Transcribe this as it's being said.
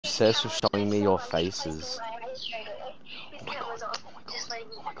obsessed with showing me your faces. Oh my god, oh my god,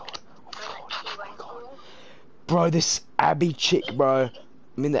 oh my god, oh my god, oh my god. Bro, this Abby chick, bro. I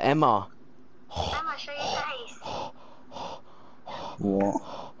mean the Emma. Emma, show your face. What?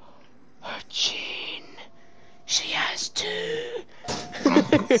 Her chin. She has two.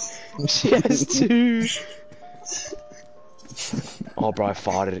 She has two. Oh, bro, I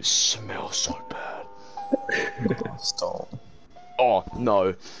farted. It smells so bad. Oh, stop. Oh,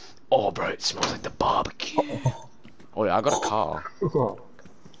 no. Oh, bro, it smells like the barbecue. Oh, yeah, I got a car.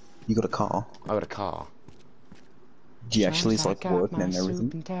 You got a car? I got a car. Do you actually, it's like working and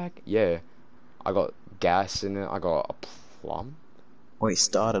everything? Yeah. I got gas in it. I got a plum. Wait,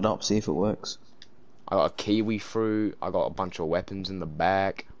 start it up, see if it works. I got a kiwi fruit. I got a bunch of weapons in the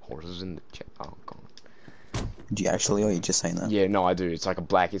back. Horses in the chest. Oh, God. Do you actually, or are you just saying that? Yeah, no, I do. It's like a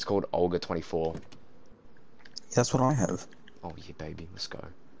black. It's called Olga 24. That's what I have. Oh, yeah, baby. Let's go.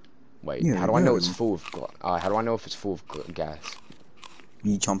 Wait, Yeah, how do I know it's full of... how do I know if it's full of gas?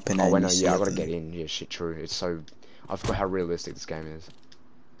 You jump in Oh, and wait, you no, see yeah, I gotta everything. get in. Yeah, shit, true. It's so... I forgot how realistic this game is.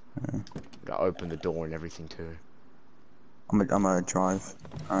 Gotta open the door and everything, too. I'm gonna drive.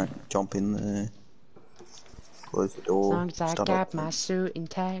 Alright, jump in there. Close the door. As long as I start got up. my suit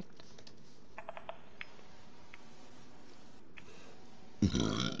intact.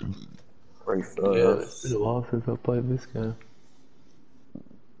 Reverse. Yeah, it's been a while since I played this game.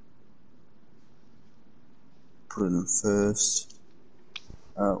 Put it in first.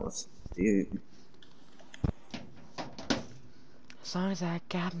 Let's do. As long as I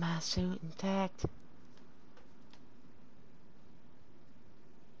got my suit intact.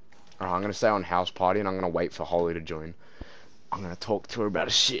 Alright, I'm gonna stay on house party and I'm gonna wait for Holly to join. I'm gonna talk to her about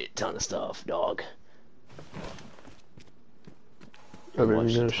a shit ton of stuff, dog. I mean,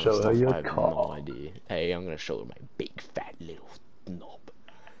 you're gonna show her your I have car. no idea. Hey, I'm gonna show her my big fat little knob.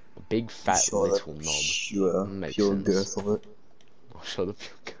 A big fat Sure, little knob. Pure, Makes pure sense. girth of it. I'll show the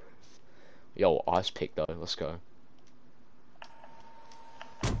pure girth. Yo, ice pick though, let's go.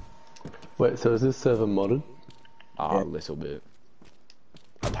 Wait, so is this server modded? A little bit.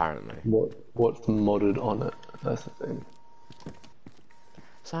 Apparently. What's modded on it? That's the thing.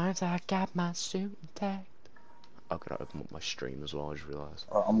 Sometimes I got my suit intact. I gotta open up my stream as well, I just realised.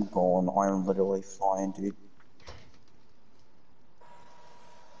 I'm gone. I'm literally flying, dude.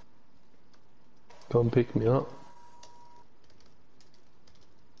 Come pick me up.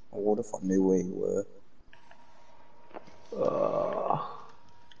 What if I knew where you were?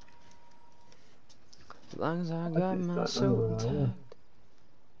 As long as I got just my don't suit know where I am. intact.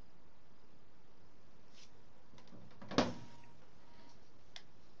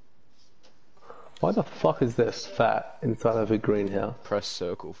 Why the fuck is there fat inside of a greenhouse? Press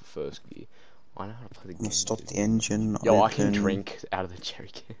circle for first gear. I know how to play the game. Stop dude. the engine. Yo, I can open. drink out of the jerry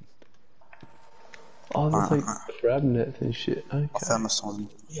can. Oh, there's like crab nets and shit. Okay. I found a sign.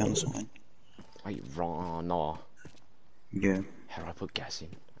 Found a sign. Wait, wrong, no. Yeah. How do I put gas in?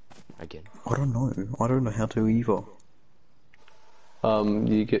 Again. I don't know. I don't know how to either.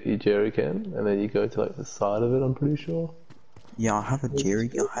 You get your jerry can and then you go to like the side of it. I'm pretty sure. Yeah, I have a jerry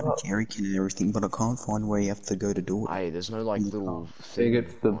can and everything, but I can't find where you have to go to do it. Hey, there's no like little I thing. think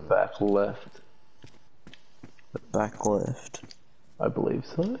it's the back left. The back left. I believe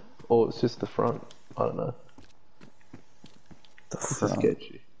so. Or it's just the front. I don't know. The This is front.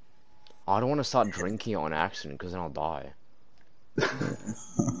 sketchy. I don't want to start drinking on accident because then I'll die. I've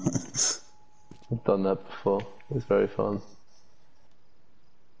done that before. It was very fun.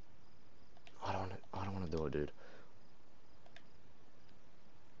 I don't want to do it, dude.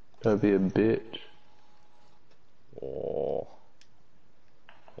 Don't be a bitch. Oh.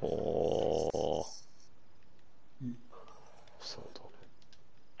 Oh. So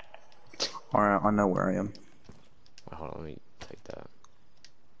talking. Alright, I know where I am. Wait, hold on, let me take that.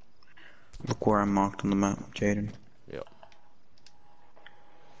 Look where I'm marked on the map, Jaden. Yep.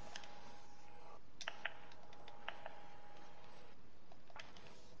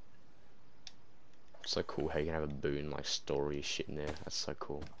 So cool how you can have a boot and like story shit in there. That's so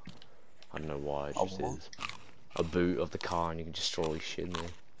cool. I don't know why, it just is. A boot of the car and you can just store all your shit in there.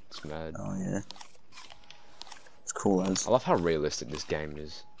 It's mad. Oh yeah. It's cool as. I love how realistic this game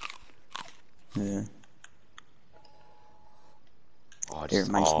is. Yeah. Oh, It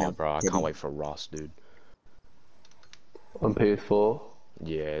reminds me of bro, I Debbie. can't wait for Rust, dude. On PS4.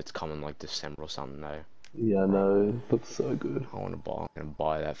 Yeah, it's coming like December or something though. Yeah, I know. It looks so good. I'm gonna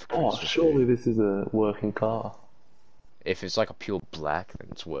buy that for Oh, Christmas. surely dude. this is a working car. If it's like a pure black, then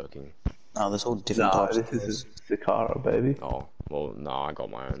it's working. Oh, there's all different No, types of this colours. is a Sakara, baby. Oh, well, no, I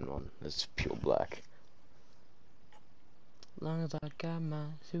got my own one. It's pure black. long as I got my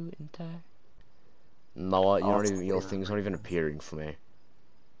suit and tie. No, what? You're Oh, not it's even, your clear. thing's not even appearing for me.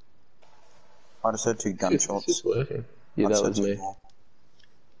 I just heard 2 It's gunshots. just working. Yeah, I just that heard was 2 me. more.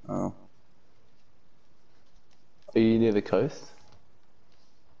 Oh. Are you near the coast?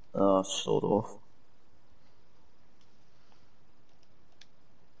 Sort of.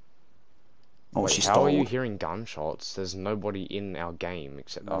 Oh, Wait, she how are you stole. hearing gunshots? There's nobody in our game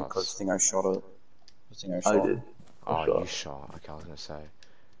except No, because us. I think I shot it. I think I I shot. did. Oh, shot. you shot. Okay, I was gonna say.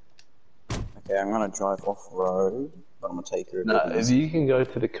 Okay, I'm gonna drive off road, but I'm gonna take her a No, bit if easy. you can go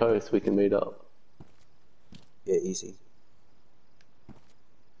to the coast, we can meet up. Yeah, easy.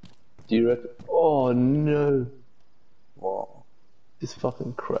 Do you reckon? Oh no! What? Just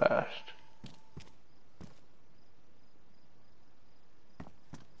fucking crashed.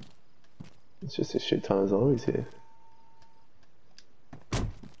 It's just a shit ton of zombies here. No,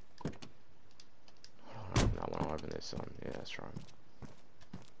 when I open this one, yeah, that's right.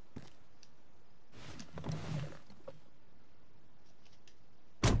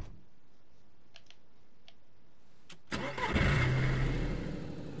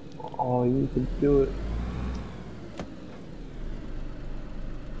 Oh, you can do it.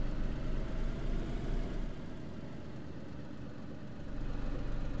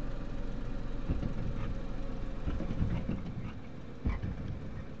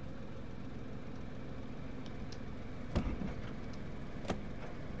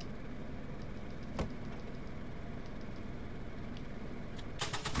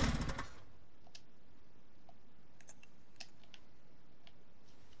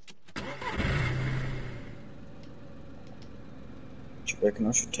 Do you reckon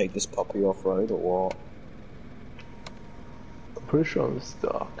I should take this puppy off road or what? I'm pretty sure I'm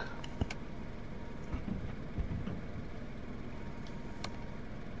stuck.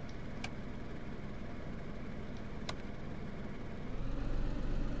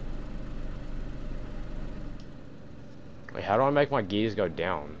 Wait, how do I make my gears go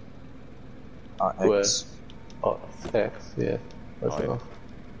down? X. Oh, it's X, yeah. That's Oh, yeah. enough.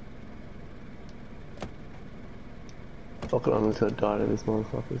 Fuck it, I'm just gonna die to these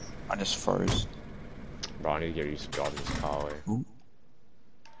motherfuckers. I just froze. Bro, I need to get used to driving this car away. Ooh.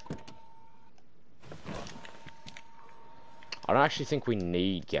 I don't actually think we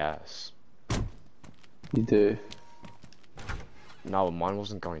need gas. You do. No, mine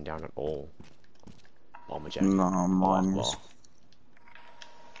wasn't going down at all. Bomber jack. No, mine Blah, is. blah.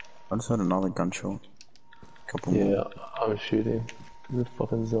 I just heard another gunshot. Couple Yeah, more. I'm shooting. The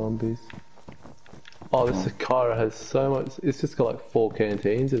fucking zombies. Oh, this Sakara has so much. It's just got like 4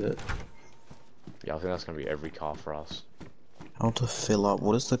 canteens in it. Yeah, I think that's gonna be every car for us. How to fill up?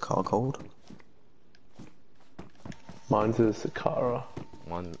 What is the car called? Mine's a Sakara.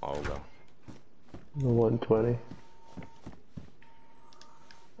 One older. The 120.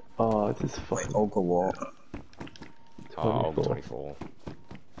 Oh, it's just Wait, fucking. Olga what? Older 24. 24.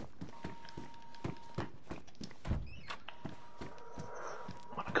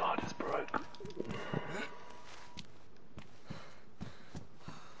 Oh my god, it's broke.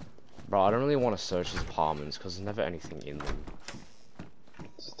 Bro, I don't really want to search these apartments because there's never anything in them.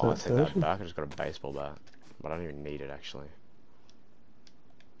 Just Oh, I don't take that search 'em. back. I just got a baseball bat. But I don't even need it actually.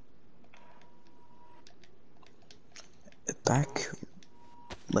 Back,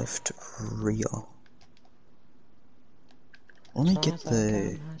 left, rear. Let me get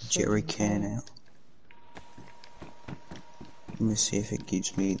the jerry can out. Let me see if it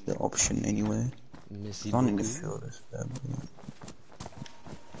gives me the option anywhere. Missy I need to beaucoup. fill this bad boy up.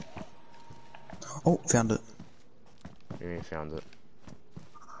 Oh, found it. You found it.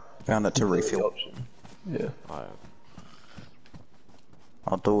 Found it to refill. Yeah. Oh, yeah.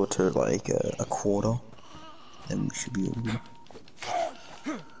 I'll do it to like a quarter. Then we should be all good.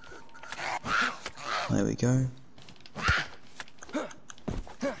 There we go. What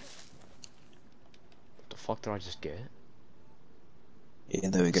the fuck did I just get? Yeah,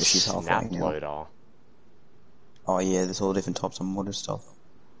 there we go. She's halfway Snap now. loader. Oh yeah, there's all different types of modder stuff.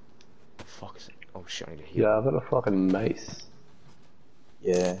 The fuck is it? Oh shit, I need to heal. Yeah, I've got a fucking mace.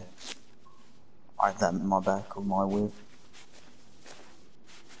 Yeah. I have that in my back on my whip.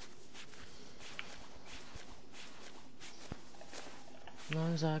 As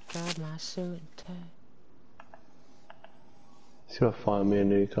long as I got my suit and tie. Just gotta find me a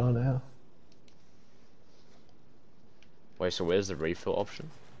new car now. Wait, so where's the refill option?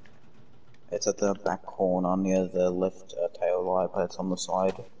 It's at the back corner near the left tail light, but it's on the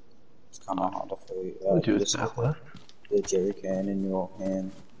side. It's kind of hard to fill. Would you Just back left? the jerry can in your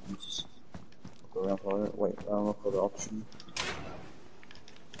hand. And just look around for it. Wait, look for the option.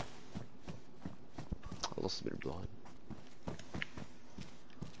 I lost a bit of blood.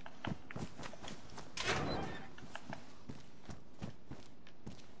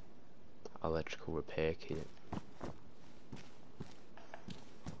 hit.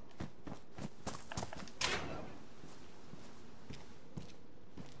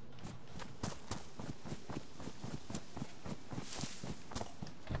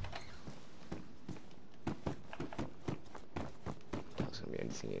 There's gonna be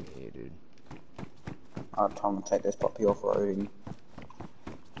anything in here, dude. Alright, time to take this puppy off-roading.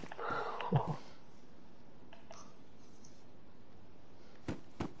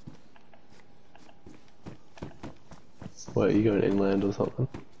 Wait, are you going inland or something?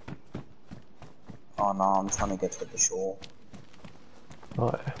 Oh no, I'm trying to get to the shore.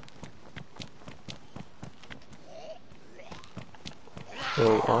 Oh yeah.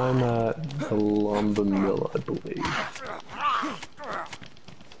 Well, I'm at the lumber mill, I believe.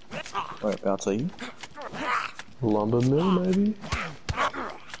 Whereabouts are you? Lumber mill, maybe?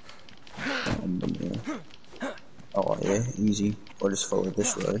 Oh yeah, easy. Or just follow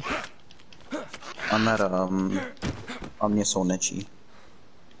this road. I'm at I'm near Solnechi.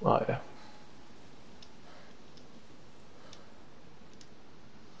 Oh yeah.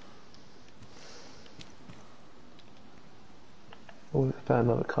 Oh, we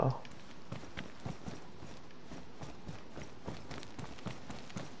found another car.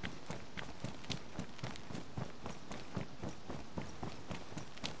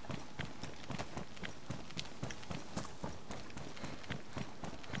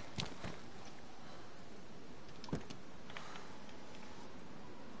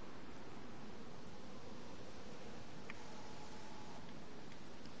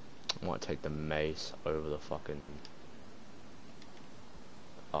 I might take the mace over the fucking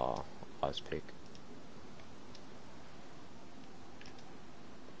ice pick.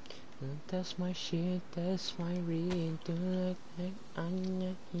 That's my shit, that's my real. The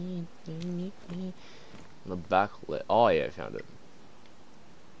backlit. Oh yeah, I found it.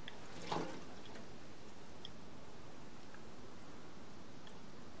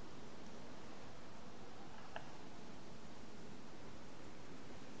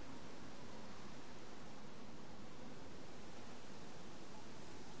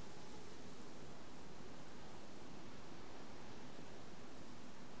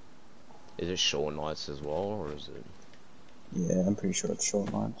 Is it short nights as well, or is it? Yeah, I'm pretty sure it's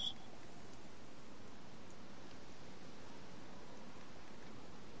short nights.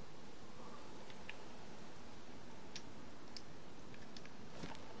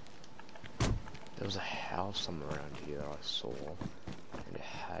 There was a house somewhere around here that I saw, and it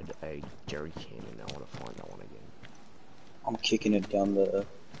had a jerry can, and I want to find that one again. I'm kicking it down the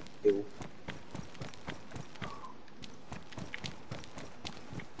hill.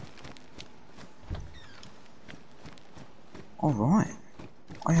 Alright,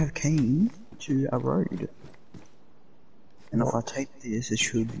 I have came to a road. And if I take this, it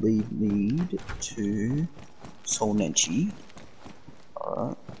should lead me to Solnechi.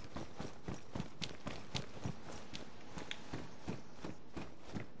 Alright.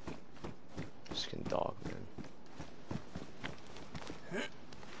 It's getting dark, man.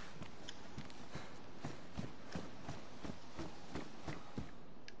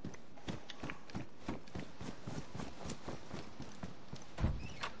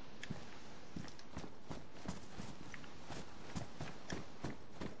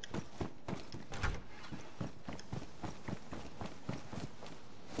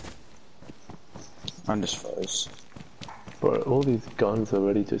 I just froze. Bro, all these guns are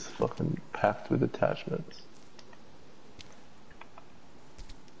already just fucking packed with attachments.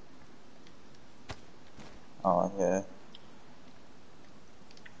 Oh yeah.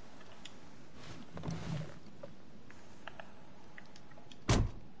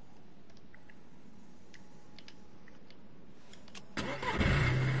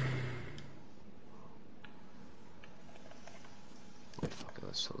 Wait, fucking,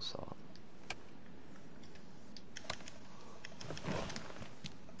 let's still start.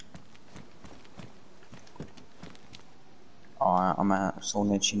 Alright, I'm at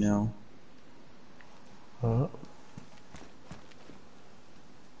Solnechi now. Alright.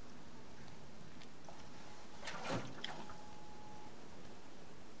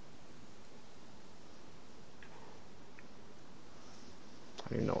 I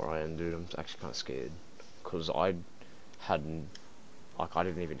don't even know where I am, dude. I'm actually kind of scared. Because I hadn't... Like, I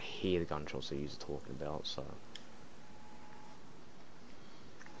didn't even hear the gunshots that you were talking about, so...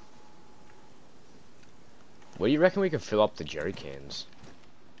 Where do you reckon we can fill up the jerry cans?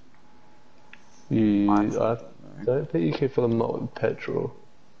 I don't think you can fill them up with petrol.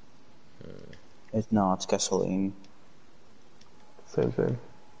 No, it's gasoline. Same thing.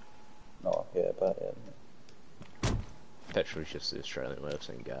 Oh yeah, but yeah. Petrol is just the Australian way of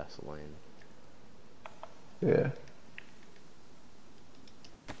saying gasoline. Yeah.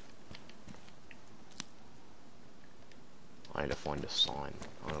 I need to find a sign.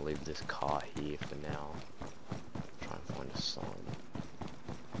 I'm gonna leave this car here for now. Try and find a sign.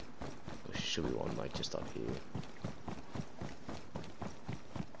 There should be one like just up here.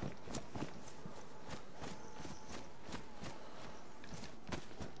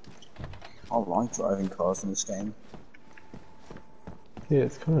 I like driving cars in this game. Yeah,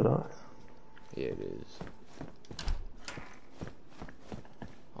 it's kind of nice. Yeah, it is.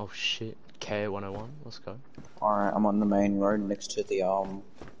 Oh shit. K101, let's go. Alright, I'm on the main road next to the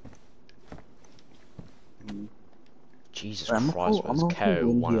Jesus I'm Christ, I'm this gonna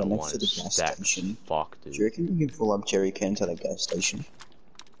pull in here next to K101 the gas stacks. station. Fuck, Do dude. you reckon you can fill up jerry cans at a gas station?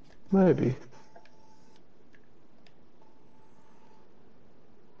 Maybe.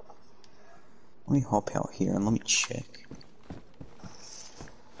 Let me hop out here and let me check.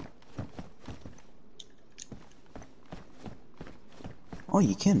 Oh,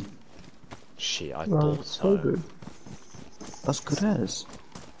 you can. Shit, I No, thought it's so. so good. That's good as.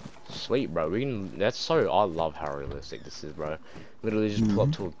 Sweet, bro. We can. That's so. I love how realistic this is, bro. Literally just pull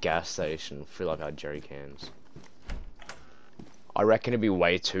up to a gas station, fill up our jerry cans. I reckon it'd be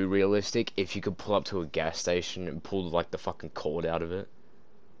way too realistic if you could pull up to a gas station and pull like the fucking cord out of it,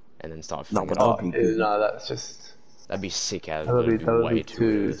 and then start filling but it that up. would be good. No, that's just... That'd be sick as, That'd but it'd be that'd way too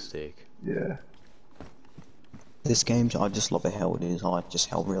realistic. Yeah. This game, I just love it how it is. I like just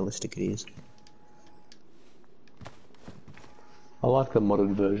how realistic it is. I like the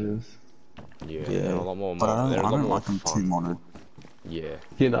modded versions. Yeah, Yeah, they're a lot more. but I They're a lot don't more like them fun. too modded. Yeah.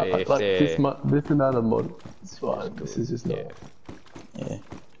 You know, If like they're- this amount of mod, it's fine. good. This is just not... Yeah. Yeah.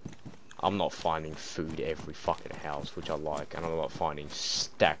 I'm not finding food every fucking house, which I like, and I'm not finding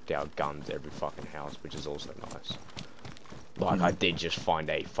stacked out guns every fucking house, which is also nice. Like, I did just find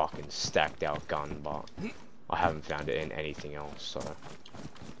a fucking stacked out gun, but I haven't found it in anything else, so...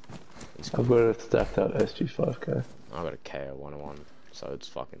 It's I've good. got a stacked out SG5K. I got a KO101, so it's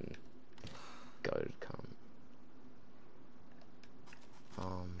fucking... go to come.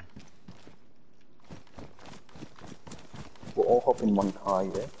 We'll all hop in one car,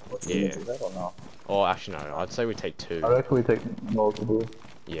 yeah? Or do you Yeah. gonna do that or not? Oh, actually no, I'd say we take two. I reckon we take multiple.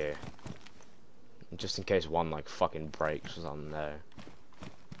 Yeah. Just in case one, like, fucking breaks or something there.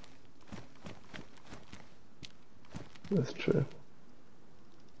 That's true.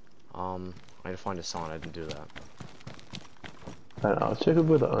 I need to find a sign, I didn't do that. I'll check if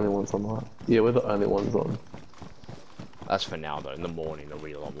we're the only ones online. Yeah, we're the only ones on. That's for now though, in the morning there'll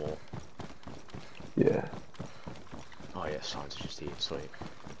be a lot more. Yeah. Oh yeah, signs are just here, sweet.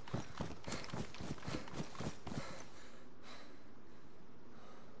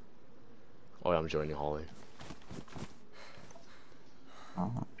 Oh yeah, I'm joining Holly.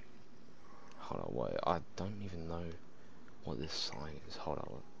 Hold on, wait, I don't even know what this sign is. Hold on,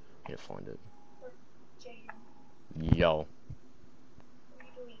 I need to find it. Yo. What are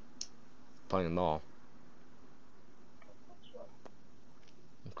you doing? Playing the mall.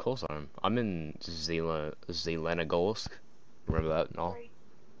 Of course I am. I'm in Zelenogorsk. Remember that? No? You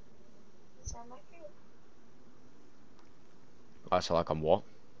sound like it. I feel like I'm what?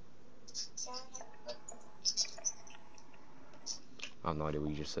 Sound like I have no idea what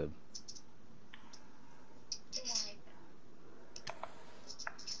you just said.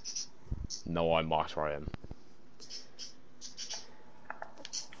 No, I'm marked where I am.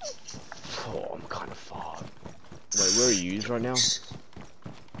 Oh, I'm kind of far. Wait, where are you right now?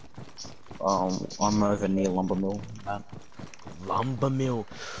 I'm over near Lumber Mill, man. Lumber mill.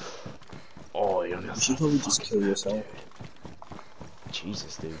 Oh, you're You should probably just kill yourself.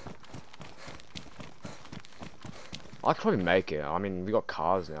 Jesus, dude. I could probably make it. I mean, we got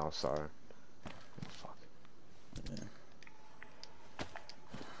cars now, so. Fuck.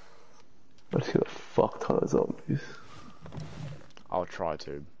 Let's get a fuck ton of zombies. I'll try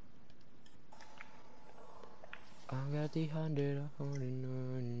to. I got the 100,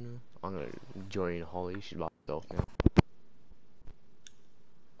 I'm gonna join Holly. She's by herself now.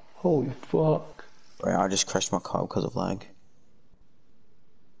 Holy fuck. Bro, I just crashed my car because of lag.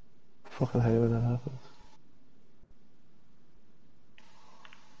 Fucking hate when that happens.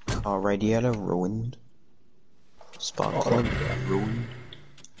 Car radiator ruined. Spark plug ruined.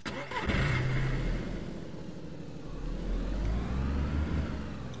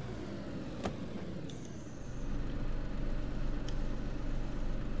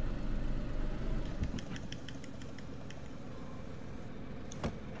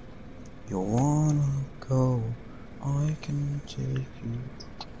 You wanna go? I can take you.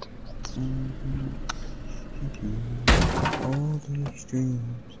 All these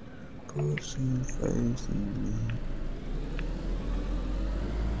dreams Pussy face in me.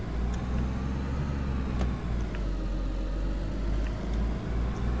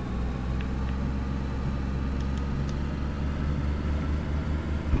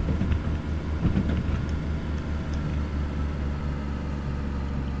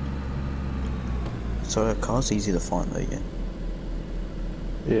 So a car's easy to find though, yeah.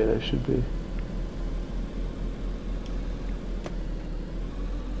 Yeah, they should be.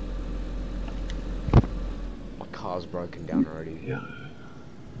 My car's broken down already. Yeah.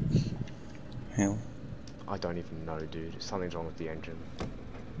 How? I don't even know, dude. Something's wrong with the engine.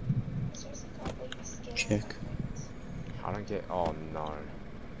 Seriously, God, they use skin Check. I don't get. Oh no.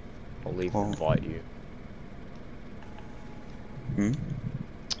 I'll leave Oh. and invite you. Hmm?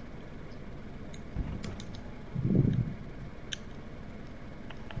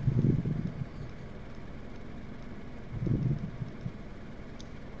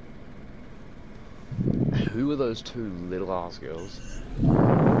 Who are those two little ass girls?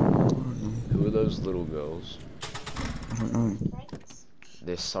 Who are those little girls? I don't know. friends.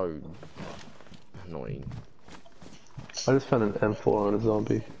 They're so annoying. I just found an M4 on a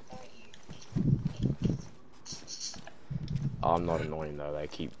zombie. I'm not annoying though. They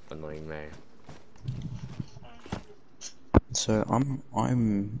keep annoying me. So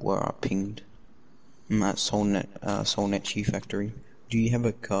I'm where I pinged. I'm at Solnetchi factory. Do you have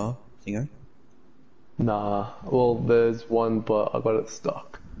a car, Thingo? Nah, well, there's one, but I got it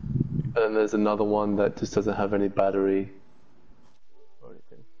stuck. And then there's another one that just doesn't have any battery or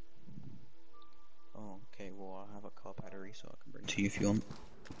anything. Oh, okay. Well, I have a car battery, so I can bring it to you if you want.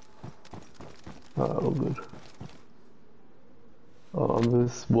 All good. Oh, I'm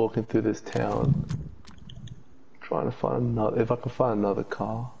just walking through this town, trying to find another. If I can find another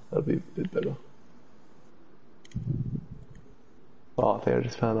car, that'd be a bit better. Oh, I think I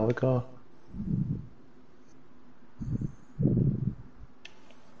just found another car.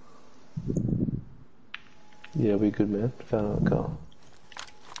 Yeah, we good, man. Found another car.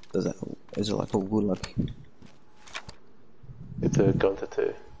 Is it like a wood like? It's a Gunter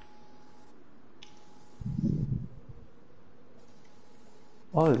 2.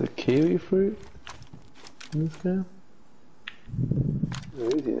 Oh, there's a kiwi fruit in this game?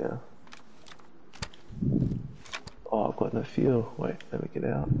 Where is he now? Oh, I've got no fuel. Wait, let me get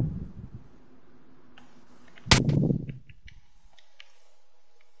out.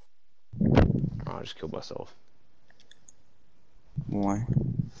 Oh, I just killed myself Why?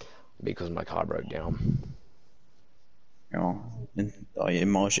 because my car broke down. Oh, yeah,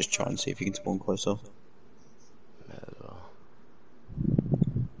 Mars just try and see if you can spawn closer. May as well.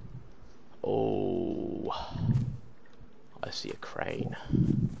 Oh, I see a crane.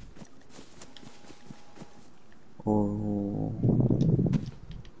 Oh,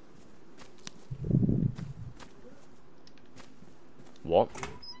 What?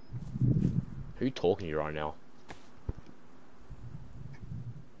 Who talking to you right now?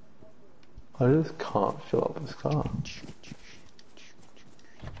 I just can't fill up this car.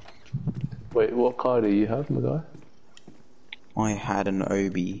 Wait, what car do you have, my guy? I had an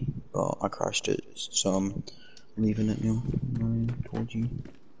Obi, but I crashed it, so I'm leaving it now. No, told you.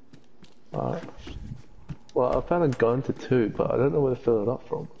 Alright. Well, I found a Gunter 2, but I don't know where to fill it up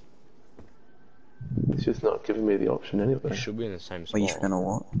from. It's just not giving me the option You anyway. should be in the same Wait, you spot. gonna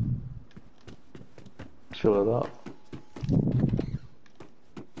what? Fill it up.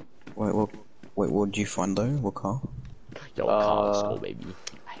 Wait, what did you find though? What car? Yo, car store, baby.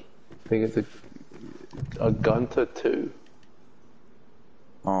 I think it's a Gunter 2.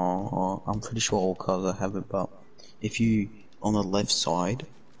 Oh, I'm pretty sure all cars have it, but if you, on the left side,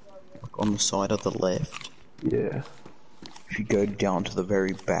 like on the side of the left, Yeah. if you go down to the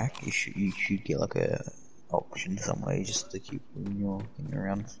very back, you should get like a option somewhere just to keep moving your thing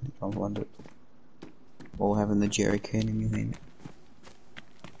around so you can't find it. Or having the jerry can in your hand.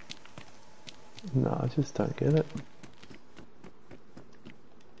 No, I just don't get it.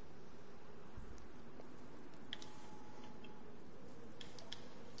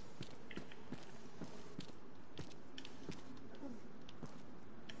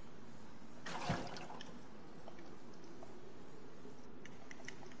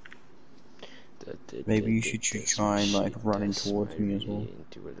 Maybe you should try and like running towards me as well.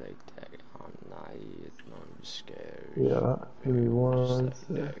 Do it like that. I'm nice, I'm scared. Yeah, give me one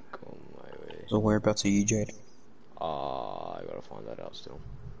sec. On my way. So whereabouts are you, Jade? I gotta find that out still.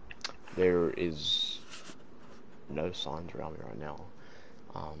 There is no signs around me right now.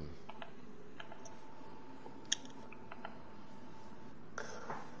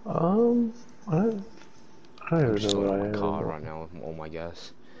 I don't I'm even just know looking where I at my am car anymore. right now with all my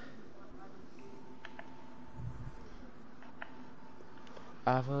guess.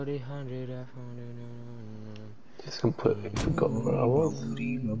 I've already 100, I've 100. Just completely forgot where I was.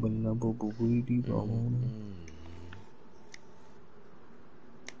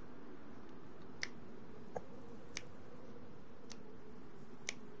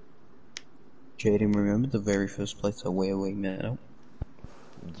 Jaden, remember the very first place where we met up?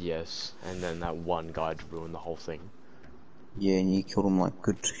 Yes, and then that one guy ruined the whole thing. Yeah, and you killed him like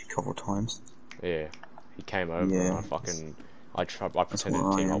good couple of times. Yeah, he came over Yeah. and I pretended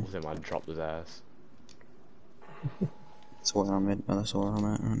to team up with him, I dropped his ass. That's where I'm at. That's where I'm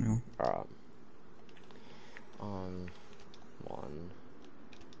at right now. Alright. 1,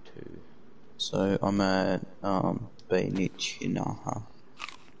 2. So I'm at Beinishinaha.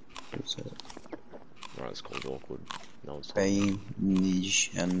 What's it? Right, it's called awkward. No one's talking.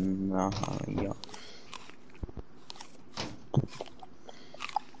 Beinishinaha, yeah.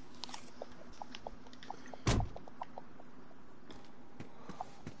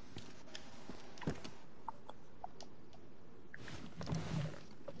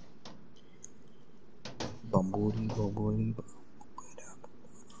 Bumbly, bumbly,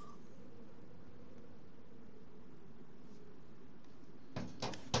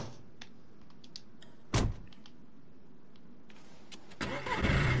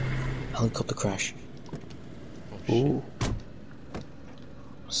 helicopter crash. Oh, Ooh.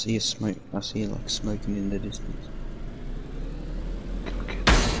 I see a smoke. I see like smoking in the distance.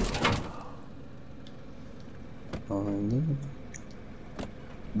 Oh no.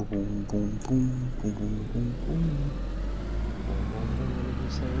 Boom, boom, boom, boom, boom, boom, boom, boom.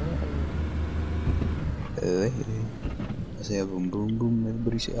 Oh, hey. I say boom, boom, boom.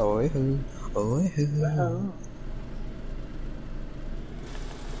 Everybody say oh, hey, oh, hey.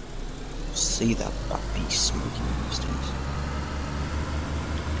 See that beast smoking in the distance.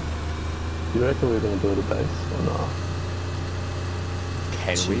 Do you reckon we're gonna build a base or not?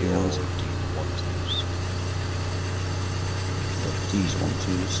 Can we or do you want to? These one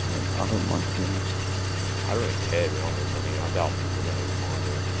twos. I don't like doing I don't really care, to be honest. I mean, I doubt people are going to mind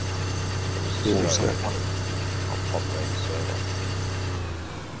it. Yeah, It's so- just I'll populate the server.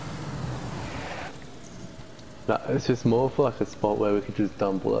 Nah, it's just more for like a spot where we could just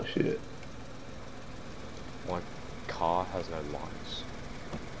dump all our shit. My car has no lights.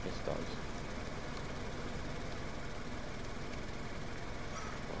 Yes, it does.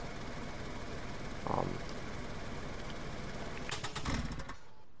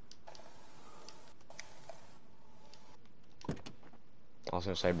 I was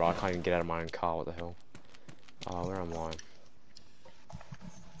gonna say, bro, I can't even get out of my own car. What the hell? Where am I?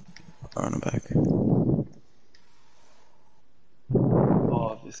 on the back.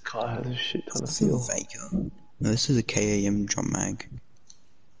 Oh, this car has a shit ton of fuel. Faker. No, this is a KAM drum mag.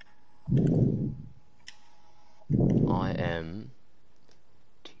 I am.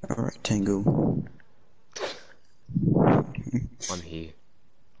 Alright, Tango. I'm here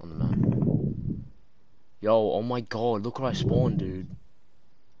on the map. Yo, oh my god, look where I spawned, dude.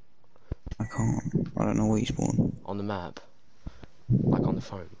 I can't. I don't know where you spawn. On the map. Like on the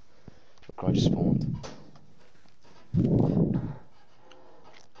phone. Look where I just spawned.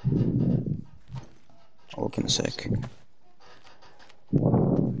 I'll look in a sec.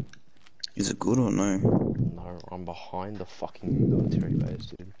 Is it good or no? No, I'm behind the fucking military base,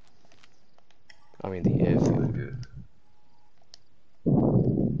 dude. I mean the airfield.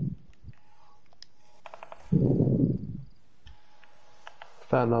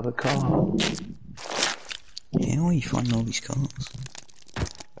 Found another car. How are you finding all these cars?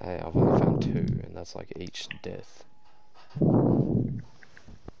 Hey, I've only found 2, and that's like each death. Boom,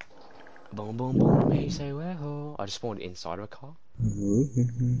 boom, boom, me say well. I just spawned inside of a car.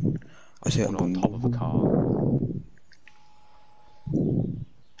 I say Spawned on top of a car.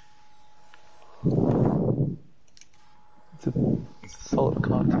 It's a solid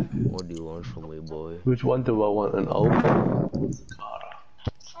car too. What do you want from me, boy? Which one do I want? An Alfa? What's a car?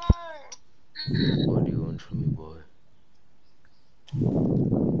 What do you want from me, boy?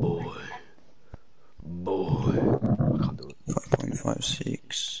 Boy. Boy. I can't do it.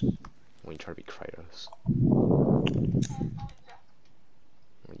 5.56. When you try to be Kratos.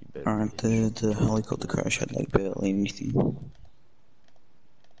 Alright, the helicopter crash had like barely anything.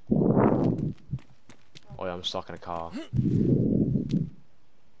 Oh yeah, I'm stuck in a car.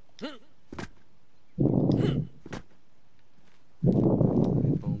 Boom,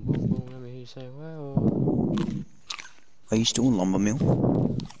 boom, boom, let me say well. Are you still in Lumber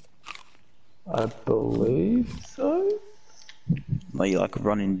Mill? I believe so. Are you like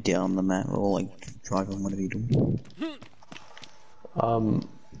running down the map or like driving, whatever you're doing? I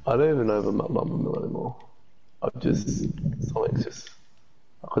don't even know if I'm at Lumber Mill anymore. I've just, something's just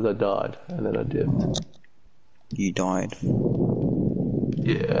because I died and then I dipped. You died.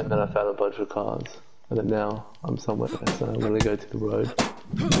 Yeah, and then I found a bunch of cars. And then now I'm somewhere, so I'm gonna go to the road.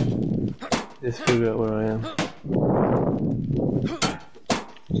 Just figure out where I am.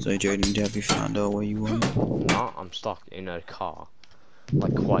 So Jaden, have you found out where you were? No, I'm stuck in a car.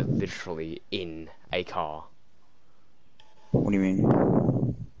 Like, quite literally in a car. What do you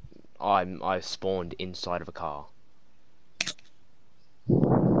mean? I spawned inside of a car.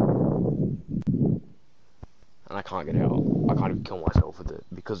 And I can't get out. I can't even kill myself with it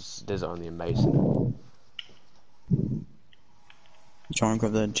because there's only a mace in Try and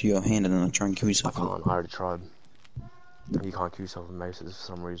grab that to your hand and then try and kill it. I yourself. can't. I already tried. You can't kill yourself with maces for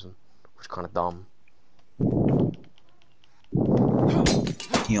some reason, which is kind of dumb.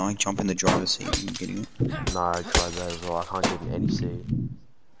 Can you like jump in the driver's seat and getting it? No, I tried that as well. I can't get in any seat.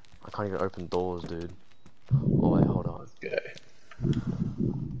 I can't even open doors, dude. Oh wait, hold on. Okay.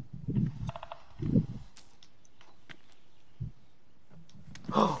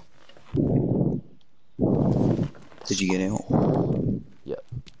 Did you get out? Yep.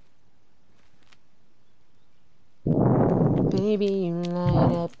 Baby, you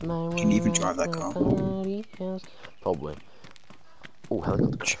light up my world. Can you even drive that car? Probably. Oh,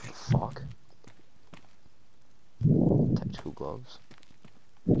 helicopter crash. Fuck. Tactical gloves.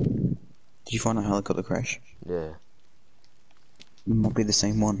 Did you find a helicopter crash? Yeah. Might be the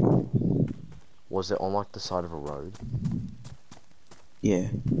same one. Was it on like the side of a road? Yeah.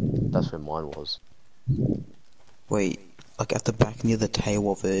 That's where mine was. Wait, like at the back near the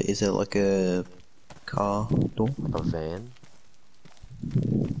tail of it, is it like a car door? A van?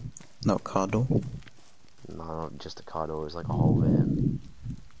 No, car door. No, not just a car door. It was like a whole van.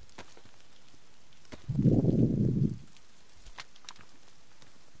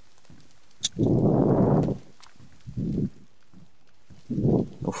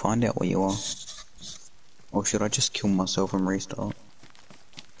 We'll find out where you are. Or should I just kill myself and restart?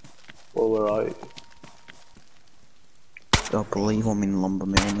 Well, where are you? I believe I'm in Lumber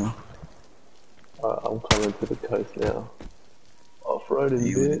Mill now. I'm coming to the coast now. Off-roading, Are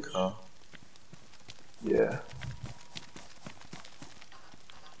you in the bitch. car? Yeah.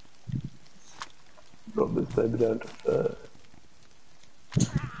 Drop this baby down to third.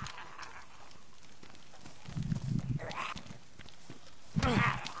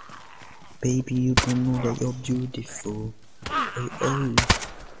 Baby, you don't know that you're beautiful. Oh, oh.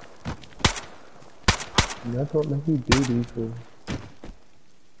 That's what makes me beautiful.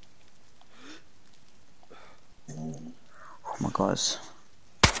 Oh my gosh.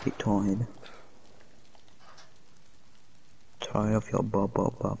 Bit tired. Tired of your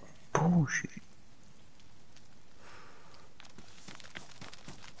bullshit.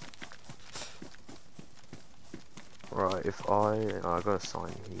 Right, if I got a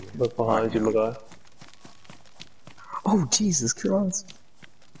sign here. Look behind you, my guy. Oh, Jesus Christ.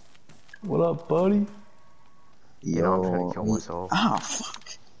 What up, buddy? You know I'm trying to kill me- myself. Ah, fuck.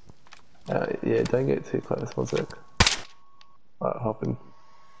 Yeah, don't get too close. 1 sec. Alright, hop in.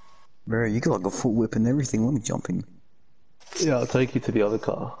 Bro, you got like a foot whip and everything. Let me jump in. Yeah, I'll take you to the other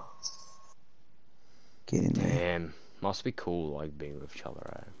car. Get in there. Damn, must be cool like being with each other,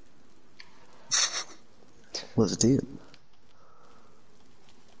 eh? Let's do it.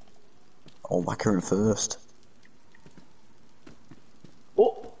 I'll whack her in first.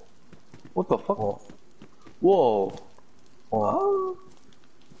 Oh! What the fuck? Oh. Whoa! Oh.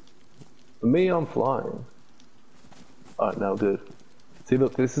 For me, I'm flying. Alright, now good. See,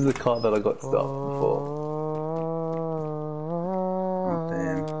 look, this is the car that I got stuck before. Oh,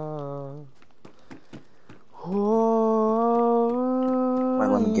 damn. Wait,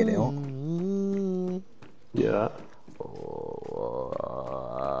 let me get out. Yeah.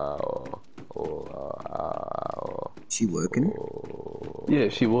 She working? Yeah,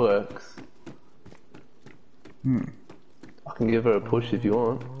 she works. Hmm. I can give her a push if you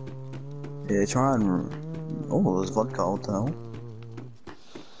want. Yeah, try and... Oh, there's vodka, what the hell?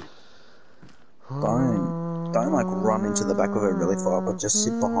 Don't like run into the back of her really far, but just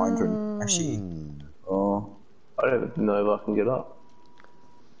sit behind her and actually... Oh, I don't even know if I can get up.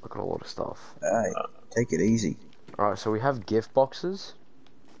 I got a lot of stuff. hey, take it easy. Alright, so we have gift boxes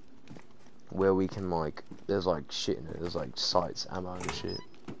where we can like, there's like shit in it. There's like sights, ammo and shit.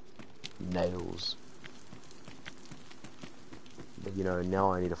 Nails. But you know,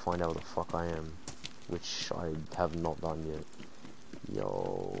 now I need to find out what the fuck I am. Which I have not done yet.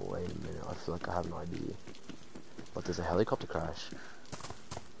 Yo, wait a minute, I feel like I have an idea. But there's a helicopter crash.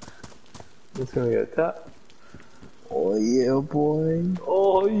 It's gonna get tapped. Oh yeah, boy.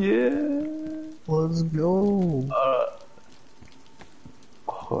 Oh yeah! Let's go.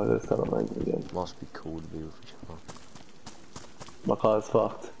 Oh, I just started lagging again. Must be cool to be with each other. My car's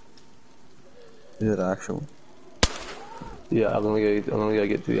fucked. Is it actual? Yeah, I'm gonna go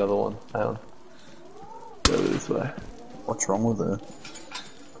get to the other one. Hang on. Go this way. What's wrong with her?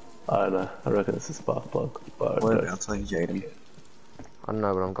 I don't know. I reckon it's a spark plug. But Whereabouts are you, Jaden? I don't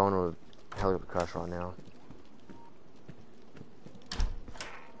know, but I'm going to a helicopter crash right now.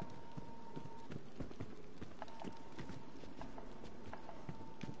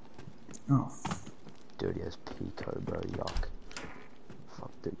 Oh, Dirty ass Pico, bro. Yuck.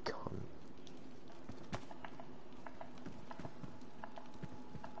 Fuck the cunt.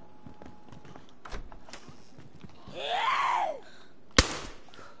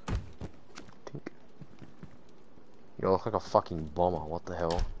 Tink. You look like a fucking bomber. What the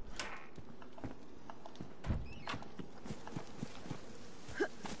hell?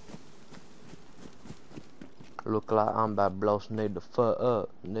 Look like I'm about to blow some nigga the fuck up,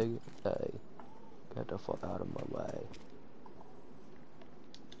 nigga. Hey, get the fuck out of my way.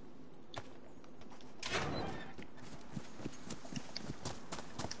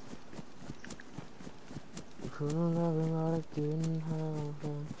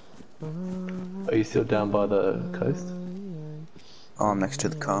 are you still down by the coast? oh, I'm next to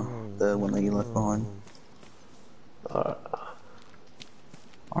the car. The one that you left behind. Alright.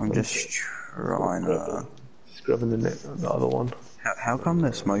 I'm just trying to... Just grabbing the other one. How come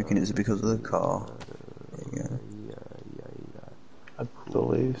they're smoking? Is it because of the car? There you go. I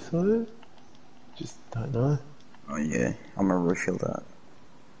believe so. Just don't know. Oh yeah, I'm gonna refill that.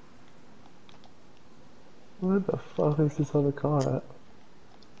 Where the fuck is this other car at?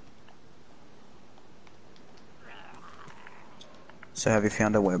 So have you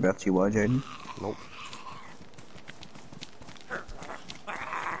found out whereabouts you are, Jaden? Nope.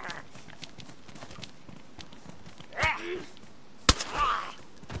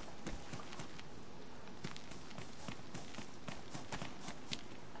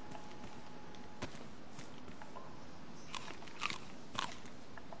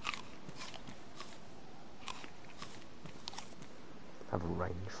 Have a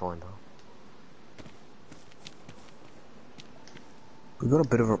rangefinder. We've got a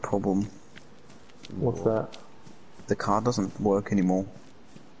bit of a problem. What's that? The car doesn't work anymore.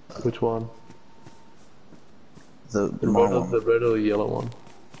 Which one? The The my red, one. the red or the yellow one?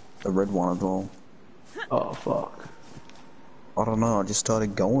 The red one as well. Oh fuck. I don't know, I just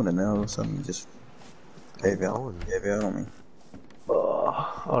started going and now all of a sudden it just gave out. Going. Gave out on me.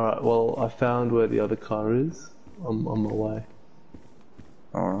 Alright, well I found where the other car is. I'm on my way.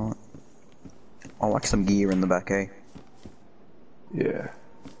 Alright. I like some gear in the back, eh? Yeah.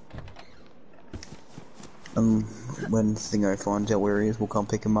 When Thingo finds out where he is, we'll come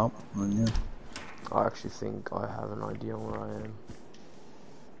pick him up. And yeah. I actually think I have an idea where I am.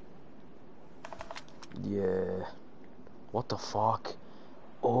 Yeah. What the fuck?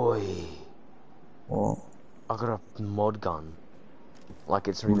 Oi. What? I got a mod gun. Like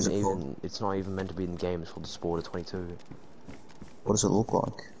it's What not is it even called? it's not even meant to be in the game. It's called the Sporter 22. What does it look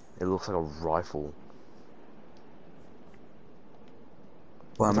like? It looks like a rifle.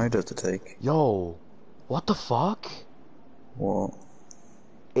 Well, I know does it take. Yo, what the fuck? What?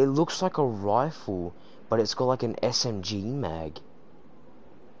 It looks like a rifle, but it's got like an SMG mag.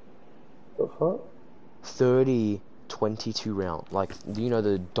 The fuck? 30, 22 round. Like, do you know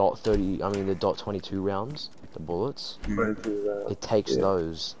the dot 30? I mean the dot 22 rounds, the bullets. It takes Yeah.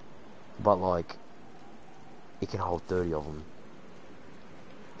 those, but like, it can hold 30 of them.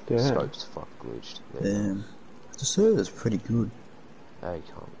 Damn. Scope's fuck glitched. There you go. Damn. The server's pretty good. Hey, you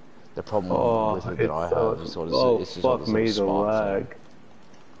can't. The problem Oh, with it that I have is sort of it's just fuck sort me, of the spark lag. thing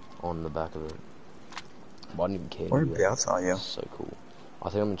on the back of it. But I didn't even care. Whereabouts are you? It's so cool. I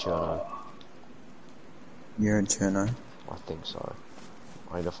think I'm in Cherno. You're in Cherno. I think so.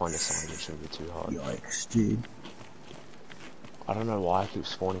 I need to find a sign. It shouldn't be too hard. Yikes, dude. I don't know why I keep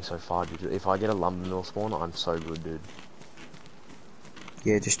spawning so far, dude. If I get a lumber mill spawn, I'm so good, dude.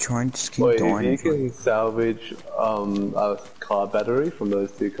 Yeah, just try and just keep Wait, dying. if you can salvage a car battery from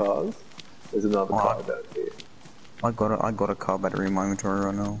those two cars, there's another car battery here. I got a car battery in my inventory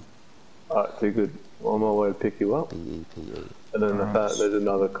right now. Alright, too good. I'm on my way to pick you up. PEPE. And then Nice. there's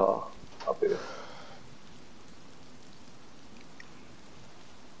another car up here.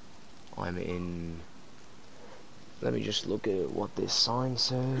 I'm in... Let me just look at what this sign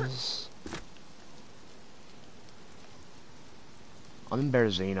says. I'm in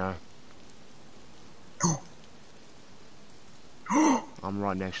Berezino. I'm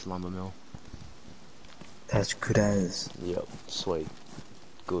right next to lumber mill. That's good as. Yep, sweet.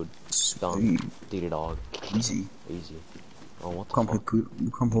 Good. Sweet. Done. Did it all. Easy. Easy. Oh, what the Can't fuck?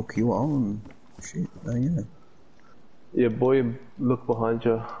 can't hook you on. Shit. Oh yeah. Yeah, boy, look behind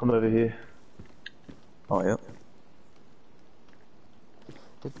you. I'm over here. Oh yeah.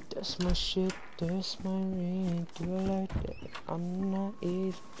 That's my shit, that's my ring, do I like that? I'm not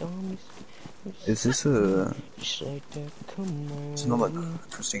easy, don't Is this a? just like that, come It's not like on.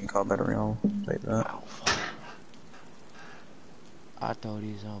 Christine car battery. I'll take that. Ow, fuck. I thought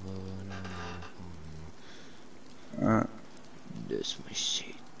he's over. Alright. This my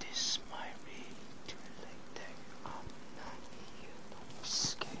shit, this my ring, do I like that? I'm not here, don't be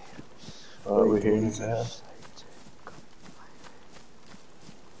scared. Alright, we're here in his house.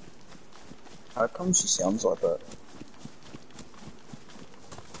 How come she sounds like that?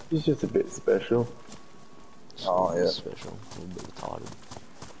 He's just a bit special. Oh yeah. Special, a little bit retarded.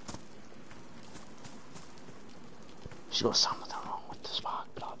 She got something wrong with the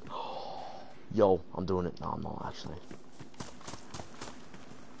spark plug. Yo, I'm doing it. No, I'm not actually.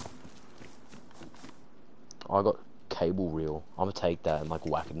 I got cable reel. I'm gonna take that and like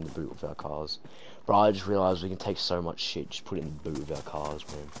whack it in the boot of our cars. Bro, I just realized we can take so much shit, just put it in the boot of our cars,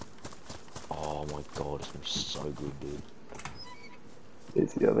 man. Oh my god, it's gonna be so good, dude.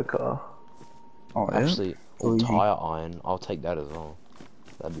 It's the other car. Oh yeah. Actually, Oh, easy. tire iron, I'll take that as well.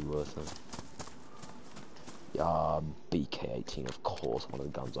 That'd be worth it. Yeah, BK-18, of course. One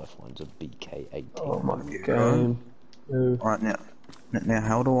of the guns I find is a BK-18. Oh my Yeah. game. No. Alright now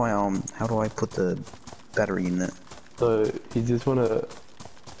how do I put the battery in there? So, you just want to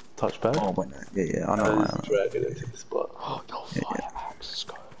touchpad? Oh wait no. Yeah I know. And I just know. drag it into the spot. Oh, yo, Yeah, fire axe, let's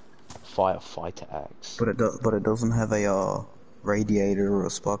go. Firefighter axe. But it doesn't have a radiator or a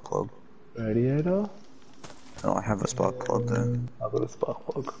spark plug. Radiator? Oh, I have a spark plug there. I've got a spark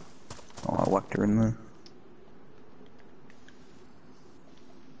plug. Oh, I whacked her in there.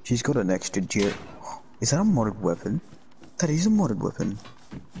 She's got an extra jet. Is that a modded weapon? That is a modded weapon.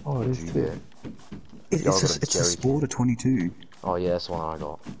 Oh, it is too. It's Yo, I got a a jerry Sport 22. Oh yeah, that's the one I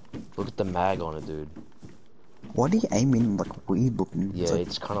got. Look at the mag on it, dude. Why do you aim in like weird looking? Yeah, like,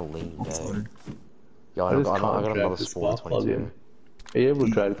 it's kind of lean, eh? offloaded. Yo, I I just got can't another drag the Sport spark plug 22. in. Are you able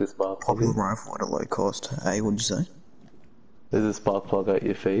to drag this spark plug Popular in? rifle at a low cost. Hey, what'd you say? There's a spark plug at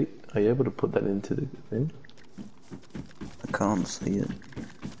your feet. Are you able to put that into the thing? I can't see it.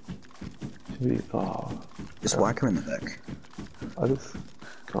 Should be, oh, Just whack her in the back. I just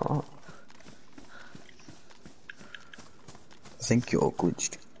can't. I think you're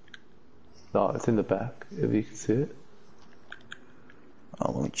glitched. No, it's in the back, if you can see it.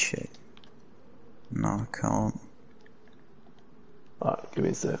 Oh, let me check. No, I can't. Alright, give me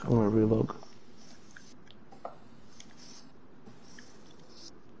a sec, I'm gonna relog.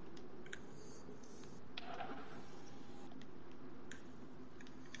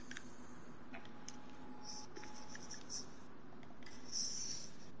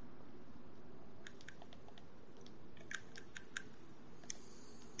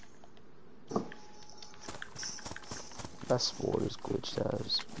 That Sport is glitched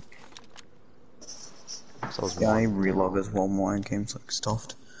as. So is Yeah, I mine. relog as well. Mine game's like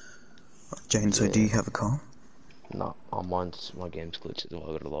stuffed. Jane, so do Yeah. you have a car? No, my game's glitched as well.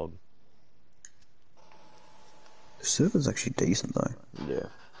 I got a log. The server's actually decent though. Yeah.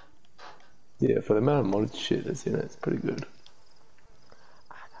 Yeah, for the amount of modded shit that's in it, it's pretty good.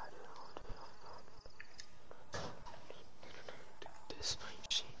 This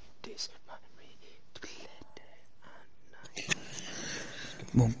shit, this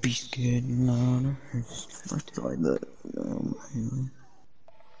Won't be scared, no. I like that.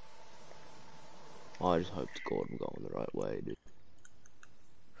 I just hope to God I'm going the right way, dude.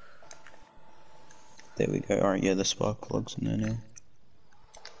 There we go. Alright, yeah, the spark plugs in there now.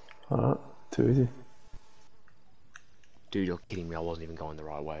 Alright, too easy. Dude, you're kidding me. I wasn't even going the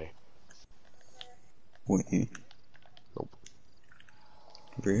right way. Were you? Nope.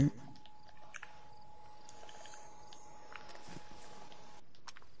 Really?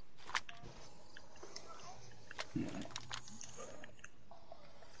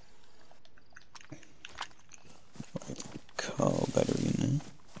 Car battery in there.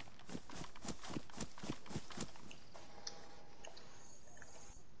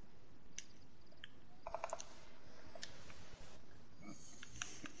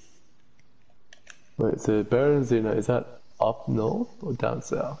 Wait, so Berenzino, is that up north or down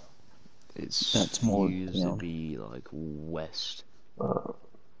south? It's more used to down. be like west.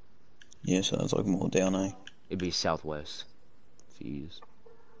 Yeah, so it's like more down, eh? It'd be southwest. Fuse.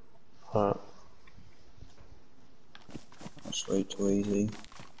 Alright. Sweet, too easy.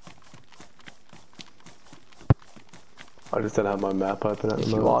 I just don't have my map open at the If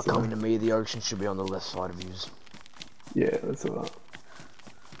you moment. are so- coming to me, the ocean should be on the left side of yous. Yeah, that's alright.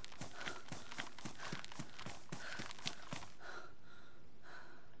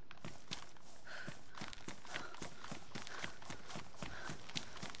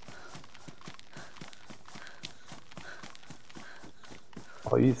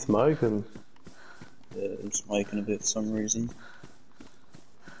 Oh, you smoking? Yeah, I'm smoking a bit for some reason.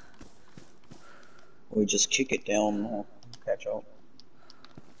 We just kick it down or catch up.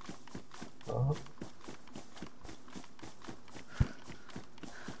 Uh-huh.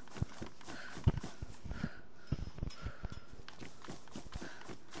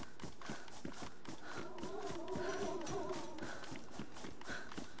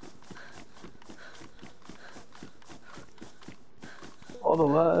 Oh, the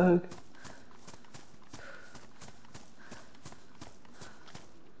lag.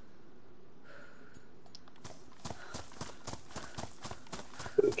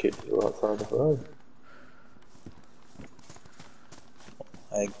 Gotta keep to the right side of the road.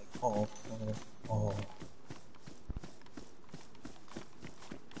 Egg. Oh, oh, oh.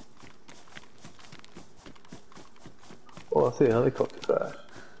 Oh, I see a helicopter crash.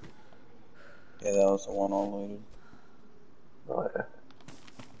 Yeah, that was the one I looted. Oh, yeah.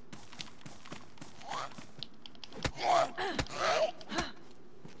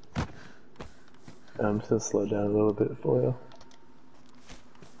 I'm just gonna slow down a little bit for you.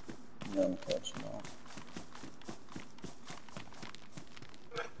 No, I'm catching up.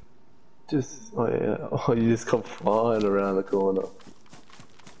 Just, oh yeah, oh you just come flying around the corner.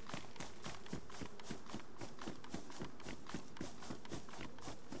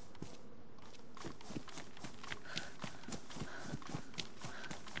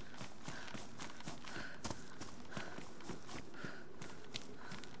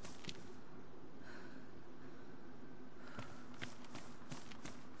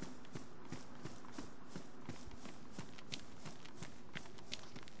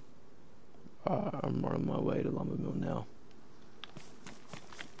 I'm on my way to Lumber Mill now.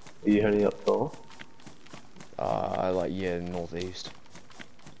 Are you heading up north? Like, yeah, northeast.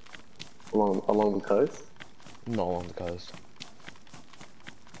 Along the coast? Not along the coast.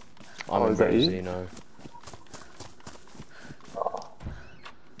 I'm Oh, in is that you? Brandino. Oh.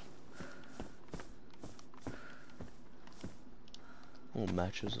 All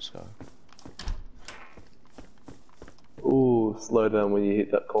matches, let's go. Ooh, slow down when you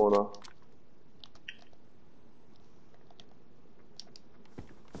hit that corner.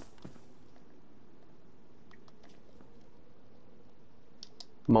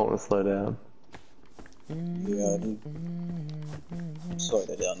 Might want to slow down. Yeah, I did. Slowed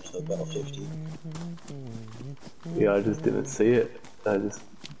it down to about 50. Yeah, I just didn't see it. I just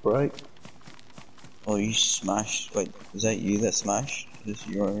braked. Oh, you smashed. Wait, was that you that smashed? Is this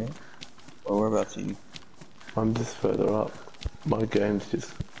your area? Or whereabouts are you? I'm just further up. My game's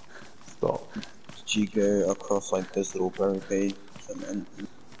just stopped. Did you go across like those little barricades and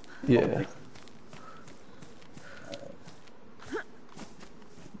Yeah.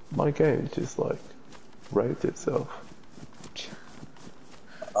 My game's just like raped itself.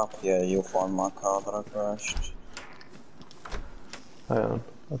 up here you'll find my car that I crashed. Hang on.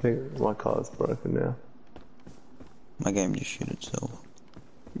 I think my car's broken now. My game just shit itself.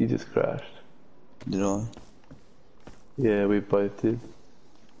 You just crashed. Did I? Yeah, we both did.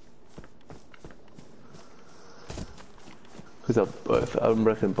 Because I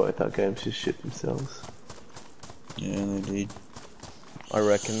reckon both our games just shit themselves. Yeah, they did. I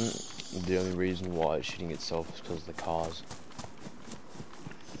reckon the only reason why it's shitting itself is because of the cars.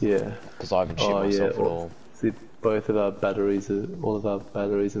 Yeah. Because I haven't shit myself at all. See, both of our batteries all of our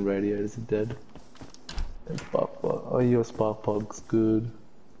batteries and radiators are dead. And spark plug. Oh, your spark plug's good.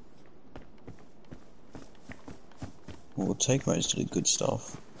 We'll take most of the good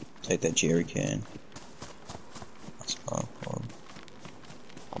stuff. Take that jerry can. That's fine.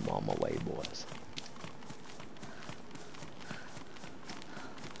 I'm on my way, boys.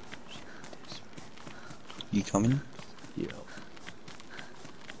 You coming? Yeah.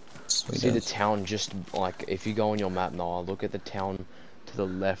 Sweet See the as. town just, like, if you go on your map now, look at the town to the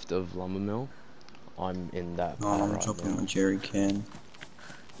left of Lumber Mill. I'm in that Oh, part I'm right dropping my now. jerry can.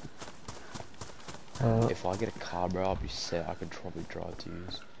 If I get a car, bro, I'll be set. I could probably drive to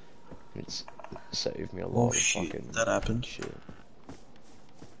use. It's saved me a lot Oh of shit, fucking that happened. shit.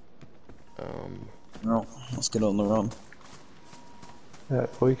 Well, let's get on the run. Yeah,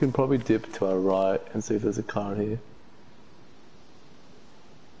 or you can probably dip to our right and see if there's a car here.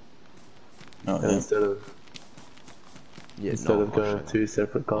 Oh, And yeah. instead of Yeah, Instead no, of I'll going show two you.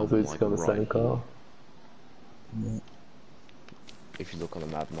 separate cars, we just like, go on the right same here. car. Yeah. If you look on the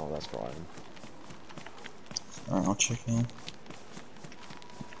map, no, that's right. Alright, I'll check now.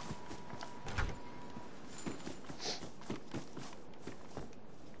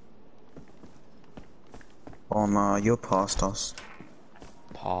 Oh no, you're past us.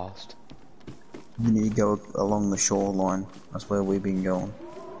 Past. You need to go along the shoreline. That's where we've been going.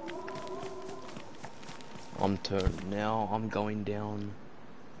 I'm turned now. I'm going down.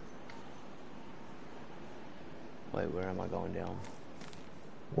 Wait, where am I going down?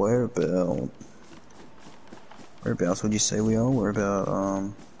 Whereabouts would you say we are? We're about,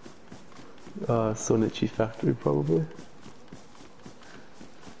 Sonichi factory probably.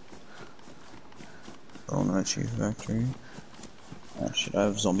 oh no, Chief Factory. Oh shit, I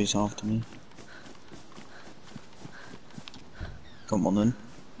have zombies after me. Come on then.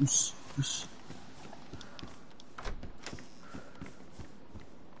 Oops, oops.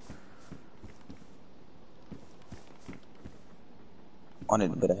 I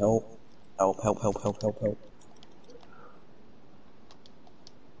need a bit of help. Help, help, help, help, help, help.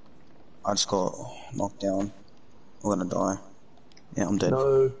 I just got knocked down. I'm gonna die. Yeah, I'm dead.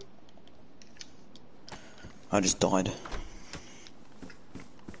 No. I just died.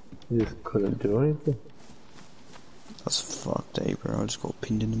 You just couldn't do anything. That's fucked, eh, bro. I just got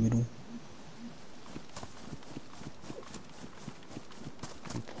pinned in the middle.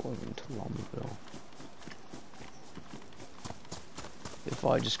 I'm pulling into Lumberville. If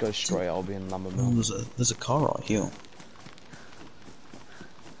I just go straight, I'll be in Oh, Lumberville. there's a car right here.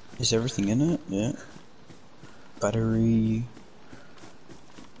 Is everything in it? Yeah. Battery.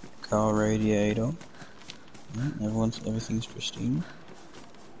 Car radiator. Yeah, everything's pristine.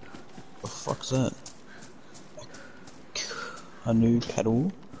 The fuck's that? A new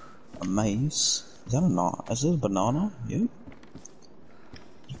pedal. A mace. Is that a nut? Is it a banana? Yep.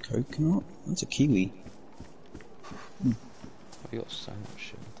 A coconut? That's a kiwi. We got so much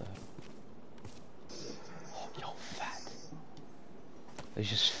shit with that. Oh, yo, fat. There's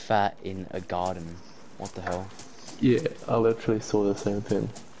just fat in a garden. What the hell? Yeah, I literally saw the same thing.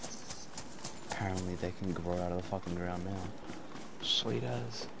 Apparently they can grow out of the fucking ground now. Sweet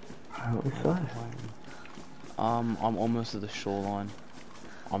as. Apparently so. I'm almost at the shoreline.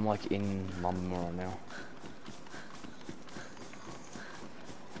 I'm like in Lumbermore right now.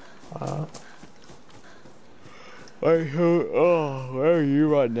 Where are you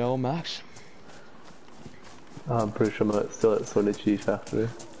right now, Max? I'm pretty sure I'm still at Sonichi factory.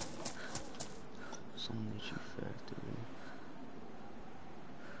 Sonichi factory.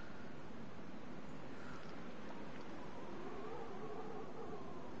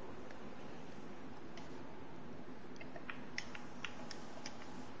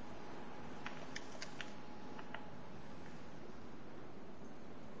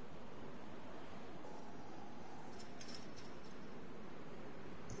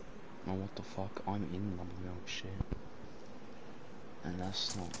 Oh, what the fuck? I'm in Lumbermore, shit. And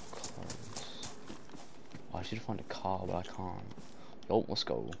that's not close. Oh, I should find a car, but I can't. Yo, let's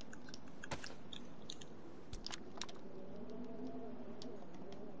go.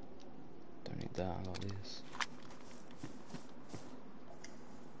 Don't need that, I got this.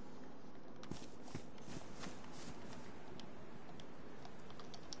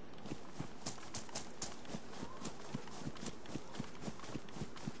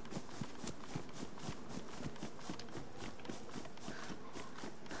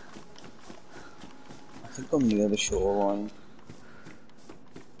 I think I'm near the shoreline.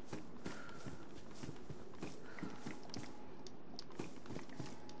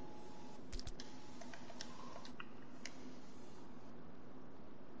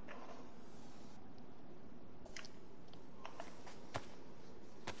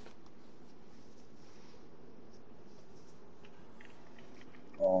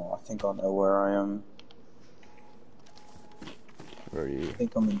 Oh, I think I know where I am. Where are you? I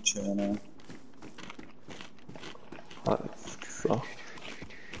think I'm in Cherno. That sucks.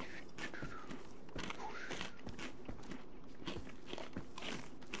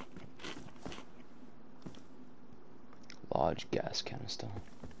 Large gas canister.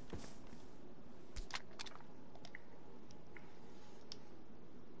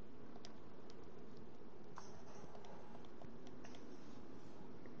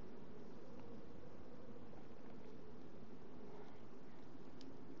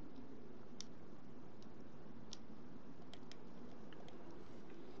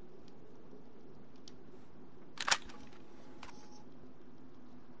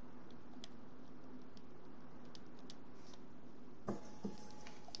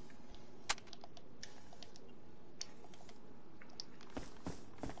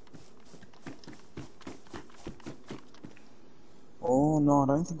 Oh no, I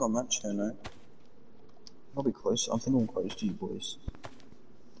don't think I'm at Cherno. I'll be close. I think I'm close to you boys.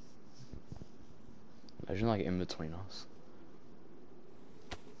 Imagine like in between us.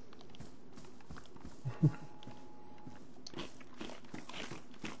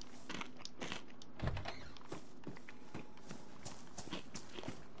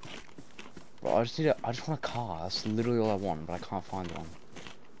 Bro, I just want a car. That's literally all I want, but I can't find one.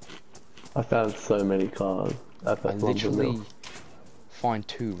 I found so many cars at I that lumber mill. literally find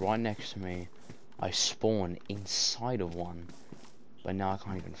two right next to me. I spawn inside of one, but now I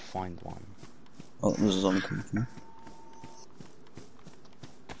can't even find one. Oh, there's a zombie coming from me.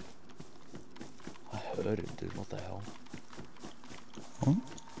 I heard it, dude. What the hell? Huh?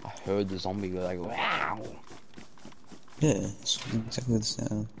 I heard the zombie go like, wow! Yeah, it's exactly the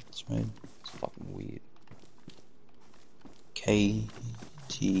sound it's made. It's fucking weird. KTPO.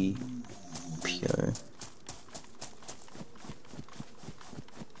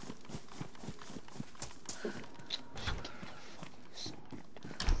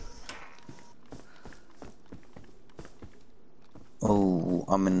 Oh,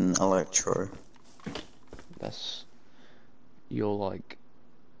 I'm an electro. That's... You're like...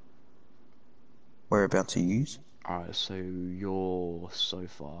 We're about to use. Alright, so you're so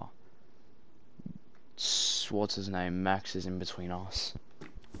far. What's his name? Max is in between us.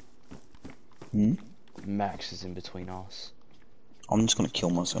 Hmm? Max is in between us. I'm just gonna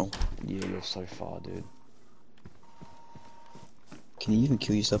kill myself. Yeah, you're so far, dude. Can you even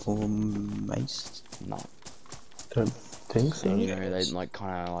kill yourself with a mace? No. Don't think so. You know, they like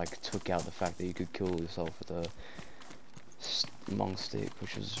kind of like took out the fact that you could kill yourself with a long stick,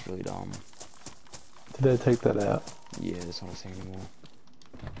 which is really dumb. Did they take that out? Yeah, that's not a thing anymore.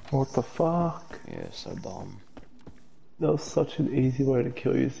 What the fuck? Yeah, so dumb. That was such an easy way to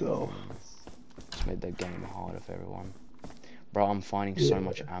kill yourself. Just made that game harder for everyone. Bro, I'm finding so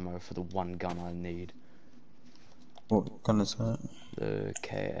much ammo for the one gun I need. What gun is that? The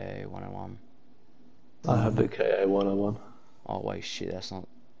KA-101. I have the KA-101. Oh wait, shit, that's not...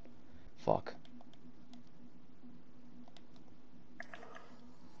 Fuck.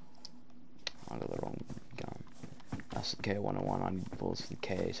 I got the wrong gun. That's the KA-101, I need bullets for the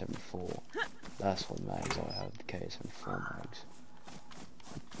KA-74. That's what mags I have, the KA-74 mags.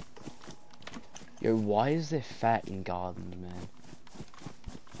 Yo, why is there fat in gardens, man?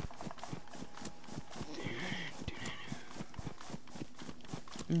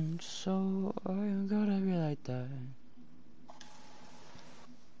 So I gotta be like that.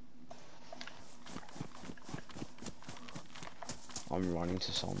 I'm running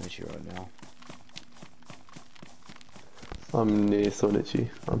to Solnichi right now. I'm near Sonichi.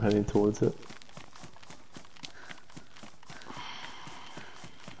 I'm heading towards it.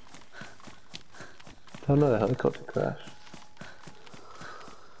 I don't know, the helicopter crashed.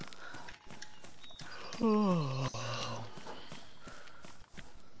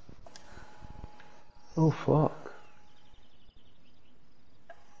 Oh fuck.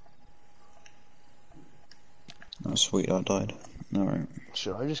 Oh sweet, I died. Alright.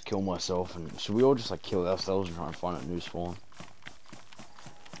 Should I just kill myself and should we all just like kill ourselves and try and find a new spawn?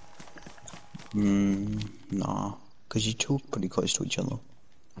 Nah. Cause you two are pretty close to each other.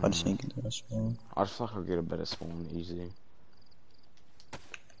 I just think that's wrong. I just feel like I'll get a better spawn easy.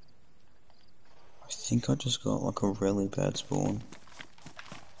 I think I just got like a really bad spawn.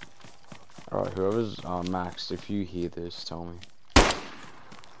 Alright, whoever's Max, if you hear this, tell me.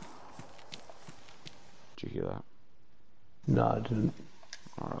 Did you hear that? No, I didn't.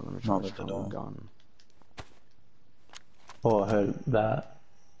 Alright, let me try this trouble gun. Oh, I heard that.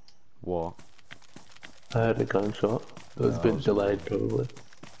 What? I heard a gunshot. It was a bit delayed, probably.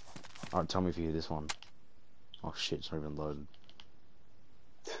 Alright, tell me if you hear this one. Oh shit, it's not even loaded.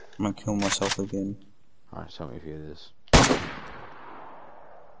 I'm gonna kill myself again. Alright, tell me if you hear this.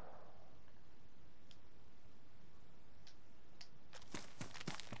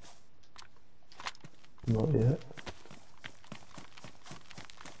 Not yet.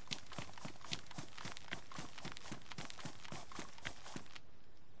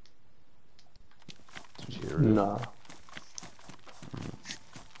 Did you hear it? Nah.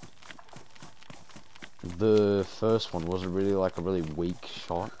 The first one was it really like a really weak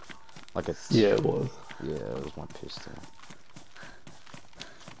shot? Like a... Yeah, it was. Yeah, it was my pistol.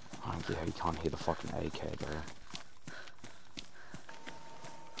 I don't get how you can't hear the fucking AK, bro.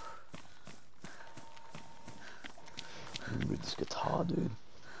 With this guitar, dude.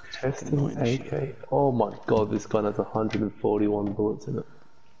 Testing AK. Oh my god, this gun has 141 bullets in it.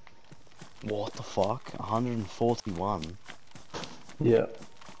 What the fuck? 141? Yeah.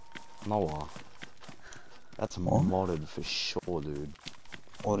 Noah. That's modded for sure, dude.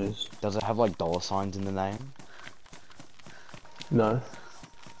 What is? Does it have like dollar signs in the name? No.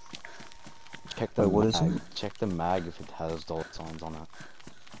 Check the Wait, what is mag. it? Check the mag if it has dollar signs on it.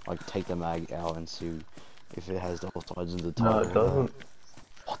 Like take the mag out and see if it has dollar signs in the No, title. it doesn't.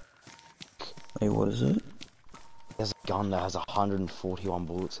 Wait, what is it? There's a gun that has 141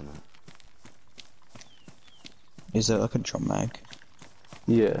 bullets in it. Is that like a drum mag?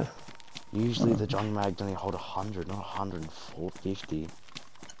 Yeah. Usually the drum mag only hold 100, not 150. I'm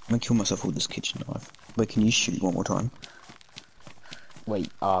gonna kill myself with this kitchen knife. Wait, can you shoot one more time? Wait,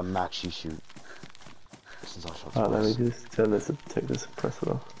 Max, you shoot. Since I shot Alright, let me twice. just turn this, take the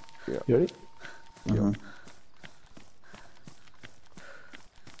suppressor off. Yeah. You ready? Mm-hmm.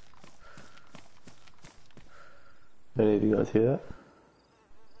 Any of you guys hear that?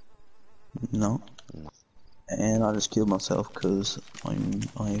 No. No. And I just killed myself because I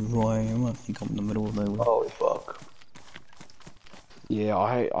think I'm in the middle of nowhere. Holy fuck. Yeah,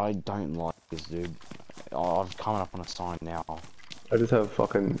 I don't like this, dude. I've come up on a sign now. I just have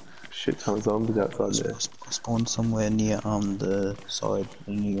fucking shit ton of zombies outside there. I spawned somewhere near the side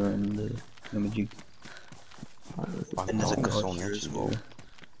near the imaging. I'm And there's a calling car Sol here Nechi, as well. dude.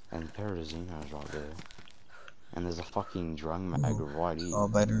 And Perazino's right there. And there's a fucking drum mag right here. Car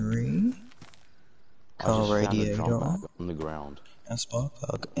battery, I car just found a radiator, drum mag on the ground. a spark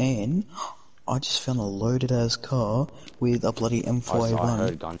plug, and I just found a loaded ass car with a bloody I M4A1,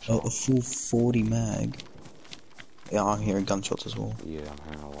 heard a gunshots. full 40 mag. Yeah, I'm hearing gunshots as well. Yeah, I'm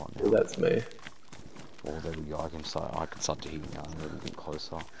hearing a lot now. Well, that's me. Well, there we go. I can start to hear now. They're getting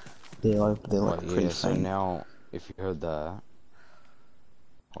closer. They're like But pretty yeah, so faint. now if you heard that,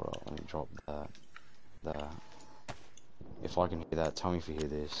 hold on, let me drop that. If I can hear that, tell me if you hear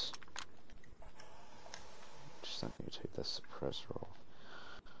this. Just let me take that suppressor off.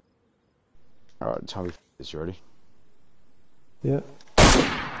 Alright, tell me if this. You ready? Yeah.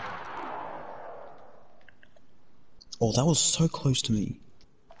 Oh, that was so close to me.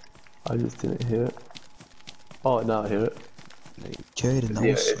 I just didn't hear it. Oh, no, I hear it. Jaden, that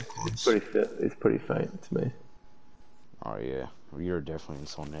Yeah, was so it's close. it's pretty faint to me. Oh yeah, well, you're definitely in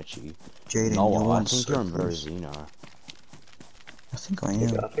Sol Nechi. Jaden, No, you're I on think so you're in close. Verrazino. I think I I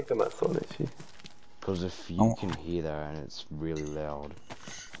am. think I'm at Sonichi. Because if you Oh. can hear that and it's really loud,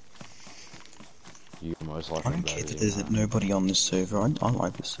 you're most I likely in don't care that there's Verrazino. nobody on this server. I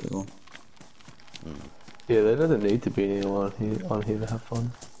like this server. Yeah, there doesn't need to be anyone on here to have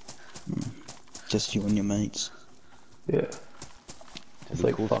fun. Just you and your mates. Yeah. It'd Just be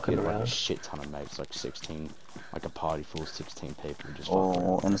like cool if you fucking could have like a around. shit ton of mates, like 16, like a party full of 16 people just fucking Oh,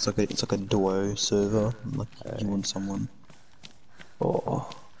 around. and it's like a duo server, like you and someone. Oh.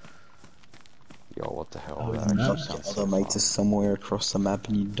 Yo, what the hell? Oh, That yeah. actually Like sounds your so other mates fun. are somewhere across the map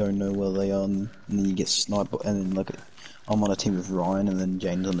and you don't know where they are, and then you get sniped. And then like, I'm on a team with Ryan, and then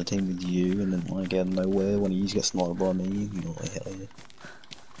James on the team with you, and then like out of nowhere, one of you gets sniped by me. And you're like, hell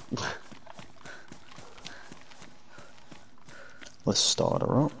yeah. Let's start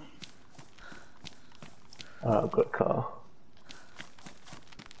her up. Alright, I've got a car.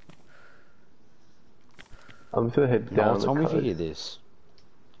 I'm just gonna head No, down tell the me if you coast. hear this.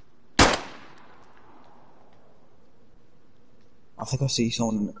 I think I see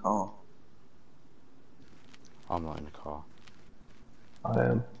someone in the car. I'm not in the car. I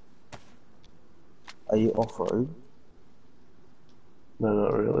am. Are you off road? No,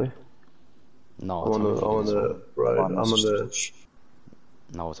 not really. No, I'm tell me if you hear on this one. the road. I'm on the.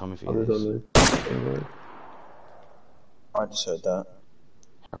 No, tell me if you I'm hear just this. on the road. I just heard that.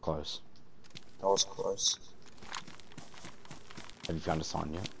 How close? That was close. Have you found a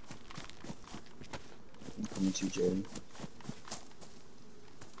sign yet? I'm coming to you, Jaden.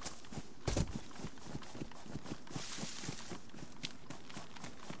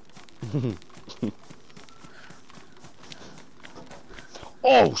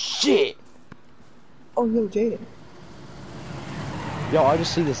 Oh shit! Oh, yo, Jaden. Yo, I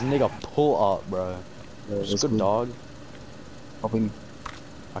just see this nigga pull up, bro. It's good, dog. Probably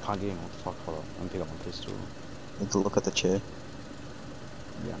I can't get in. What the fuck? Hold up. Let me pick up my pistol. need to look at the chair.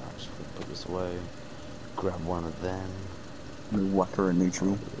 Yeah, no, just put this away. Grab one of them. Whack her in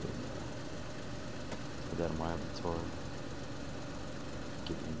neutral. Put that in my inventory.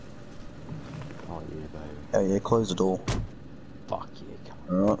 Get in. Oh yeah, baby. Oh yeah, close the door. Fuck yeah,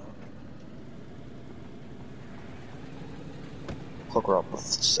 come Alright. Clock her up with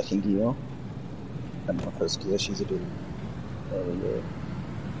second gear. And my first gear, she's a dude. There we go. on.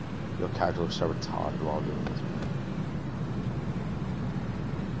 Your character looks so retarded while doing this.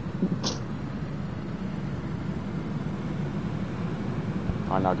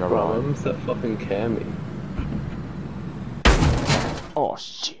 I now go Bro, right. when's that fucking Cammy? Oh Oh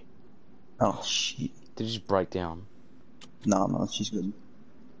shit. Oh shit. Did it just break down? No, she's good.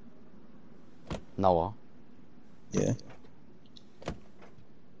 Noah. Yeah.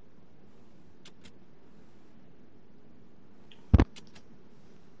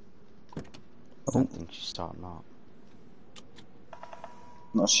 I don't think she's starting up.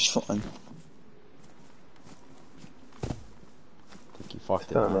 No, she's fine. I think you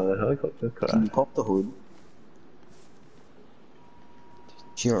fucked it Oh up. no, the helicopter Can crashed. you pop the hood?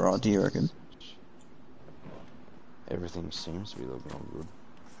 She alright, do you reckon? Everything seems to be looking all good.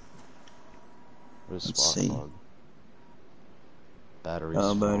 Where's Let's spark see. plug? Battery's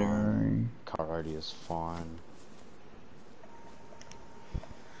fine. Battery. Car radio's fine.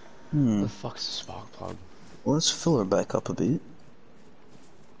 Hmm. The fuck's the spark plug? Well, let's fill her back up a bit.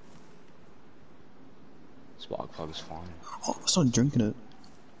 Spark plug's fine. Oh, I started drinking it.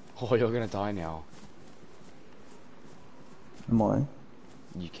 Oh, you're gonna die now. Am I?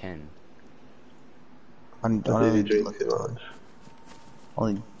 You can. I If only you did drink like too much.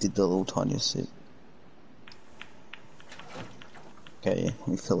 only did the little tiniest sip. Okay, let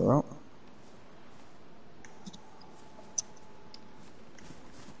me fill her up.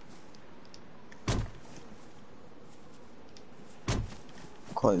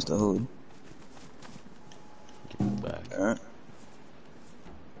 Close the hood. Give it back. Alright.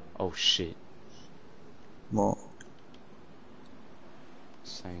 Oh shit. What?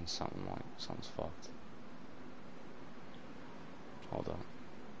 Saying something like something's fucked. Hold on.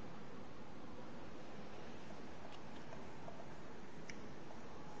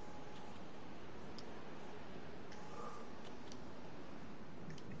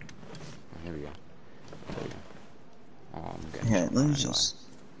 Oh, here we go. There we go. Oh, I'm getting Yeah, shot let me anyway. just.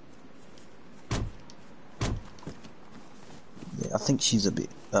 Yeah, I think she's a bit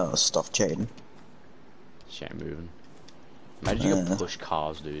stuffed, Jaden. She ain't moving. Imagine you Yeah. could push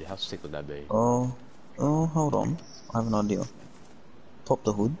cars, dude. How sick would that be? Oh, hold on. I have an idea. Pop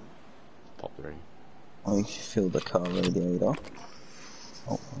the hood. Pop the ring. Let me fill the car radiator.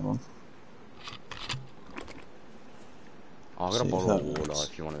 Oh, hold on. Oh, I got a See if bottle that of water works.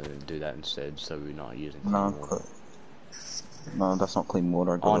 if you want to do that instead, so we're not using No, clean water. no, that's not clean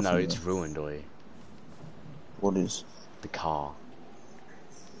water. I got Oh it no, from it's the- ruined, oi. What is? The car.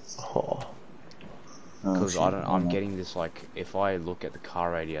 Oh. Oh, Because shit. I'm getting this, like, if I look at the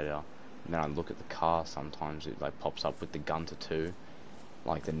car radiator, and then I look at the car, sometimes it, like, pops up with the Gunter 2,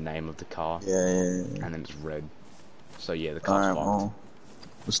 like, the name of the car, Yeah. and then it's red. So, yeah, the car's Alright, fucked. well,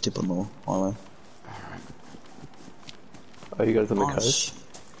 let's tip on the highway. Are you guys on the Oh, coast?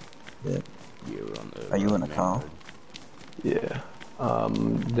 Yeah. Yeah, we're on the Are you in a main car? road. Yeah.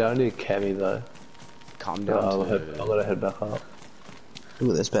 Down near Cami though. Come So down I'm to... gonna head back up.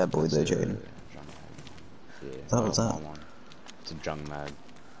 Look at this bad boy That's there, a Jaden. junk mag. Yeah, That was my that. one. It's a junk mag.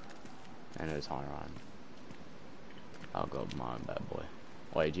 And it's high run. Oh god, my bad boy.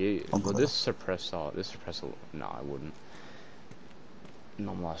 Wait, do you... I'm Would gonna- this suppressor... No, I wouldn't.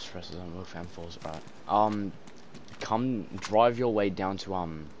 Normalized suppressors don't work for M4s, right. Come drive your way down to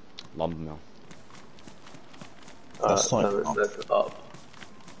lumber mill. That's like up. That's up.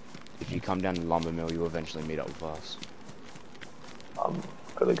 If you come down to lumber mill, you'll eventually meet up with us. I'm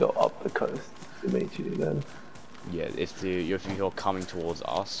gonna go up the coast to meet you then. Yeah, if you're coming towards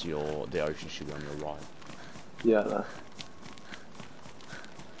us, the ocean should be on your right. Yeah, no.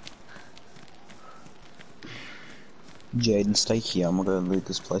 Jaden, stay here. I'm gonna loot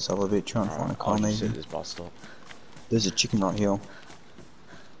this place up a bit, try and find a Alright, car I'll just sit maybe. at this bus stop. There's a chicken right here.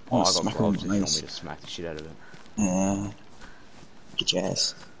 Oh, I got smack him gloves in if the you want face. me to smack the shit out of it. Yeah. Get your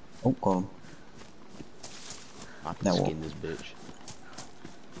ass. Oh, got him. I can Now what? skin this bitch.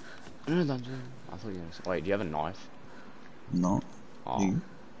 No, dungeon. I thought you were gonna say... Wait, do you have a knife? No. Oh. You?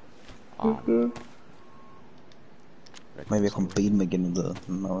 Reckon Maybe I it's can not beat him again with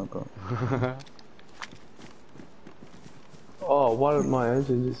the... No, I got... really- Oh, why did my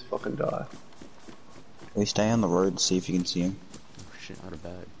engine just fucking die? We stay on the road, see if you can see him. Oh shit, I had a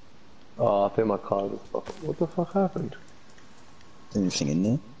bag. Oh, I think my car was fucking. What the fuck happened? Is there anything in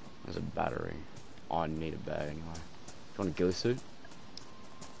there? There's a battery. Oh, I need a bag anyway. Do you want a ghillie suit?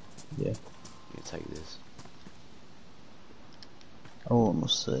 Yeah. You take this. Oh, I'm a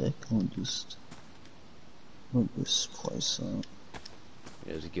sec. Let me just... Look this place up.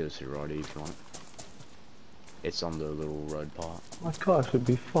 Yeah, there's a ghillie suit right here if you want it. It's on the little road part. My car should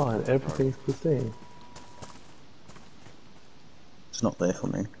be fine. Everything's the same. It's not there for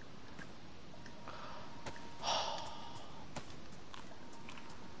me.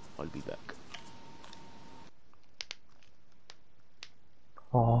 I'll be back.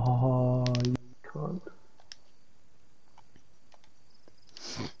 Oh, you can't.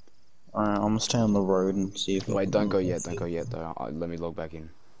 stay on the road and see if I Wait, can don't go unlock yet. Don't it. go yet though. Let me log back in.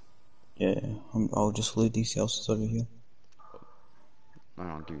 Yeah, I'll just loot these houses over here.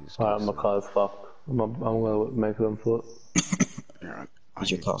 I'll give you this. Alright, my car's fucked. I'm gonna make them foot. Alright. I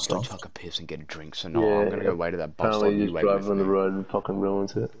Is your need car to go stopped? chuck a piss and get a drink. So no, Yeah, I'm gonna go wait at that bus stop. apparently you You just wait drive with on the me. road and fucking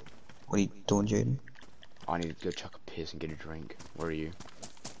ruins it. What are you doing, Jaden? I need to go chuck a piss and get a drink. Where are you?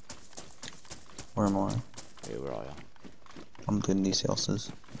 Where am I? Yeah, where are you? I'm looting these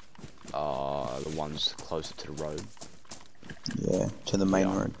houses. The ones closer to the road. Yeah, to the main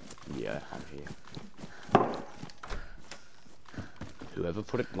Yeah. road. Yeah, I'm here. Whoever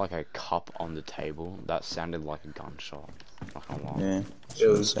put it like a cup on the table, that sounded like a gunshot. Not gonna lie. Yeah. It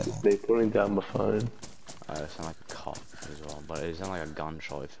was Say just that. me putting down my phone. It sounded like a cup as well, but it sounded like a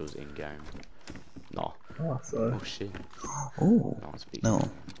gunshot if it was in game. No. Oh, sorry. Oh shit. Oh, No one's speaking. no.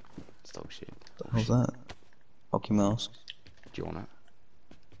 It's dog shit. Dog How's shit. that? Hockey mask. Do you want it?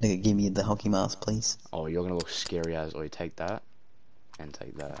 Nigga, give me the hockey mask, please. Oh, you're gonna look scary as. Or you take that and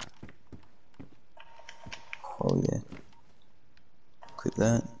take that. Oh yeah. Click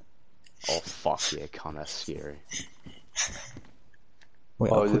that. Oh fuck yeah, kinda that's scary.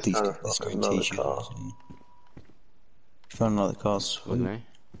 Wait, Oh, I'll I put just these found this green another t-shirt car. on. So found another car, Look sweet. at me.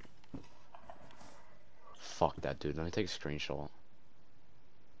 Fuck that dude. Let me take a screenshot.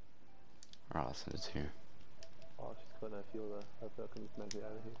 Alright, I'll send it to you. Oh, she's got no fuel there. Hopefully I can just make it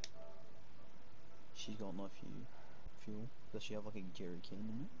out of here. She's got no fuel. Does she have like a jerry can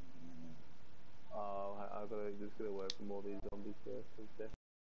in it? Oh, I gotta just get away from all these zombies first. 'Cause they're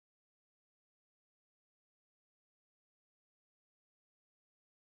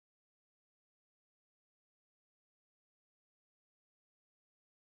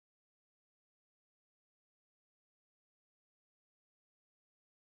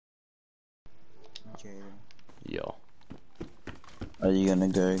Jaden. Yo. Are you gonna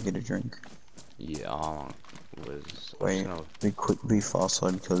go get a drink? Yeah, I'm just Wait, gonna... be fast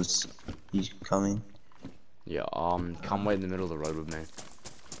though because he's coming. Yeah, come wait in the middle of the road with me.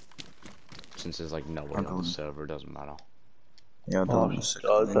 Since there's like nobody on the server, it doesn't matter. Yeah, I'll do oh, it in a she second.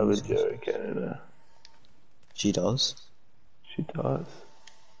 does have a Anyways. jerry can in there. She does? She does.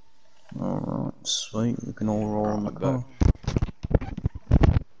 Alright, sweet. We can all roll in the Alright, car.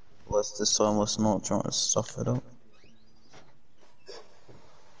 This time, let's not try to stuff it up.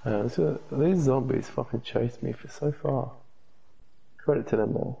 These zombies fucking chased me for so far. Credit to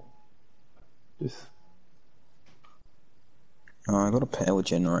them though. Just I got a power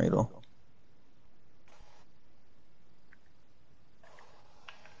generator.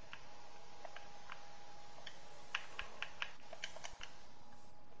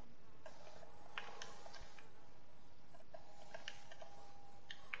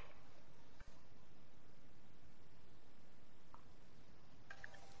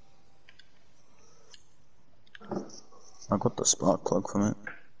 I got the spark plug from it.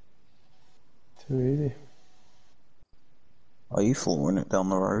 too easy. Are you flooring it down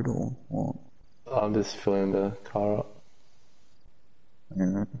the road or what? I'm just filling the car up.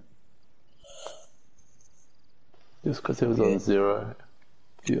 Yeah. Just because it was on 0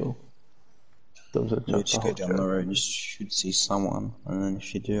 fuel. So I'm just Yeah, chuck just the go whole down the jerry. road, you should see someone, and then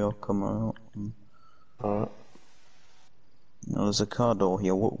if you do, I'll come out. Alright. Now, there's a car door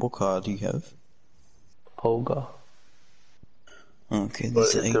here. What car do you have? Olga. Okay, But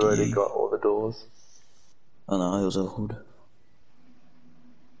there's an it's already 88. got all the doors. Oh no, it was a hood.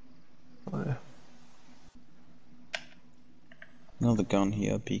 Oh yeah. Another gun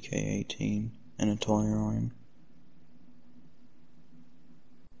here, PK-18, and a tire iron.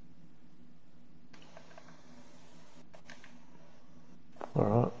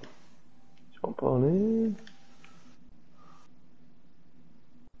 Alright. Jump on in.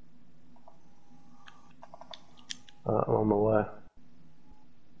 I'm on my way.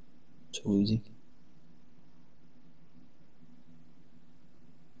 Too easy.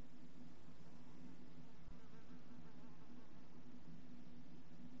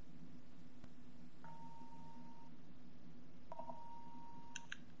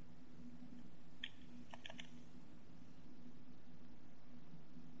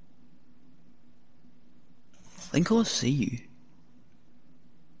 I think I see you.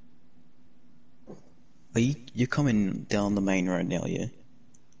 Are you're coming down the main road now, yeah?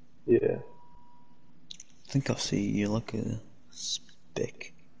 Yeah. I think I see you like a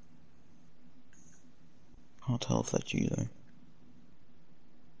speck. Can't tell if that's you though.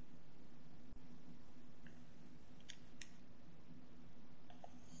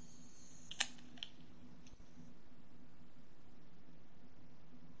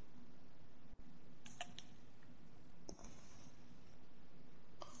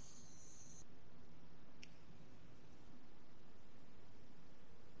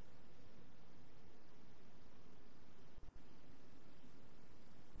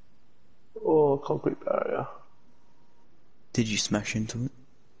 concrete barrier. Did you smash into it?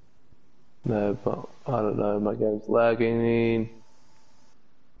 No, but I don't know, my game's lagging.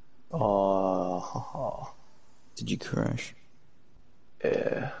 Oh, Did you crash?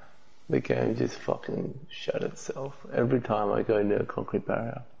 yeah. The game just fucking shut itself every time I go near a concrete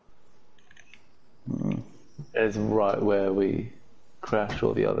barrier. Mm. It's right where we crashed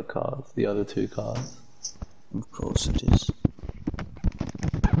all the other cars, the other two cars. Of course it is.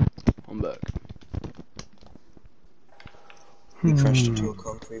 I'm back. You crashed into a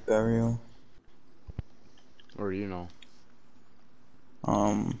concrete barrier. Where do you know?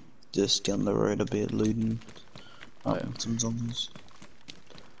 Just down the road a bit, looting. Oh, yeah. Some zombies.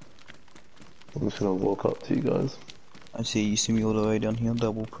 I'm just gonna walk up to you guys. I see you see me all the way down here,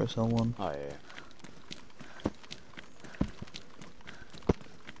 double press L1. Oh yeah.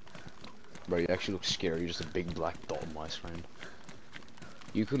 Bro, you actually look scary, you're just a big black dot on my screen.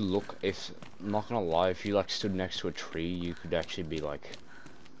 You could look, if, I'm not gonna lie, if you like stood next to a tree, you could actually be like,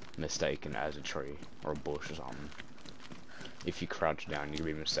 mistaken as a tree, or a bush or something. If you crouch down, you could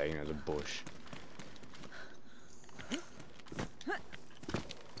be mistaken as a bush.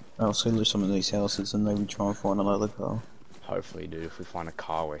 I'll see loot some of these houses and maybe try and find another car. Hopefully, dude, if we find a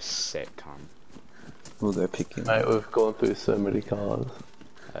car, we're set, cunt. We'll go pick it. Mate, we've gone through so many cars.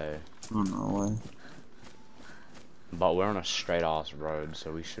 Hey. Oh no way. But we're on a straight ass road,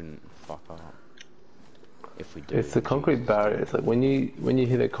 so we shouldn't fuck up. If we do. It's the concrete barrier. It's like when you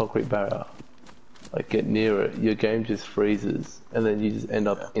hit a concrete barrier, like get near it, your game just freezes, and then you just end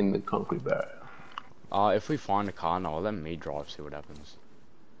up in the concrete barrier. If we find a car now, let me drive, see what happens.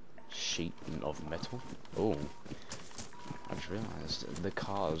 Sheet of metal. Oh, I just realised the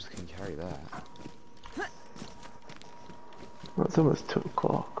cars can carry that. Well, it's almost 2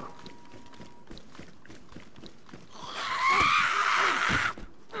 o'clock.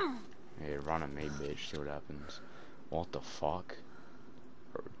 Yeah, run at me, bitch. See what happens. What the fuck?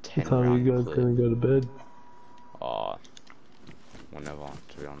 10 What time are you guys clip. gonna go to bed? Whenever,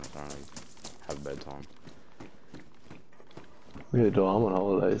 to be honest, I don't really have bedtime. Yeah, do I'm on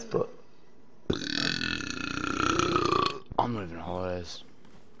holidays, but I'm not even on holidays.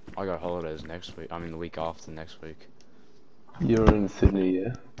 I got holidays next week. I mean, the week after next week. you're in Sydney,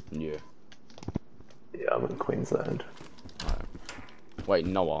 yeah? Yeah. Yeah, I'm in Queensland. Wait,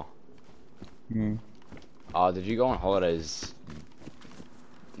 Noah. Hmm. Did you go on holidays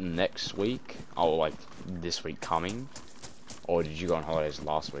next week? Oh, like this week coming? Or did you go on holidays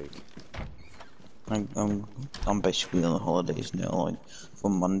last week? I'm basically on the holidays now, like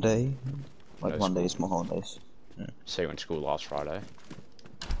from Monday. Like No Monday's my holidays. So you went to school last Friday?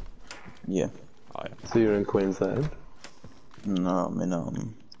 Yeah. Oh yeah. So you're in Queensland? No, I'm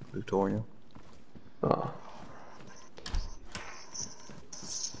in Victoria. Oh.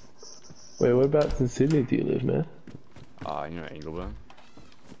 Wait, whereabouts in Sydney do you live, man? You know Ingleburn?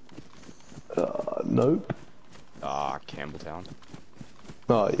 Nope. Campbelltown?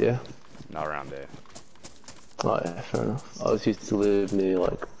 Oh, yeah. Not around there. Oh, yeah, fair enough. I was used to live near,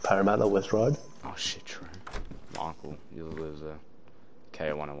 like, Parramatta, West Ryde. Oh shit, true. My uncle, he lives there.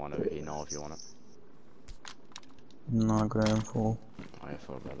 K101 over here, know if you want it. No, ground for. Oh, I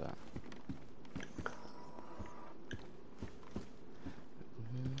thought about that.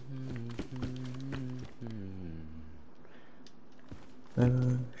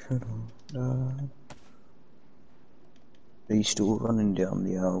 Are you still running down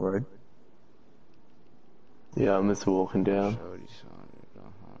the road? Yeah, I'm just walking down.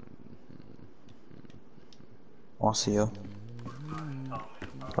 I see you.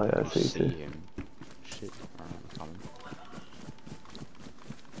 Oh, yeah, I see you See too. him. Shit, I'm coming.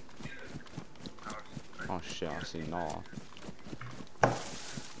 Oh shit, I see Noah.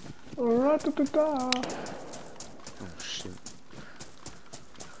 Oh shit.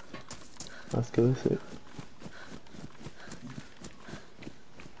 Let's go this it.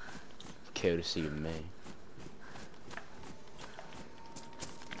 Courtesy of me.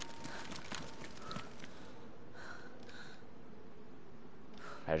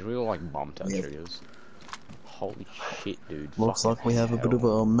 As we all like bumped our Yeah. triggers. Holy shit, dude. Looks Fucking like we have a bit of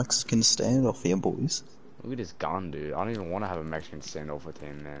hell. a Mexican standoff here, boys. Look at his gun, dude. I don't even want to have a Mexican standoff with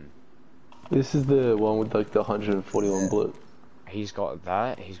him, man. This is the one with, like, the 141 Yeah. bullet. He's got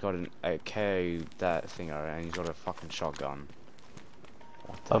that, he's got an AK, that thing, and he's got a fucking shotgun.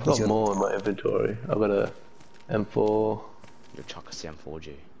 What the I've got He's got- more in my inventory. I've got a M4. Your Chaka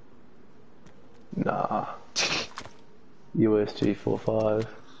CM4G. Nah. USG 45.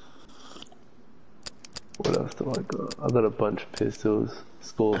 What else do I got? I've got a bunch of pistols.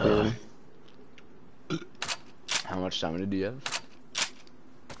 Scorpion. How much stamina do you have?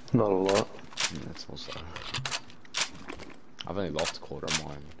 Not a lot. That's also. I've only lost a quarter of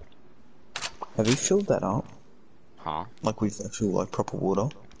mine. Have you filled that up? Huh? Like with actual like proper water?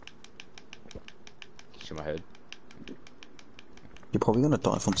 Shit my head. You're probably gonna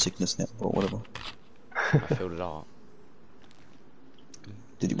die from sickness now, or whatever. I filled it up.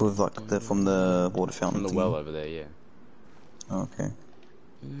 Did you with like from the water fountain? From the well over there, yeah. Oh, okay.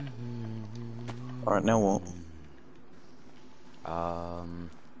 Alright, now what? I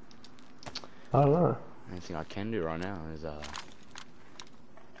don't know. Anything I can do right now is I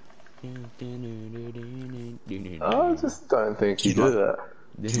just don't think you Can I- do that.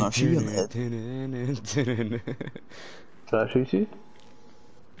 Can I shoot you in the head? Can I shoot you?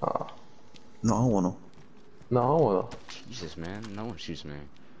 Oh. No, I wanna. No, I wanna. Jesus, man, no one shoots me.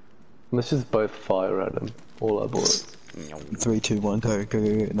 Let's just both fire at him. All our bullets. 3, 2, 1, go, go, go,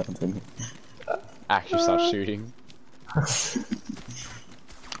 go. No, I'm joking. Actually start shooting.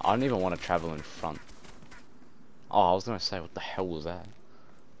 I don't even want to travel in front. Oh, I was gonna say, what the hell was that?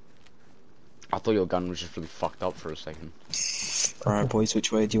 I thought your gun was just really fucked up for a second. Alright, boys,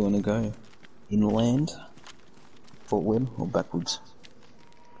 which way do you want to go? Inland, forward, or backwards?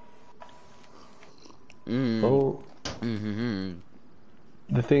 Oh. The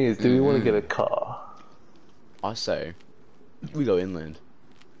thing is, do we want to get a car? I say, we go inland.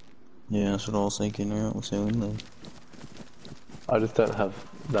 Yeah, that's what I was thinking. Alright, we'll go inland. I just don't have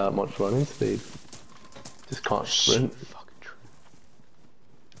that much running speed. Just can't sprint. Fucking true.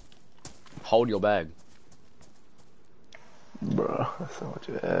 Hold your bag. Bruh, that's so much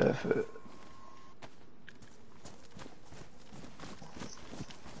effort.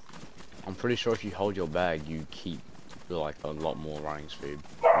 I'm pretty sure if you hold your bag, you keep like a lot more running speed.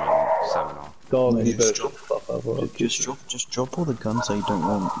 I mean, stamina. Dog, Maybe you better just shut the fuck up. Or I'll kiss you. Just drop all the guns that you don't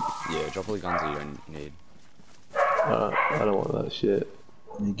want. Yeah, drop all the guns that you don't need. I don't want that shit.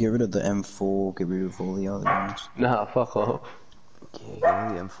 You get rid of the M4, get rid of all the other ones. Nah, fuck off. Yeah,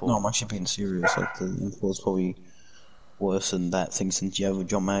 give me the M4. No, I'm actually being serious. Like, the M4 is probably worse than that thing since you have a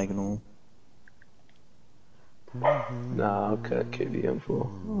jump mag and all. Nah, okay, keep the M4.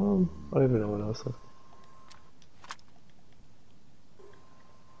 I don't even know what else.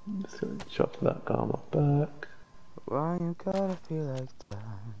 I'm just gonna chop that guy on my back. Why you gotta feel like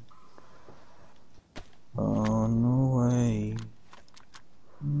that? Oh, no way.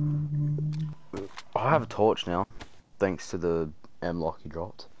 I have a torch now, thanks to the M-lock you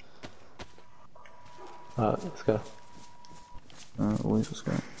dropped. Alright, let's go. Alright, boys, let's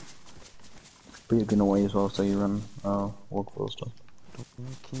go. But you're going away as well, so you run walk faster.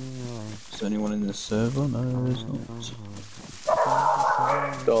 Is there anyone in this server? No, there's not.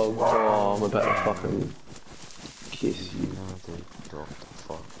 Dog, oh, I'm about to fucking kiss you. Drop the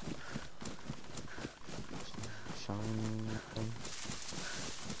fuck.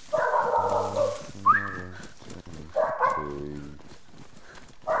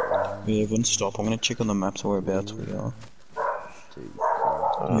 Yeah, everyone stop. I'm gonna check on the maps whereabouts we are.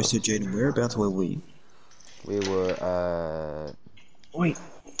 Mr. Jaden, whereabouts were we? We were, Wait,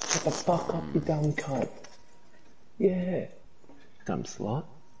 shut the fuck up, you dumb cunt. Yeah. Dumb slut.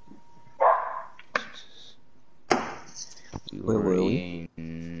 Where were we?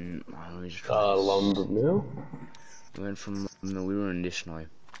 in... let me just try this. Lumber Mill? We went from... No, we were in Dishney.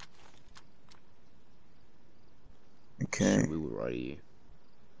 Okay. So we were right here.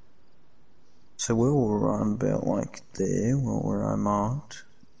 So we'll run about like there, where I marked.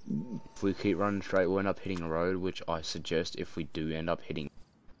 If we keep running straight, we'll end up hitting a road, which I suggest if we do end up hitting...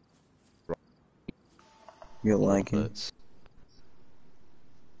 You're lagging.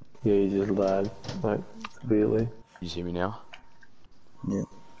 Yeah, you just lag, like, severely. You see me now? Yeah.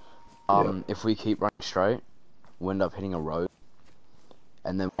 If we keep running straight, we end up hitting a road.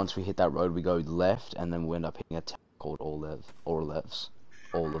 And then once we hit that road, we go left, and then we end up hitting a town called Orlevs.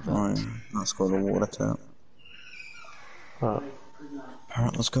 Alright, let's go to the water tap. Alright.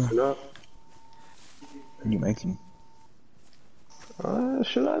 Alright, let's go. No. What are you making?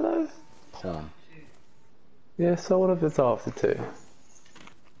 Should I though? Porn. Yeah, so what if it's after 2?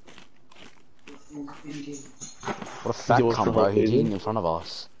 What a fat you want cunt, the bro. whole He's season? eating in front of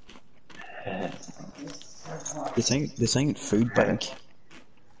us. This ain't food bank.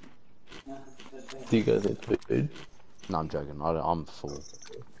 Do you guys need food? No, I'm joking. I'm full.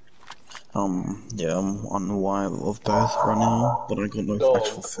 Yeah, I'm on the wire of both right now, but I got no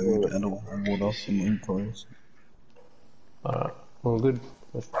actual food and all water in my inventories. Alright, well good.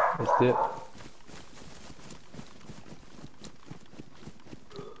 Let's do it.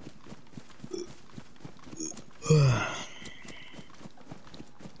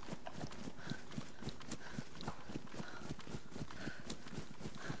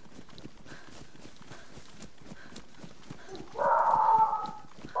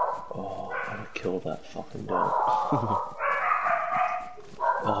 all that fucking dirt.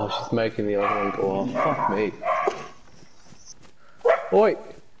 Oh, she's making the other one go off. Fuck me. Oi!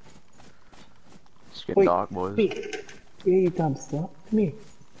 It's getting dark, boys. Here, you dumb slut. Come here.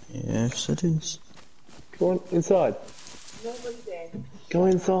 Yes, it is. Come on, inside. Nobody there. Go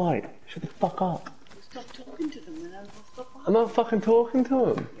inside. Shut the fuck up. Stop talking to them and I'll stop. I'm not fucking talking to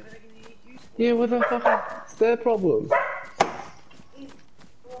him. Yeah, but they're gonna eat you. Yeah, what the fuck? It's their problem.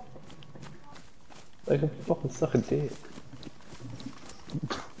 They can fucking suck a dick.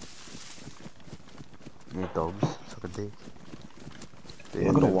 Yeah, dogs. Suck a dick. I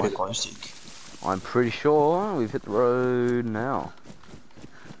got a white glow stick. I'm pretty sure we've hit the road now.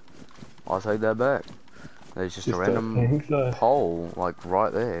 I'll take that back. There's just a random hole, like,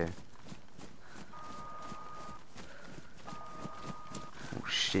 right there. Oh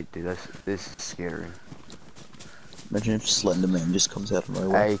shit, dude, this is scary. Imagine if Slender Man just comes out of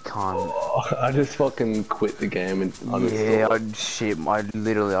nowhere. Hey, cunt. Oh, I just fucking quit the game and Yeah,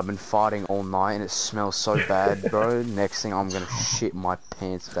 I've been fighting all night and it smells so bad, bro. Next thing I'm gonna shit my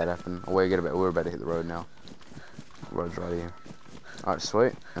pants if that happens. We're about to hit the road now. The road's right here. Alright,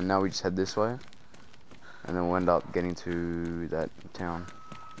 sweet. And now we just head this way. And then we'll end up getting to that town.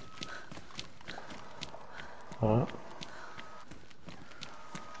 Alright.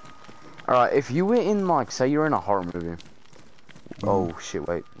 Alright, if you were in, like, say you're in a horror movie. Oh shit,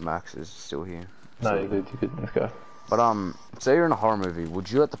 wait, Max is still here. No, you're good, let's go. But, say you're in a horror movie, would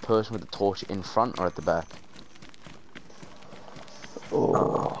you let the person with the torch in front or at the back?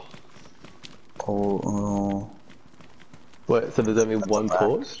 Oh. Oh. Wait, so there's only one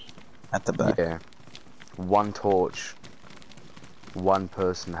torch? At the back. Yeah. One torch. One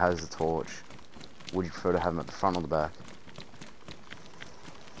person has the torch. Would you prefer to have them at the front or the back?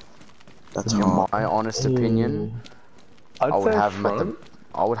 That's In hard. my honest opinion, I would have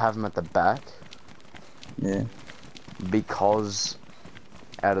them at the back. Yeah. Because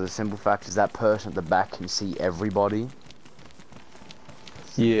out of the simple fact is that person at the back can see everybody.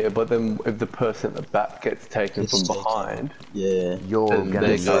 Yeah, but then if the person at the back gets taken from behind, yeah, you're then gonna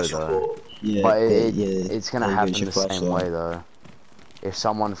they know go though. yeah, But yeah, it's gonna they happen get your the same flashlight. way though. If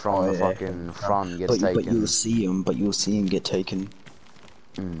someone from the fucking front gets But taken, you'll see him get taken.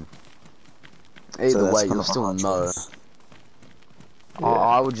 Either So that's way, kind you'll of a still hard know. choice. Yeah.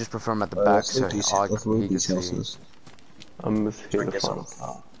 I would just prefer them at the back so Let's he loot could these see. houses. I'm just here to Get find some. a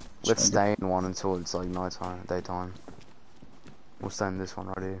car. Let's stay in one until it's like nighttime, daytime. We'll stay in this one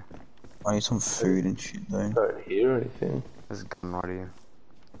right here. I need some food and shit though. I don't hear anything. There's a gun right here.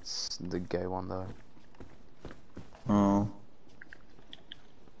 It's the gay one though. Oh.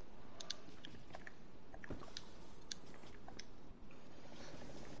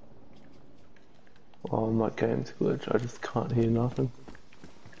 Oh, my game's glitch. I just can't hear nothing.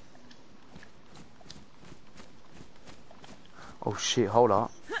 Oh shit, hold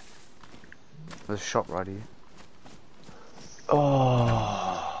up. There's a shop right here.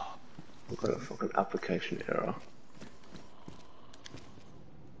 Oh, I've got a fucking application error.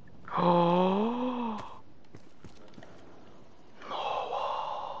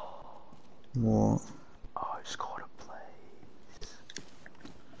 What? Oh, I just got a blaze.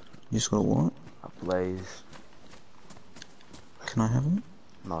 You just got a what? A blaze. Can I have it?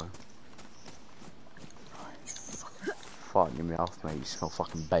 No. Fart in your mouth, mate. You smell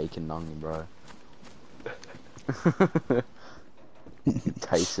fucking bacon and onion, bro. You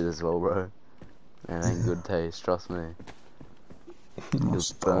taste it as well, bro. Man, it ain't good taste, trust me. It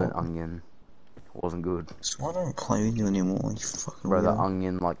was burnt onion. It wasn't good. So I don't play with you anymore, you fucking Bro, the weirdo.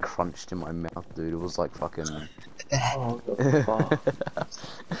 onion like crunched in my mouth, dude. It was like fucking... Oh, what the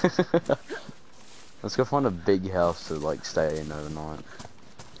fuck? Let's go find a big house to like stay in overnight.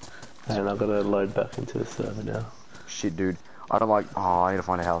 And I gotta load back into the server now. Shit, dude. I don't like... Oh, I need to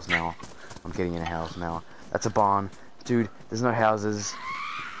find a house now. I'm getting in a house now. That's a barn. Dude, there's no houses.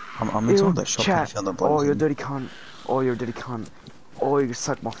 I'm inside that shop and I Chat. found the Oh, you're a blaze. dirty cunt. Oh, you're a dirty cunt. Oh, you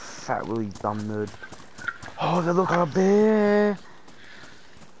suck my fat, really dumb nerd. Oh, they look like a bear.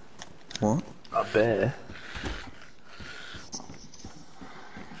 What? A bear?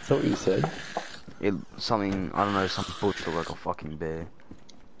 Is that what you said? Something, I don't know, some bush look like a fucking bear.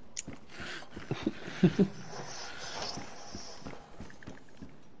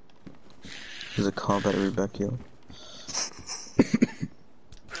 There's a car battery back here.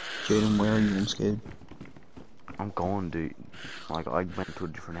 Jaden, where are you? I'm scared. I'm gone, dude. Like, I went to a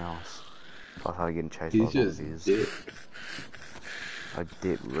different house. I started getting chased He's by just zombies. dipped. I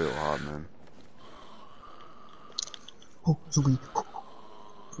dipped real hard, man. Oh, zombie.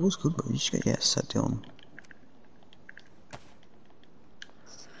 It was good, bro. You just got, yeah, sat down.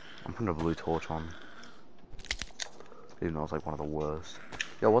 I'm putting a blue torch on. Even though it's like one of the worst.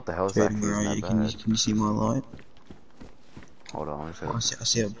 Yo, what the hell is that? Jaden, where are That you? bad. Can you see my light? Hold on, I'm just Oh, gonna... I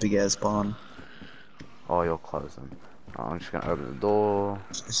see a big ass barn. Oh, you're closing. I'm just gonna open the door.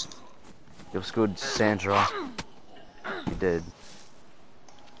 It's- It was good, Sandra. You did.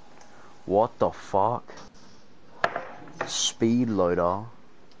 What the fuck? Speed loader.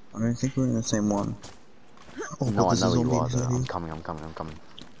 I don't think we're in the same one. Oh, No, but I there's a know you zombie are though. inside here. I'm coming, I'm coming, I'm coming.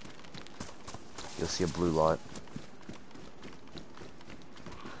 You'll see a blue light.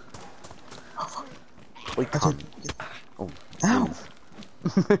 Oh, fuck. We That's can't. it. Oh, Ow! move.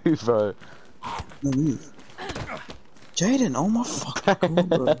 Move, bro. No, move. Jaden, oh my fucking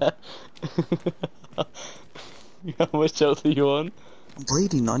god, bro. How much health are you on? I'm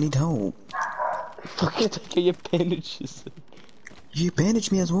bleeding, I need help. Fucking take out your bandages. You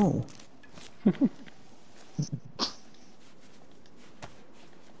bandaged me as well.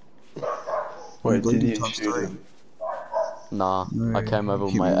 Wait, did bleeding you times shoot 3. him? Nah, No, I came over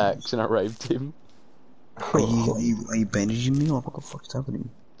with he my was. axe and I raped him. Are you bandaging me? Like, what the fuck's happening?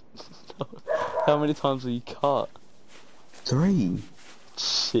 How many times were you cut? 3.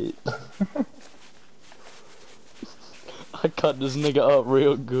 Shit. I cut this nigga up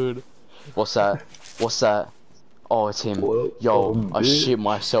real good. What's that? What's that? Oh, it's him. What? Yo, I Bitch. shit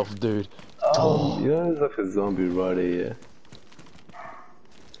myself, dude. You know, there's like a zombie right here.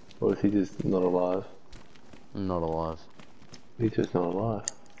 Or is he just not alive? I'm not alive. He's just not alive.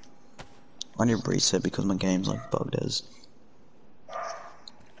 I need to reset because my game's like bugged as.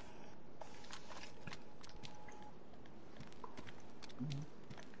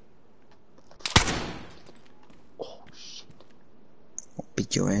 Oh, shit. I'll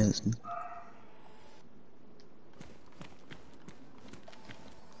beat your ass.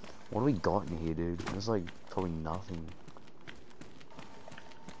 What do we got in here, dude? There's like probably nothing.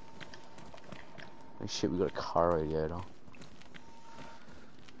 Oh shit, we got a car radiator.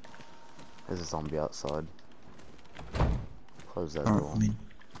 There's a zombie outside. Close that Alright, door. I mean,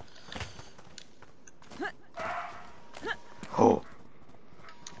 Oh!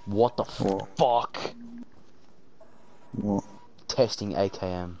 What the What? fuck? what? Testing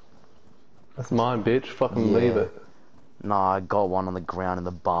AKM. That's mine, bitch. Fucking leave Yeah. it. Nah, I got one on the ground in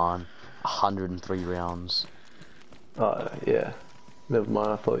the barn. 103 rounds. Oh, yeah. Never mind,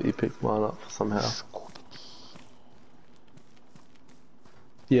 I thought you picked mine up somehow.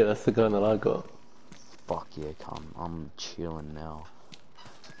 Yeah, that's the gun that I got. Fuck yeah, come. I'm chilling now.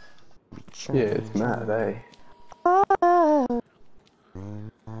 Yeah, it's mad, eh?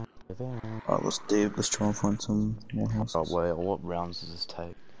 Alright, let's try and find some more Oh, houses. wait, what rounds does this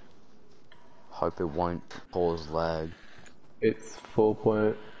take? Hope it won't cause lag. It's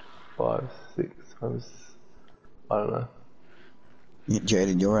 4.56 times. I don't know. Yeah,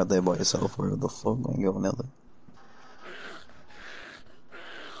 Jaden, you're out there by yourself. Where the fuck am I going out there?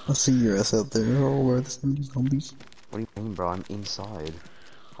 I see your ass out there. Oh, where are the zombies? What do you mean, bro? I'm inside.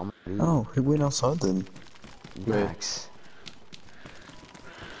 I'm Oh, who went outside then? Max.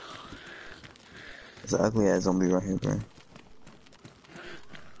 There's an ugly ass zombie right here, bro.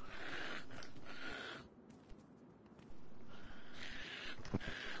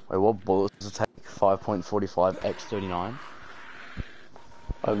 Wait, what bullets does it take? 5.45 x39?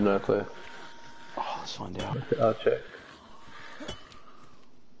 I have no clue. Oh, let's find out. I'll check.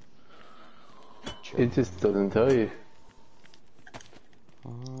 It just doesn't tell you.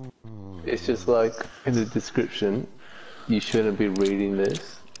 It's just like in the description, you shouldn't be reading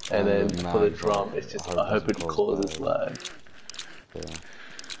this, and then for the drum, it's just I hope it causes lag. Yeah,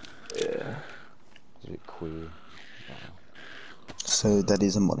 Yeah. it's a bit queer. So that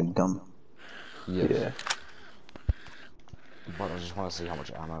is a modded gun. Yes. Yeah. But I just want to see how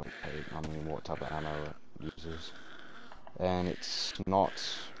much ammo it takes. I mean, what type of ammo it uses. And it's not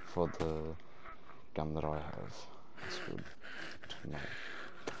for the gun that I have. That's good to know.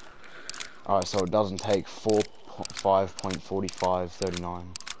 Alright, so it doesn't take 5.45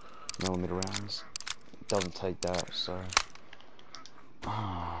 39mm rounds. It doesn't take that, so...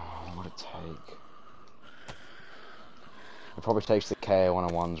 what would it take? It probably takes the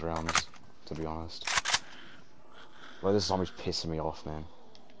KA-101's rounds, to be honest. Well, this zombie's pissing me off, man.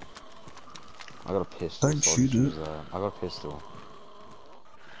 I got a pistol. Don't so I'll shoot just use it. that. I got a pistol.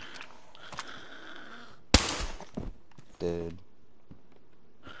 Dead.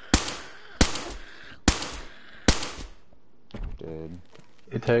 Dead.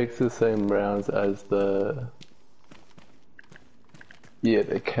 It takes the same rounds as the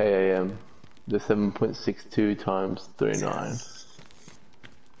KAM, the 7.62 times 39.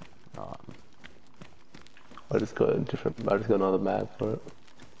 Alright. I just got another map for it.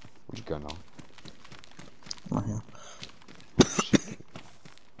 you go now? Right here.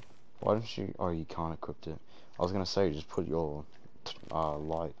 Why don't you? Oh, you can't equip it. I was gonna say, just put your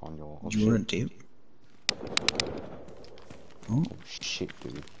light on your. Oh, Do you want shit. a dip? Oh, Oh shit,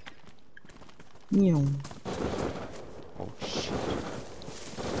 dude. meow. Oh shit.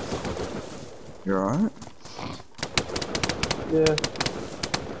 You alright? Yeah.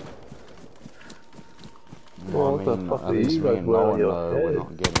 Well, What I the mean, fuck at are least you me guys and wearing Noah on your know we're head?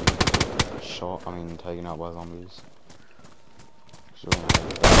 not getting shot. I mean, taken out by zombies. So we're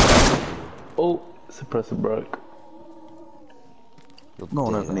gonna have Oh, suppressor broke. you're No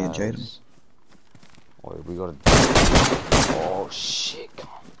one dead opened it, Jaden. as. Oh, we gotta. Oh shit! Come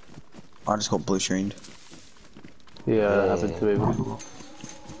on. I just got blue screened. Yeah, that happened to me Yeah. before.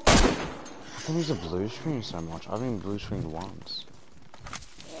 I think he's a blue screen so much. I've been blue screened once.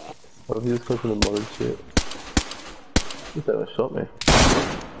 What if you just go to the modded shit? You thought it shot me.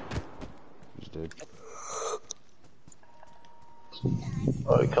 Just did.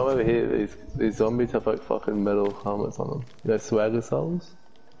 Alright, come over here. These zombies have like fucking metal helmets on them. You know, swagger souls?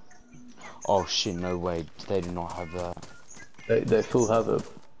 Oh shit! No way. They do not have that. They full have it.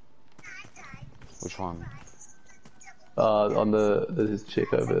 Which one? On there's this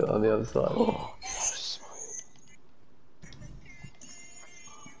chick over on the other side. Oh, sweet.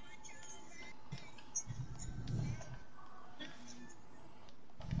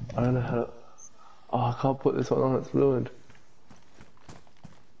 I don't know how to... Oh, I can't put this one on, it's ruined.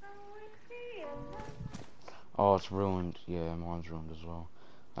 Oh, it's ruined. Yeah, mine's ruined as well.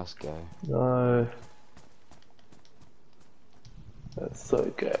 That's gay. No. That's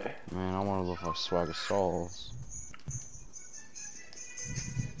so gay. Man, I want to look like Swagger Souls.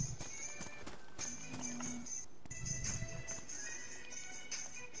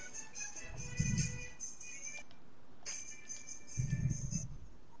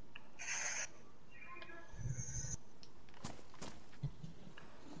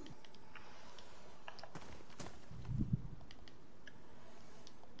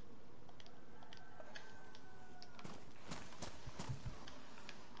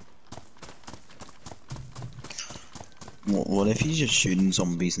 What if he's just shooting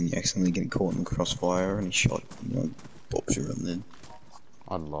zombies and you accidentally get caught in the crossfire and he shot, bops you and then...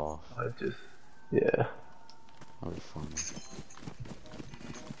 I'd laugh. I just... Yeah. That'd be funny.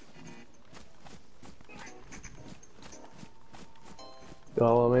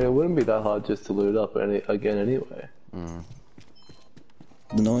 Oh, I mean, it wouldn't be that hard just to loot up again anyway. Mm.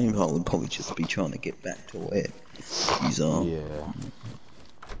 The annoying part would probably just be trying to get back to where he's Yeah.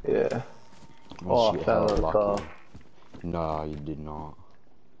 Yeah. Once Oh, you I get found hella a car. lucky. No, you did not.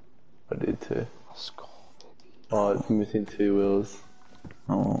 I did too. Let's go, baby. Oh, it's missing 2 wheels.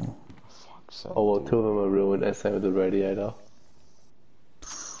 Oh. Fuck's sake, Oh well, dude. 2 of them are ruined, and same with the radiator.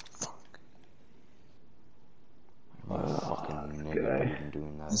 Fucking okay. nigga even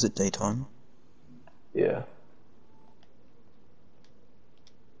doing that. Is it daytime? Yeah.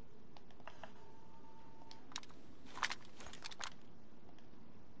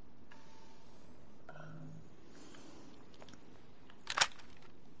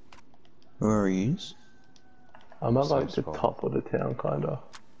 Where are you? I'm at Same like the spot. top of the town, kinda.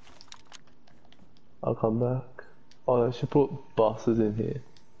 I'll come back. Oh, they should put buses in here.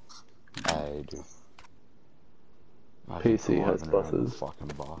 Hey, dude. PC has buses. Fucking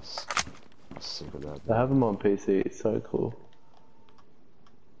bus. I'm sick of that. They have them on PC, it's so cool.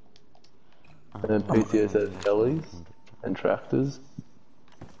 And then PC has helis and tractors.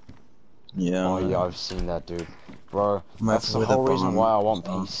 Yeah. Oh yeah, I've seen that, dude. Bro, I'm that's over the where the whole reason barn why I want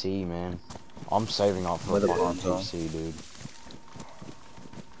are. PC, man. I'm saving up for Where a the fucking barns are. PC, dude.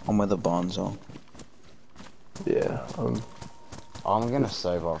 On where the barns are. Yeah, I'm gonna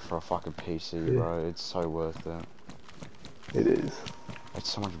save up for a fucking PC, Yeah. bro. It's so worth it. it is. It's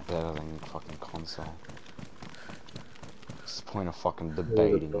so much better than fucking console. What's the point of fucking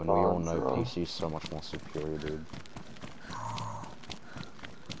debating when we all know barns are. PC is so much more superior, dude?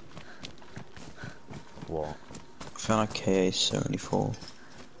 What? I found a KA-74.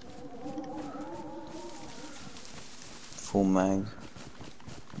 Full mag.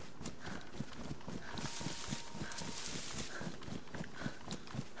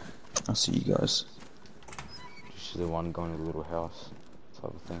 I'll see you guys. Just the one going to the little house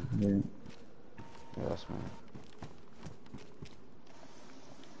type of thing. Yeah. Yeah, that's me.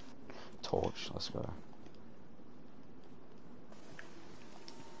 Torch, let's go.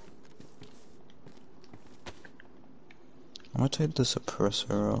 I'm gonna take the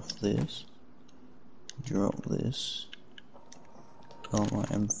suppressor off this. Drop this. Got my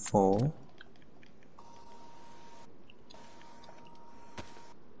M4.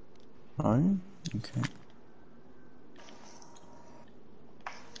 Oh, okay.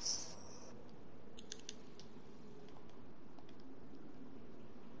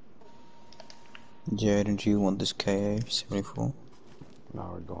 Jaden, do you want this KA-74? No,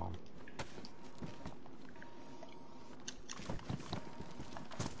 we're gone.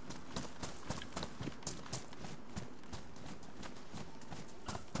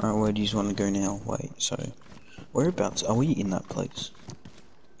 Alright, where do you want to go now? Wait, so... Whereabouts? Are we in that place?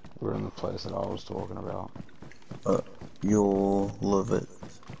 We're in the place that I was talking about. You'll love it.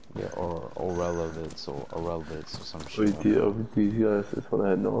 Yeah, or Relevance or Irrelevance or some We shit. do, these guys just want to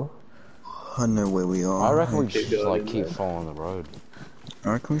head north. I know where we are. I reckon we should just like going, keep man. following the road.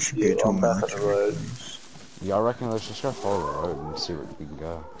 I reckon we should Yeah, go to a I'm back on the military road. base. Yeah, I reckon let's just go follow the road and see where we can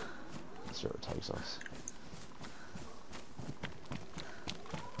go. See where it takes us.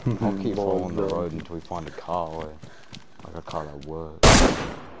 I'll keep following the road until we find a car or like a car that works.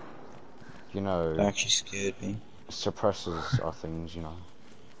 You know, That actually scared me. suppressors are things, you know.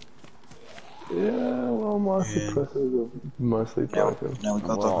 Yeah, well, my suppressors are mostly broken. Now we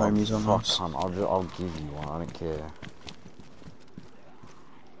got Well, the homies on fuck, us. cunt, I'll give you one, I don't care.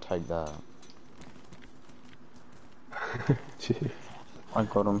 Take that. Jeez. I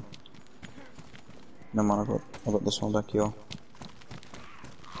got him. No man, I got this one back here.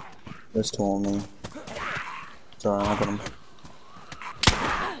 There's two on me. Sorry, I got him.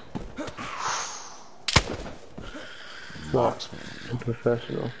 I'm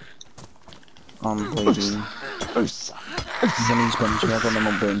professional. I'm bleeding. He's on his bench. I got him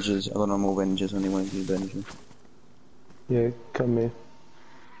on benches. I got him on benches and he went to the benches. Yeah, come here.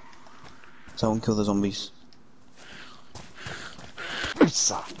 Someone kill the zombies.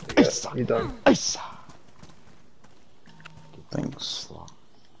 You done? Thanks.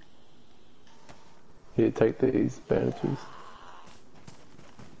 Here, take these bandages.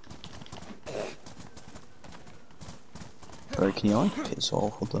 Bro, can you like piss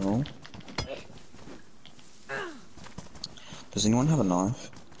off? What the hell? Does anyone have a knife?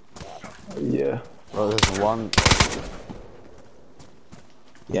 Yeah. Bro, there's one.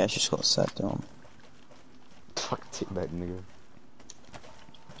 Yeah, it's just got sat down. Fuck, take that nigga.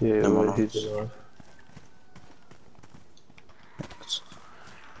 Yeah, No well, more he's knives. alive.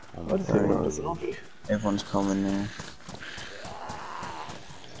 Oh I my just hit Right. another zombie. Everyone's coming now.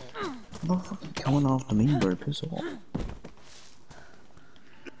 What the fuck are you coming after me, bro? Piss off.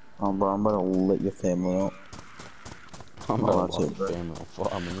 Oh, bro, I'm about to let your family out. I'm Oh, about that's to it, lock bro. the family on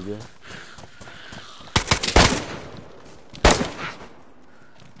fire, nigga.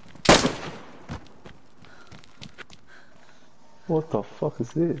 What the fuck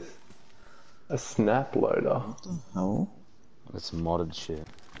is this? A snap loader. What the hell? It's modded shit.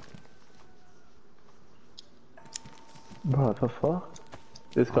 Bro, the fuck?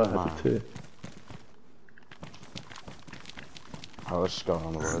 This guy has man. it too. Alright, let's just go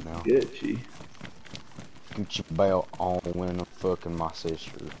on the road now. Sketchy. Get your belt on when I'm fucking my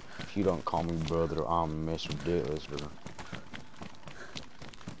sister. If you don't call me brother, I'm Mr. Diddler.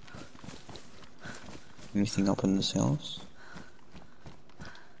 Anything up in this house?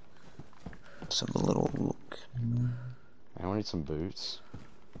 Let's have a little look. And we need some boots.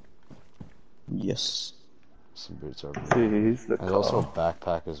 Yes. Some boots over there. Jeez, the There's also a car.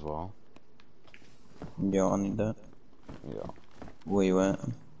 backpack as well. Yeah, I need that. Yeah. Where you at?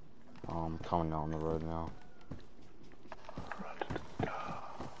 Coming down the road now.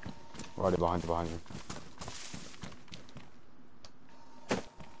 Right behind you.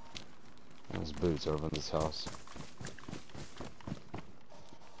 And there's boots over in this house.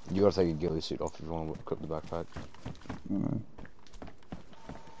 You gotta take a ghillie suit off if you want to equip the backpack. Mm.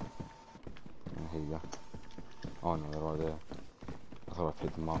 And here you go. Oh no, they're right there. I thought I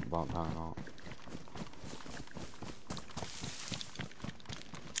picked them up, but apparently not.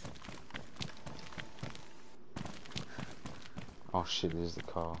 Oh shit, this is the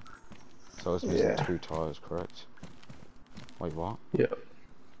car. So it's missing Yeah. 2 tires, correct? Wait, what? Yeah.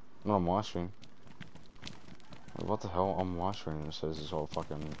 Not on my screen. Wait, what the hell? On my screen it says it's all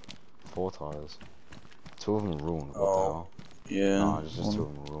fucking 4 tires. 2 of them are ruined, what the hell? Yeah. Nah, it's just 2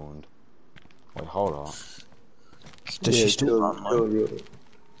 of them are ruined. Wait, hold up. Does she still run, still like? real.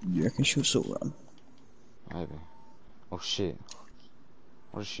 You reckon she'll still run? Maybe. Oh shit.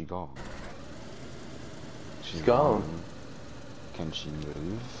 What has she got? She's gone. Can she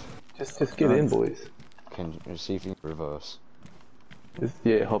move? Just get in, boys. Can you see if you can reverse? Just,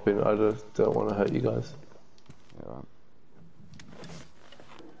 yeah, hop in. I just don't want to hurt you guys. Yeah,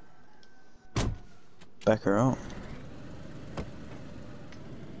 right. Back her out.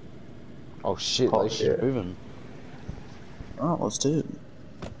 Oh shit, Oh, like she's yeah. moving. Oh, let's do it.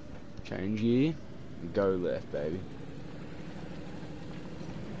 Change gear. Go left, baby.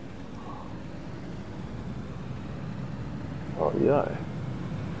 Oh yeah.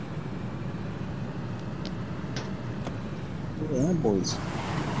 Yeah, boys.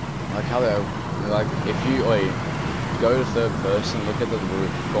 Like how they, like, if you, go to third person, look at the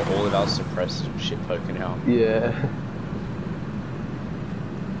roof, got all of our suppressed shit poking out. Yeah.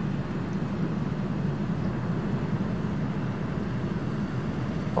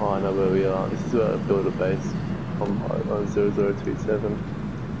 Oh, I know where we are. This is where I build a base on 0027.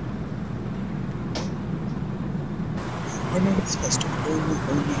 I know this guy stop only.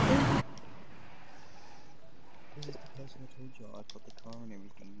 This is the place I told you I got the car and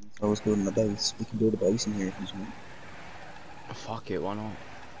everything. So I was building a base. We can build a base in here if you want. Fuck it, why not?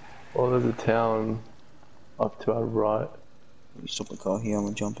 Oh, there's a town up to our right. You stop the car here. I'm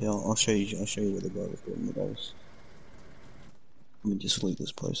gonna jump out. I'll show you. I'll show you where the guy was building the base. Let me just leave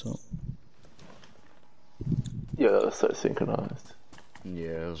this place up. Yeah, that was so synchronized.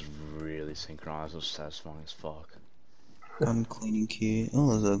 Yeah, it was really synchronized, it was satisfying as fuck. Gun cleaning kit.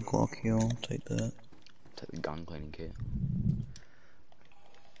 Oh, there's a Glock here. I'll take that. Take the gun cleaning kit.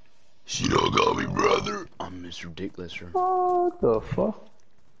 Shit, I got me, brother. I'm Mr. Dicklister. What the fuck?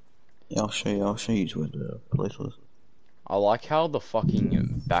 Yeah, I'll show you. I'll show you where the place was. I like how the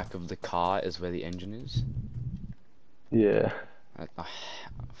fucking back of the car is where the engine is. Yeah.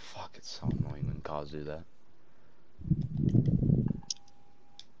 Fuck, it's so annoying when cars do that.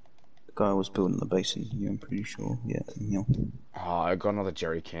 The guy was building the base in here. I'm pretty sure. Yeah, in here. Oh, I got another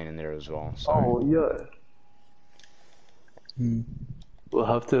jerry can in there as well, so... Oh, yeah. We'll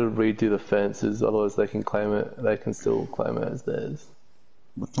have to redo the fences, otherwise they can claim it. They can still claim it as theirs.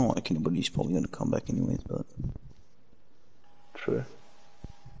 But it's not like anybody's probably gonna come back anyways. But True.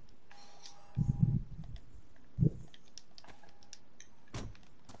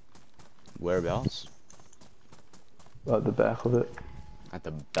 Whereabouts? Right at the back of it. At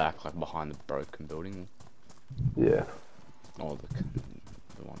the back, like behind the broken building? Yeah. Oh,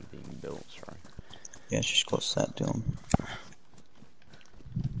 the one being built, sorry. yeah, it's just got sat down.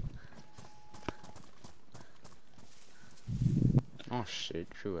 Oh shit,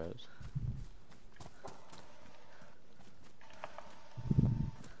 true as.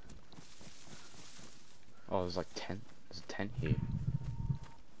 Oh, there's like 10. There's a 10 here.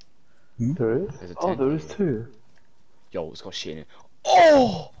 There is? There's a Oh, tent there is here. too. Yo, it's got shit in it.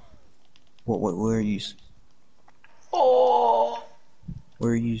 Oh! What? Where are you? Oh!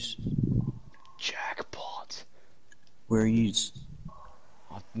 Where are you? Jackpot. Where are you?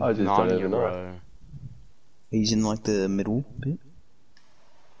 I just don't Narnia, even know. bro. He's in like the middle bit.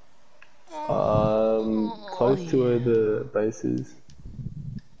 Close to where the base is.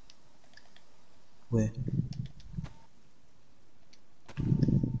 Where?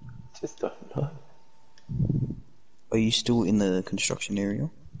 Just don't know. Are you still in the construction area?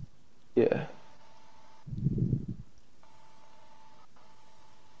 Yeah.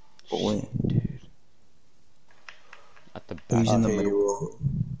 But where? Dude. At the back. He's in the Okay, middle.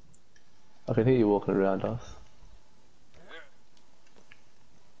 I can hear you walking around us.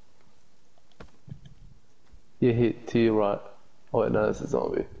 Yeah, here, to your right. Oh wait, no, that's a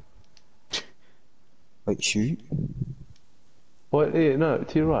zombie. Wait, shoot. Wait, yeah, no,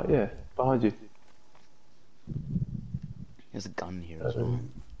 to your right, yeah. Behind you. There's a gun here as well.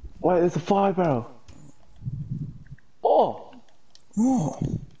 Wait, there's a fire barrel. Oh! Oh.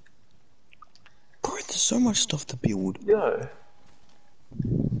 Bro, there's so much stuff to build. Yo.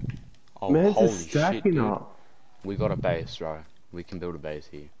 Oh, Man's holy just shit, stacking dude. up. We got a base, bro. We can build a base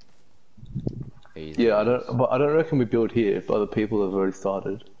here. Easy. Yeah, I don't reckon we build here, but the people have already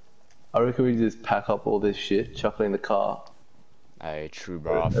started. I reckon we just pack up all this shit, chuck it in the car. Hey, true,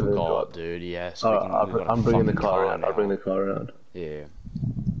 bro. I And then forgot, drive. dude. Yes, I'm bringing the car around. now. I'll bring the car around. Yeah.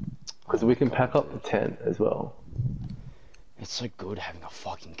 Because Oh we my can God, pack up dude. the tent as well. It's so good having a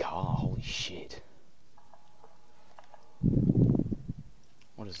fucking car. Holy shit.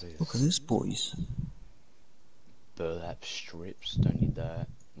 What is this? Look at this, boys. Burlap strips. Don't need that.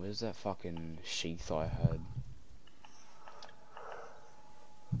 Where's that fucking sheath I had?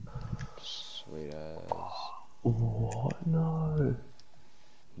 Sweet as. What? No.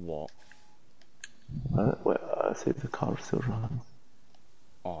 What? Wait, I see the car still runs.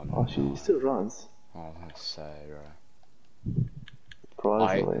 Oh no. Oh, she still runs. Oh, I was gonna say, bro.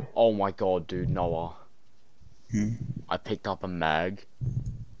 Surprisingly. Oh my god, dude, Noah. Hmm. I picked up a mag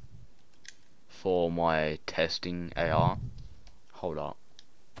for my testing AR. Hold up.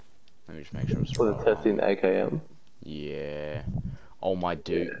 Let me just make sure it's For the right. testing AKM. Yeah. Oh my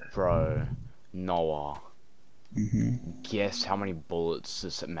dude, bro. Noah. Guess how many bullets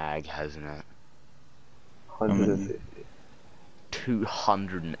this mag has in it? 150.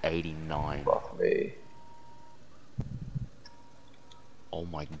 289. Fuck me. Oh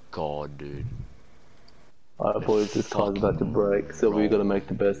my god, dude. Alright boys, this car's about to break, so we gotta make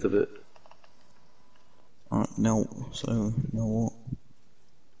the best of it. No, so, you know what?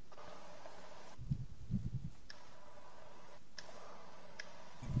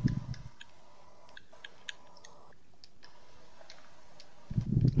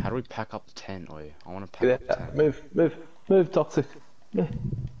 How do we pack up the tent? Oi, I want to pack Get up the out. tent. Move, Toxic. Yeah.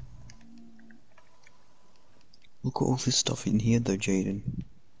 Look at all this stuff in here though, Jaden.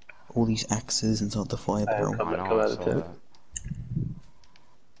 All these axes inside the fire Hey, barrel. come I out know, I of the saw tent. that.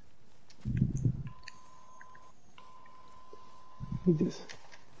 You just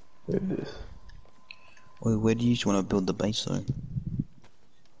move this. Wait, where do you want to build the base though?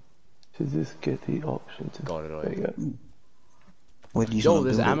 To just get the option to. Got it, There oi. you go. Where do you Yo, want to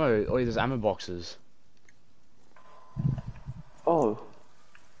there's build it? ammo. Oi, there's ammo boxes. Oh,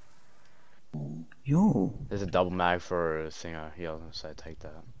 Yo, There's a double mag for a thinger. Yeah, I was gonna say take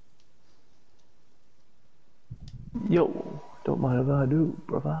that. yo, don't mind if I do,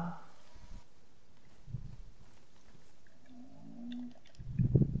 brother.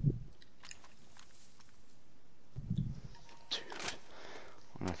 Dude,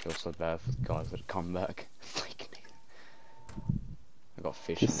 I'm gonna feel so bad for the guys that come back. I got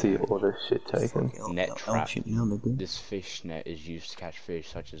fish Just in see there. all this shit taken. Net trap. shit, yeah, they're good. This fish net is used to catch fish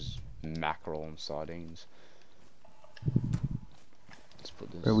such as mackerel and sardines. Let's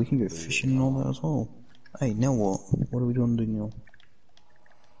put this. Bro, we can go blue fishing and all that as well. Hey, now what? What are we going to do now?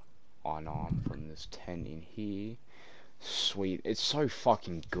 Oh no, I'm putting this tent in here. Sweet. It's so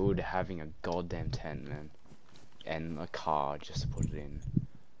fucking good having a goddamn tent, man. And a car just to put it in.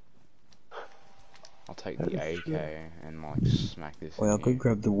 I'll take the That is AK true. and like smack this Wait, in I'll go here.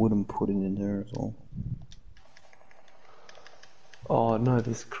 grab the wood and put it in there as well. Oh no,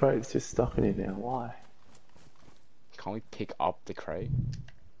 this crate's just stuck in it now. Why? Can't we pick up the crate?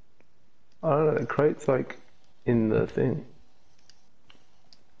 I don't know. The crate's like in the thing.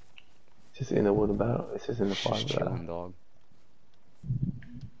 It's just in the wooden barrel. It's just in the It's fire just barrel. chilling, dog.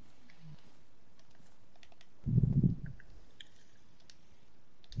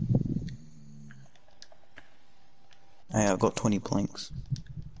 Hey, I've got 20 planks.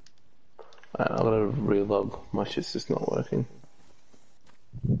 I'm gonna relog. My shit's just not working.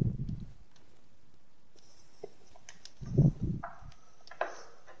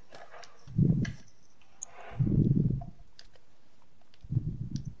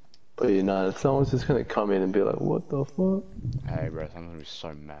 But you know, someone's just gonna come in and be like, "What the fuck?" Hey, bro, I'm gonna be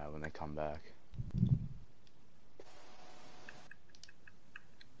so mad when they come back.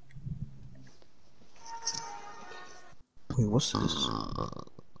 Wait, what's this?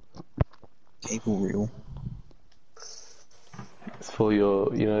 Cable reel. It's for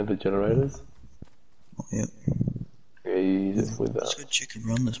your, you know, the generators. Oh, yep. Yeah, you use it with Let's that. go check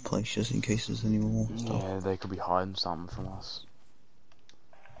around this place just in case there's any more stuff. Yeah, they could be hiding something from us.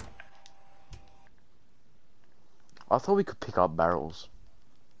 I thought we could pick up barrels.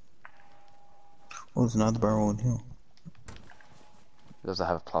 Oh, there's another barrel in here. Does it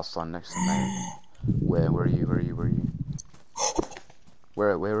have a plus sign next to the name? Where are you?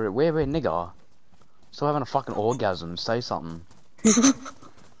 Where, nigga? Still having a fucking orgasm, say something. Is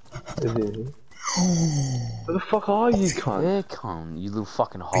it here? Where the fuck are you, cunt? There, come, you little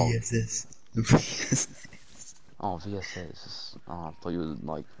fucking hog. VSS. VSS. Oh, VSS. Oh, I thought you were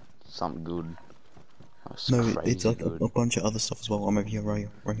like something good. That's No, crazy it's like good. a bunch of other stuff as well. I'm over here, right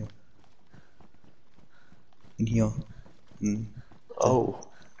here. In here. Oh.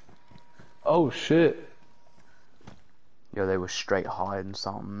 Oh shit. Yo, they were straight hiding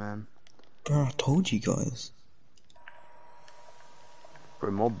something, man. Bro, I told you guys.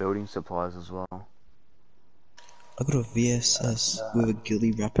 Bro, more building supplies as well. I got a VSS with a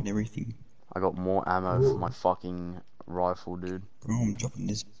ghillie wrap and everything. I got more ammo for my fucking rifle, dude. Bro, I'm dropping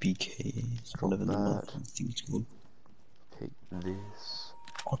this BK. Whatever the that. motherfucking thing's called. Pick this.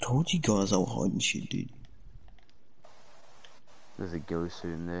 I told you guys I was hiding shit, dude. There's a ghillie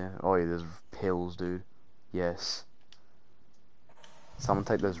suit in there. Oh yeah, there's pills, dude. Yes. Someone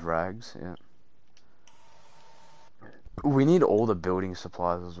take those rags, yeah. We need all the building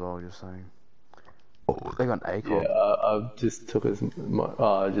supplies as well, just saying. Oh, they got an ACOG. Yeah, I just took as my.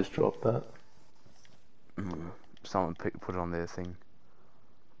 Oh, I just dropped that. Someone put it on their thing.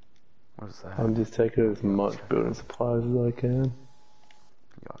 What is that? I'm just taking as much building supplies as I can.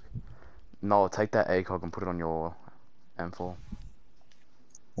 Yuck. No, take that ACOG and put it on your M4.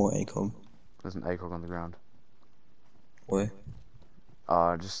 Or ACOG. There's an ACOG on the ground. Where?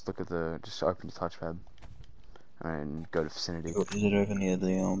 Just look at just open your touchpad and go to vicinity. Is it over near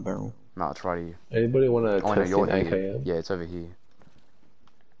the barrel? No, it's right here. Anybody want to Oh no, test you're in here. AKM? Yeah, it's over here.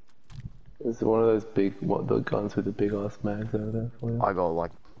 Is it one of those big, the guns with the big ass mags over there for you?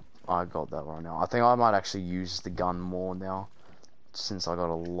 I got that right now. I think I might actually use the gun more now, since I got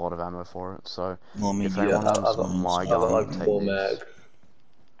a lot of ammo for it. So Well, I mean, if yeah, anyone I wants got my I got gun, like take 4 this. mags.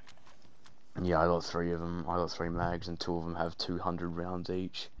 Yeah, I got 3 of them. I got 3 mags, and 2 of them have 200 rounds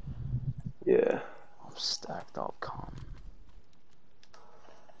each. Yeah. I'm stacked up, calm.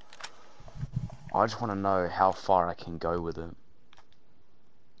 I just want to know how far I can go with it.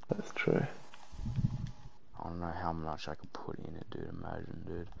 That's true. I don't know how much I could put in it, dude. Imagine,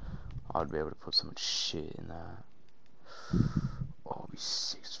 dude. I'd be able to put so much shit in that. Oh, it'd be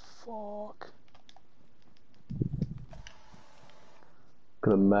sick as fuck.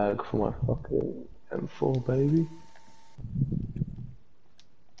 Got a mag for my fucking M4, baby.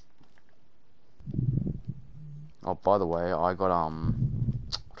 Oh, by the way, I got,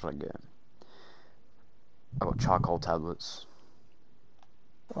 what did I get? I got charcoal tablets.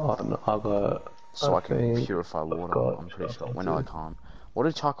 Oh, no, I got. So I can think purify I've water, got I'm pretty sure. charcoal Well, no, I too. can't. What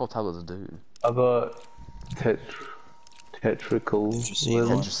do charcoal tablets do? I got tetrical line.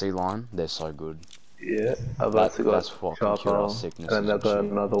 Tetracycline, they're so good. Yeah, I've also That's got what can cure our charcoal, and sicknesses then I've and got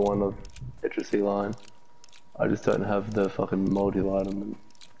shit. another one of tetracycline. I just don't have the fucking multivitamin.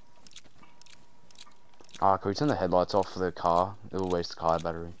 Ah, can we turn the headlights off for the car? It'll waste the car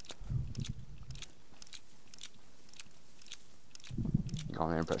battery. Go on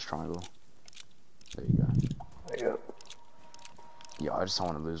there and press triangle. There you go. Yeah. Yeah, I just don't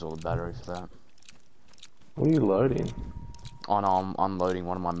want to lose all the battery for that. What are you loading? Oh no, I'm unloading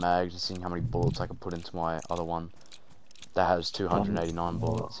one of my mags and seeing how many bullets I can put into my other one. That has 289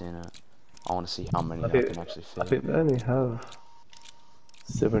 bullets in it. I want to see how many I can actually I fit. think they only have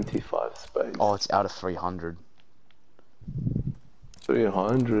 75 space. Oh, it's out of 300.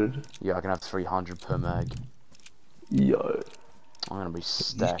 300? Yeah, I can have 300 per mag. Yo. I'm gonna be These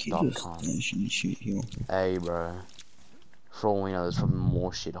stacked up, kids cunt. shouldn't shoot here. Hey, bro. For all we know, there's probably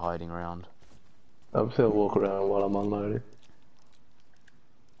more shit hiding around. I'm just gonna walk around while I'm unloading.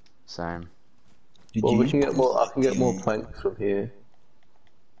 Same. Well, we can get more. I like, can get more planks from here.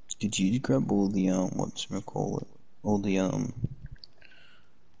 Did you grab all the whatchamacallit? All the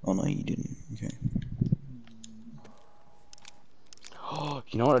Oh no, you didn't. Okay.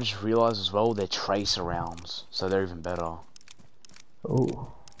 You know what I just realized as well? They're tracer rounds, so they're even better.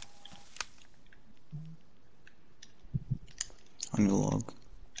 Oh. On your log.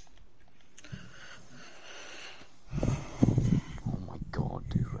 Oh my god,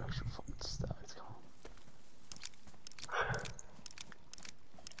 dude, we're actually fucking stacked.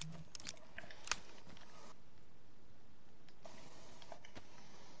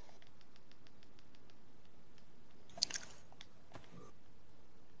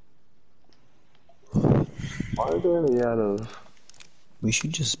 Why are they only out of? We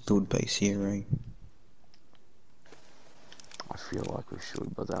should just build base here, right? I feel like we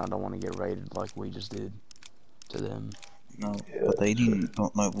should, but then I don't want to get raided like we just did to them. No, Yeah, but they that's true. didn't.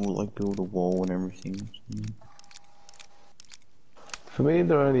 Not like we'll like build a wall and everything. For me,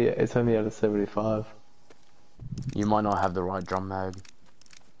 they're only. It's only out of 75. You might not have the right drum mag.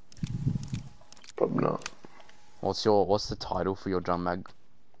 Probably not. What's the title for your drum mag?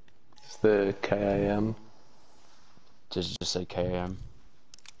 It's the KAM. Just say KM.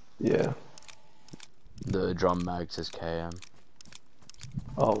 Yeah. The drum mag says KM.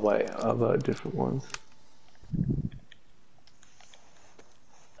 Oh wait, I've got different ones.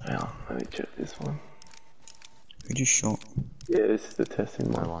 Hang on, let me check this one. We just shot. Yeah, this is the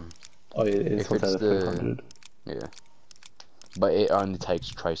testing No one. one. Oh yeah, this If one's it's out of 300. Yeah. But it only takes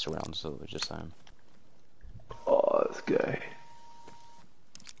tracer rounds, so it's just saying. Oh, that's gay.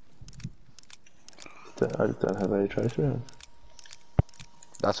 I just don't have any trace rounds.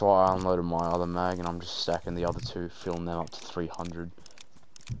 That's why I unloaded my other mag and I'm just stacking the other 2, filling them up to 300.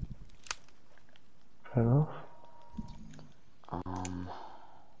 Fair enough.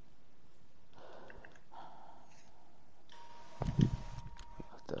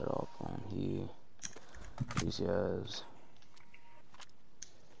 Put that up on here. These guys.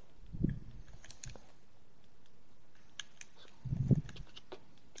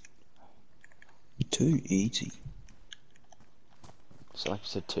 Too easy. So like you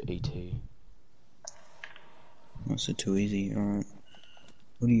said, to ET. That's too easy. Alright.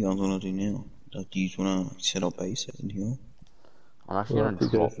 What do you guys want to do now? Like, do you just want to set up base in here? I'm actually gonna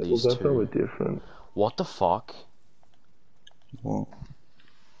drop these we'll go 2. somewhere different. What the fuck? What?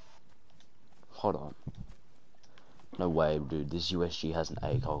 Hold on. No way, dude. This USG has an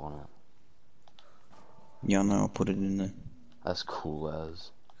ACOG on it. Yeah, no, I'll put it in there. That's cool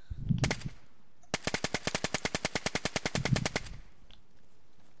as.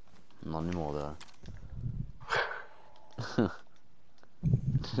 Not anymore though.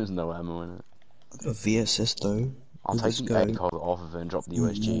 There's no ammo in it. I got a VSS though. I'll With take a the scope. ACOG off of it and drop the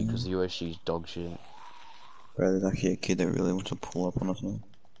USG because the USG's dog shit. Bro, there's actually a kid that really wants to pull up on us now.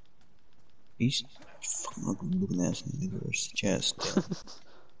 He's fucking looking at us in the chest.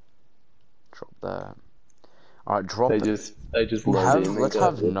 Drop that. Alright, drop They the... just load in. Let's and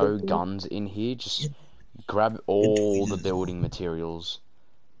have go, no guns in here. Just grab all the building materials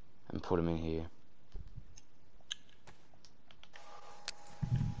and put them in here.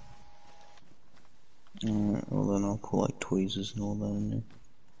 Alright, well then I'll put like tweezers and all that in there.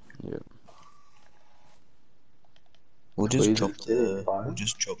 Yep. We'll just Tweezers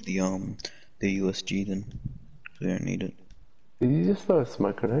drop the USG then. We don't need it. Did you just throw a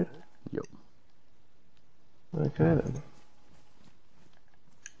smoke grenade? Yep. Okay then.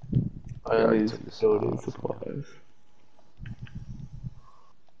 I already only took this building out, supplies.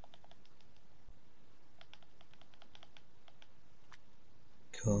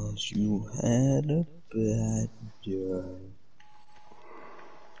 Cause you had a bad day.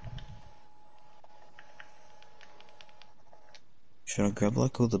 Should I grab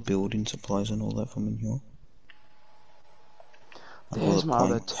like all the building supplies and all that from in here? Like all There's the my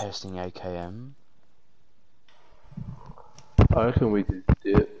other planks? testing AKM. I reckon we just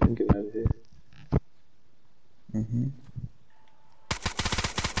dip and get out of here. Mm-hmm.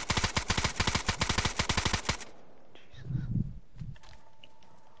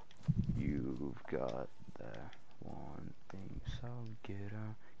 You've got that one thing, so get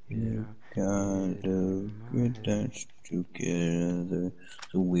up, You gotta get that together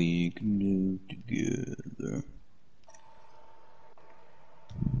so we can do together.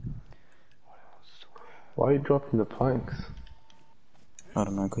 Why are you dropping the planks? I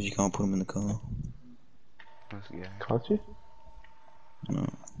don't know, cause you can't put them in the car. Let's go. Can't you? No.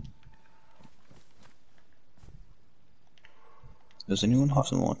 Does anyone have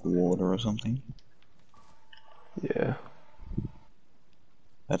some like water or something? Yeah.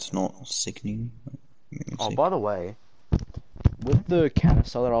 That's not sickening. Oh, by the way, with the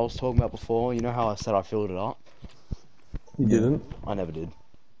canister that I was talking about before, you know how I said I filled it up? You didn't? I never did.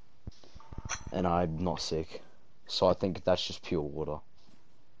 And I'm not sick. So I think that's just pure water.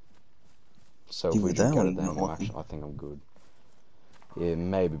 So if Either we that drink or out of you're them, not lucky. I think I'm good. Yeah,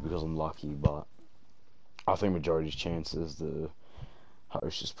 maybe because I'm lucky, but I think majority's chances the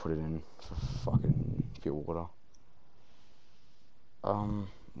host just put it in for fucking pure water.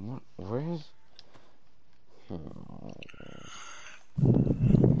 Where is... Get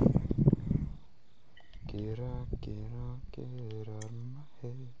out of my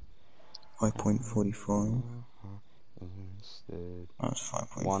head. 5.45. Instead. That's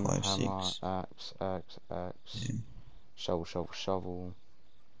One hammer, 5.56. axe. Yeah. Shovel.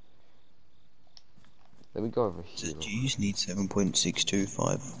 Let me go over here. Do you just need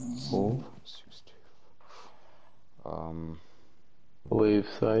 7.6254? Believe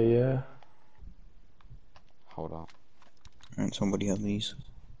so, yeah. Hold up. And somebody have these.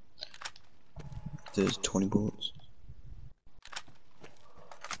 There's 20 bullets.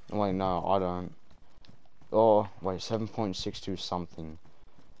 Wait, no, I don't. Oh, wait, 7.62 something.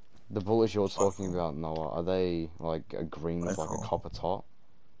 The bullets you're talking about, Noah, are they like a green with like a copper top?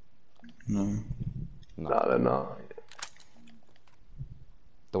 No. No. No, they're not.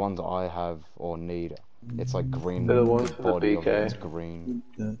 The ones I have or need, it's like green. They're the ones The for the body of BK. it's green.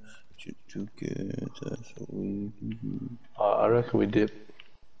 Together so we can do. I reckon we dip.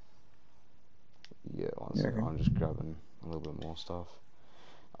 Yeah, Yeah, okay. I'm just grabbing a little bit more stuff.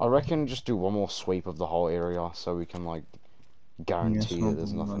 I reckon just do one more sweep of the whole area so we can like guarantee Yes, that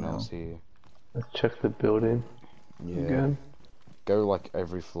there's no, nothing no. else here. Let's check the building Yeah. again. Go like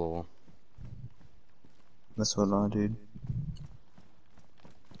every floor. That's what I did.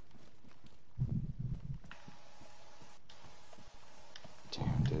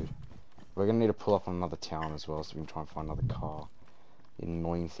 Damn, dude. We're gonna need to pull up on another town as well so we can try and find another car. The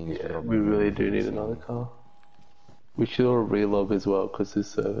annoying thing is Yeah, we really do need another car. We should all relog as well because this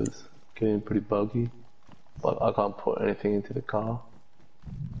server's getting pretty buggy. Like I can't put anything into the car.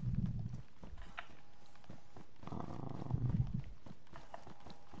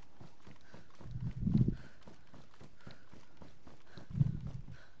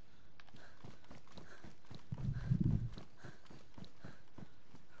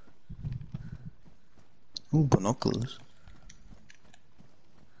 Ooh, binoculars.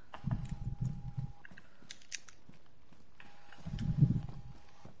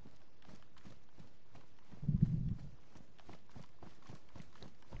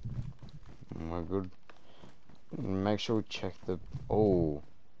 sure we check the... Oh.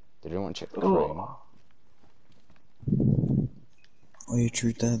 Did anyone check the crane? Oh. Oh, yeah,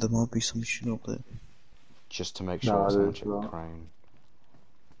 true there. There might be some shit up there. Just to make sure Nah, someone there's checked the not. crane.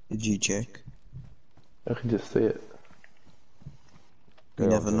 Did you check? I can just see it. You Go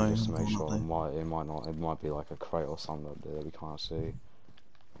never up there know. just to I'm make going up sure. there. It might be like a crate or something up there that we can't see.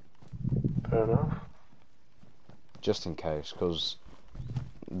 Fair enough. Just in case, because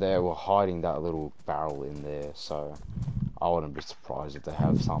they were hiding that little barrel in there, so I wouldn't be surprised if they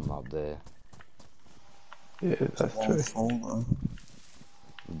have something up there. Yeah, that's Long true. fall though.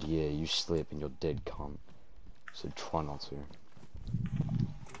 Yeah, you slip and you're dead, cunt. So try not to.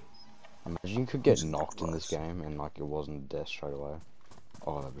 Imagine you could get Jesus knocked in this Christ. game and like it wasn't death straight away.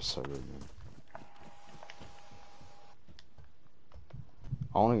 Oh, that'd be so good, man.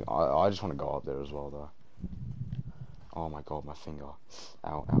 I just want to go up there as well, though. Oh my god, my finger.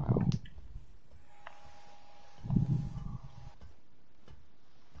 Ow, ow, ow.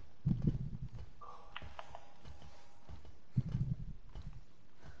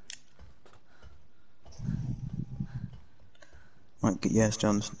 Right, get your ass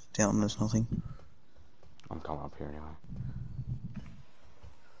down, there's nothing. I'm coming up here anyway.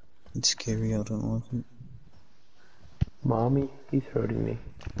 It's scary, I don't like it. Mommy, he's hurting me.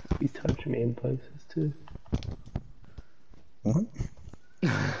 He's touching me in places too. What?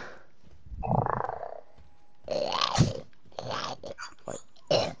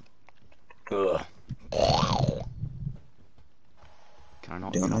 Ugh. Can I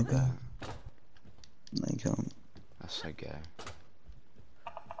not Don't get I up go? there? No, you can't. That's so gay.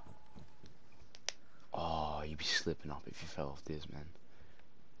 Oh, you'd be slipping up if you fell off this, man.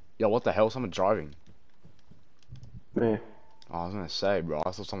 Yo, what the hell? Someone driving. Me. Oh, I was gonna say, bro,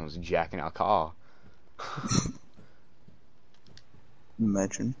 I thought someone was jacking our car.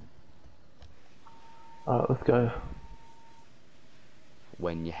 Imagine. Alright, let's go.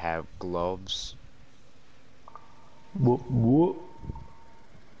 When you have gloves. Whoop whoop.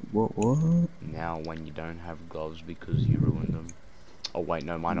 What? Now when you don't have gloves because you ruined them. Oh wait,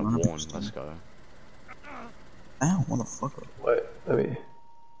 no, mine are worn. Let's go. Ow, motherfucker. Wait, let me.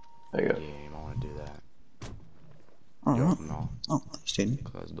 There you Yeah, go. you might want to do that. Alright. No, Oh, thanks, Jaden.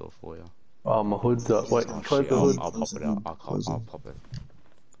 close the door for you. Oh, my hood's up. Wait, Oh close shit, the hood. I'll pop it out. I'll Close it. pop it.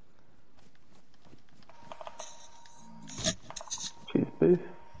 Cheers, beef.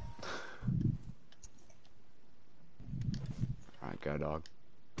 Alright, go dog.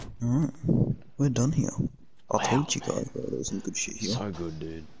 Alright. We're done here. I Wow, told you guys, bro, there was some good shit here. So good,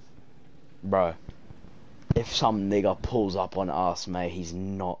 dude. Bro, if some nigga pulls up on us, mate, he's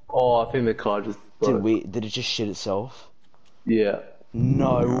not... Oh, I think the car just broke. Did it just shit itself? Yeah.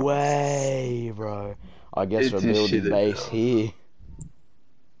 No way, bro. I guess It we're just building shit base itself. here.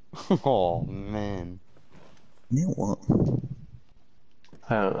 Oh, man. You know what?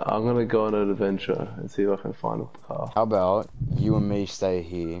 Hang on, I'm gonna go on an adventure and see if I can find a car. How about you and me stay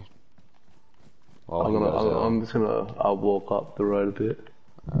here? While he goes out? I'm just gonna, I'll walk up the road a bit.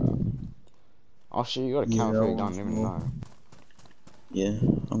 Oh shit, you got a Yeah, camera for your I'll gun, didn't even walk. know. Yeah,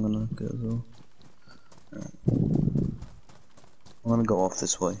 I'm gonna go as well. Alright. I'm gonna go off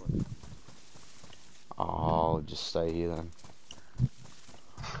this way. I'll just stay here then.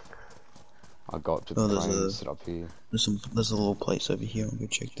 I got to Oh, the there's crane a- and sit up here. There's a little place over here, I'll go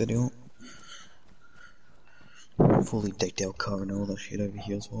check that out. Fully decked out car and all that shit over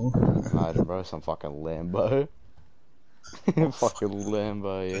here as well. Imagine, bro, some fucking Lambo. Fucking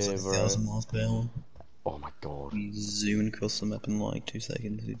Lambo, Goes yeah, like bro. 1,000 miles per hour. Oh my god. We zoom across the map in like 2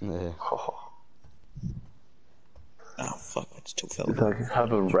 seconds. Dude. Yeah. Oh fuck, I just took It's fell. like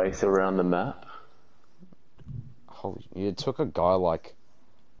have a race around the map. Holy, it took a guy like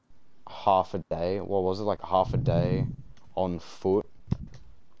half a day. What was it, like half a day on foot?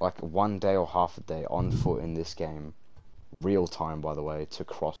 Like 1 day or half a day on foot in this game. Real time, by the way, to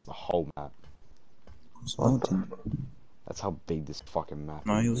cross the whole map. So I did. That's how big this fucking map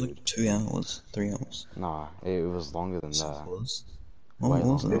No, is, it was dude. like 2 hours, 3 hours. Nah, it was longer than So that. it was. Way Oh, it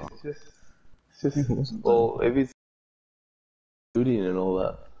wasn't. longer. It's just, It wasn't. well, if it's shooting and all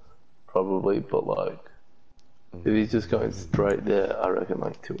that, probably, but like, if he's just going straight there, I reckon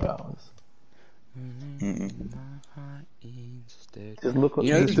like 2 hours. Mm-mm. Just look at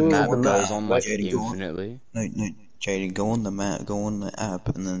You know just the do it map on the goes map. on like Jaden, go on. infinitely? No, Jaden, go on the map, go on the app,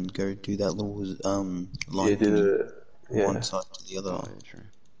 and then go do that little line Yeah, do thingy, the, yeah. one side to the other. Oh, yeah, true.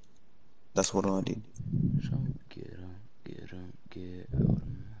 That's what I did. So get out of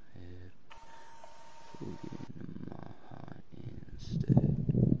my head. Forgetting my heart instead.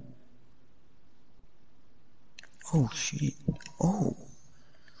 Oh shit. Oh.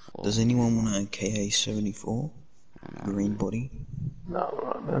 Does anyone want a KA-74? green body. No,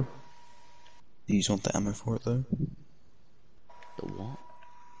 alright, man. Do you want the ammo for it though? The what?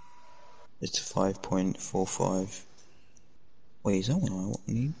 It's 5.45. Wait, is that what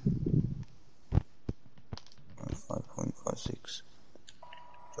I need? 5.56.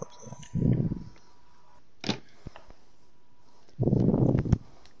 Drop that.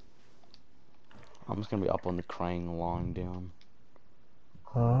 I'm just gonna be up on the crane lying down.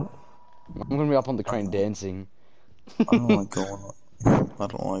 Alright. I'm gonna be up on the crane dancing. I don't like going up. I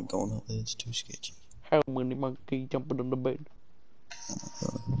don't like going up there, it's too sketchy. How many monkeys jumping on the bed?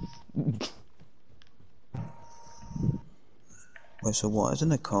 Wait, so what? Isn't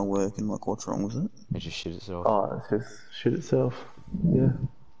the car working? Like, what's wrong with it? It just shit itself. Oh, it's just shit itself. Yeah.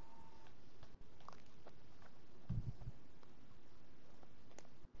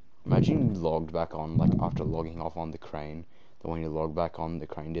 Imagine you logged back on, like, after logging off on the crane, then when you logged back on, the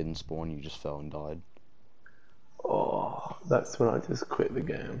crane didn't spawn, you just fell and died. Oh, that's when I just quit the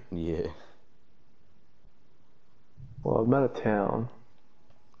game. Yeah. Well, I'm out of town.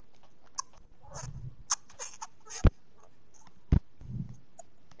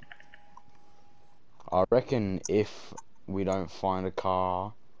 I reckon if we don't find a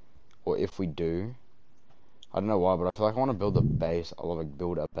car, or if we do, I don't know why, but I feel like I want to build a base, I want to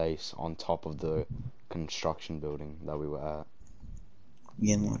build a base on top of the construction building that we were at.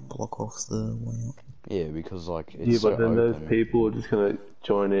 Again, like, block off the way out. Yeah, because, like, it's Yeah, so but then open. those people are just gonna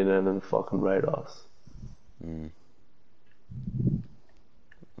join in and then fucking raid us. Mm.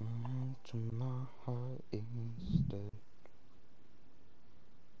 To my heart instead.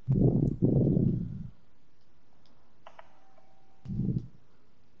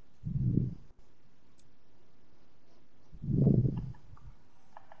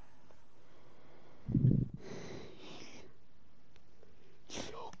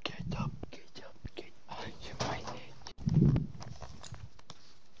 So get up, get up, get out of my head.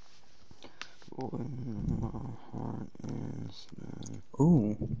 When my heart instead.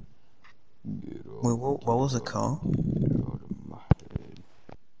 Ooh. Get up, Wait, what was the car? get out of my head.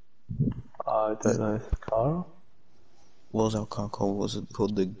 I don't know. Is it Cara? What was our car called? Was it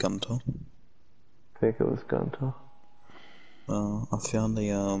called the Gunter? I think it was Gunter. I found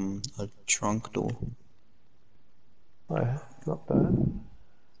a trunk door. Oh, yeah, not bad.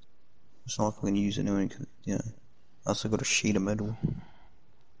 It's not like I'm gonna use it anyway, cause, you know, I also got a sheet of metal.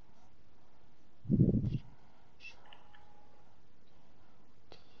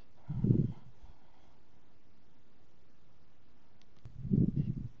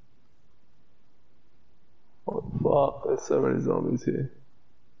 What the fuck? There's so many zombies here.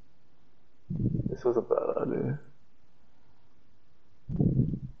 This was a bad idea.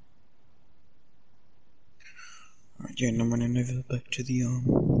 Alright, yeah, I'm running over back to the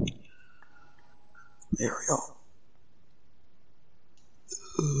area.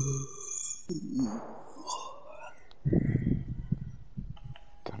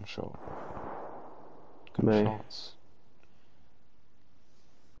 Gunshot. Me. Gunshots.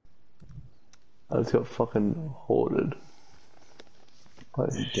 I just got fucking hoarded. Like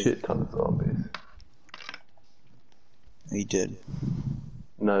a shit ton of zombies. He did.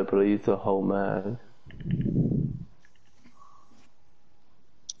 No, but I used a whole mag.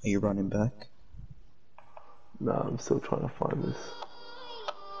 Are you running back? No, I'm still trying to find this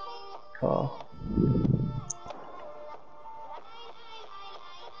car.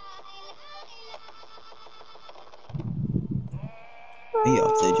 Are you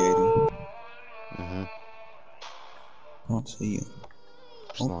up there, Jaden? Mm-hmm. Can't see you.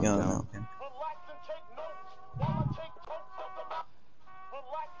 Just Oh, lying yeah, down. no, okay.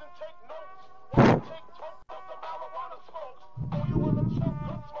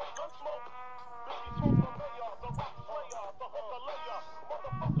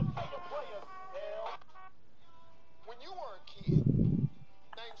 When you were a kid,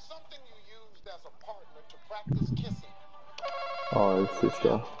 name something you used as a partner to practice kissing. Oh, his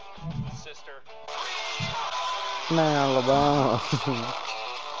sister. Sister. Man, Alabama.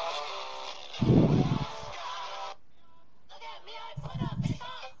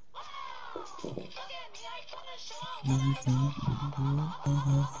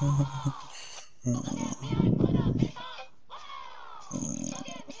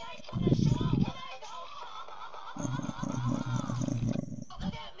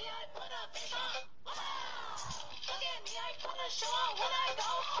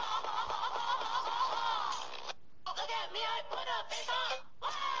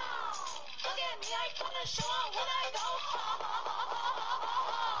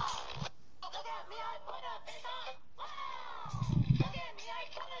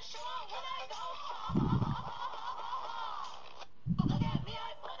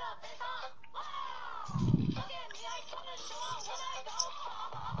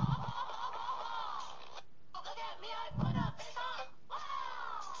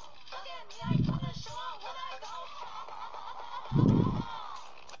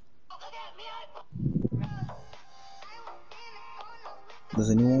 Does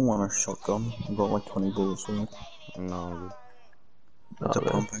anyone want a shotgun? I've got like 20 bullets for it. No, It's a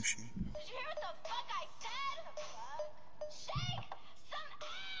man. pump actually.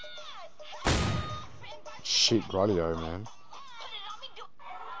 shit, radio, man.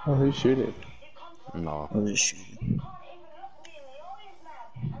 Oh, who's shooting? No. I'll just shoot you.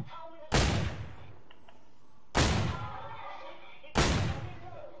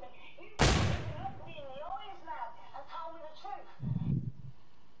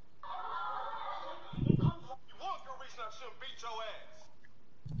 You want good reason I shouldn't beat your ass.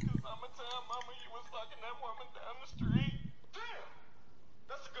 Cause I'ma tell mama you was fucking that woman down the street. Damn!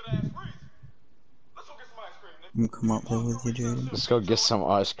 That's a good ass reason. Let's go get some ice cream, nigga. I'm gonna come up there with you, Jaden. Let's go get some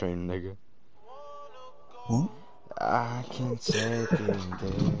ice cream, nigga. What? I can take it there.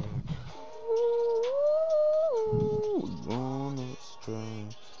 Ooh, on the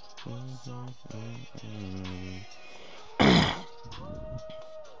string.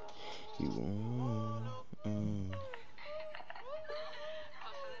 You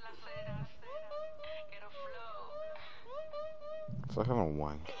I feel like I'm a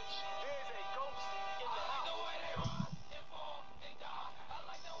wank.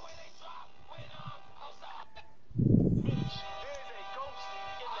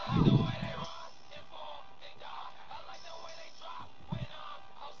 Yo.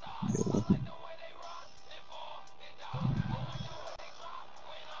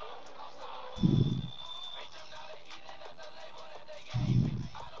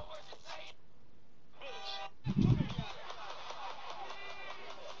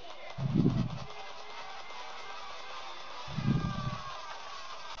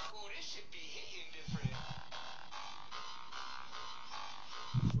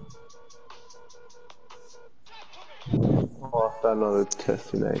 Oh, I found another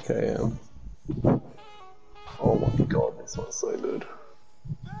testing AKM. Oh my god, this one's so good.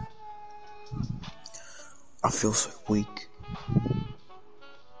 I feel so weak.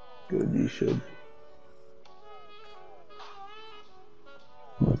 Good, you should.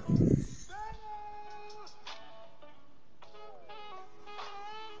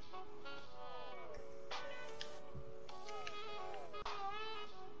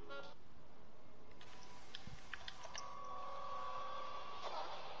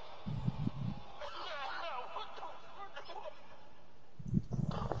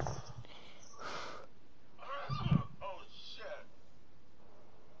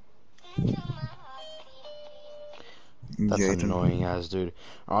 That's Jaden. annoying as dude.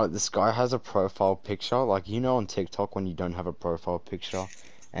 Alright, this guy has a profile picture, like you know on TikTok when you don't have a profile picture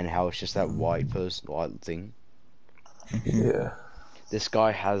and how it's just that white thing. Yeah. This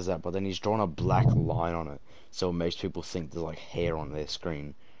guy has that, but then he's drawn a black line on it, so it makes people think there's like hair on their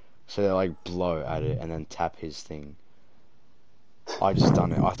screen. So they like blow at it and then tap his thing. I just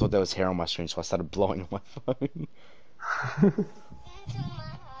done it. I thought there was hair on my screen, so I started blowing on my phone.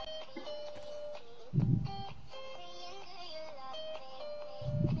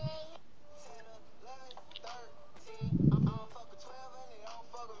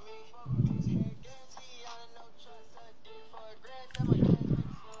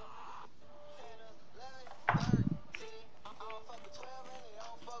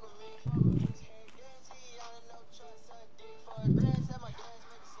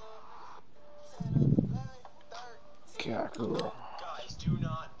 Guys, do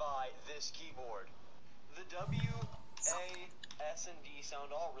not buy this keyboard. The W, A, S, and D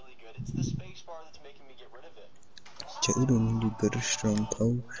sound all really good. It's the space bar that's making me get rid of it. Jaden, you better strong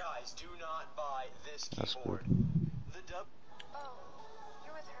push. Guys, do not buy this That's keyboard. good. The W. Oh,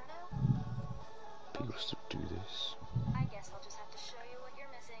 you're with her now? People used to do this. I guess I'll just have to show you what you're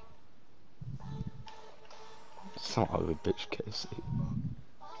missing. It's not like a bitch, Casey.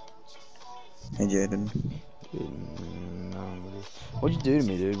 Hey, Jaden. What'd you do to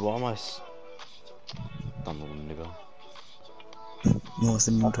me, dude? Why am I dumb little nigga? What's the That's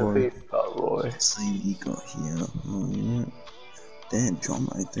a inventory? beast, Roy. See what you got here. Oh, yeah. Damn, John,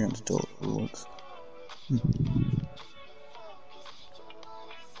 like $300 bullets. Do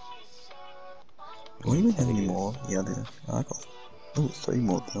I even have any more? Yeah, I do. I got. Oh, 3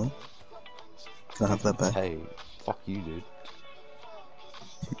 more though. Can I have that back? Hey, fuck you, dude.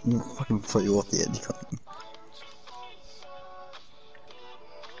 I'm gonna fucking throw you off the edge.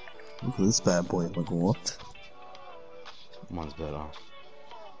 Look at this bad boy. Like, what? Mine's better.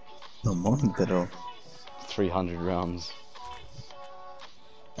 No, mine's better. 300 rounds.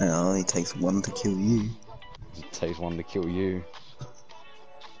 And it only takes 1 to kill you. It takes 1 to kill you.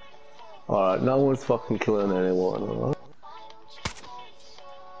 Alright, no one's fucking killing anyone, alright?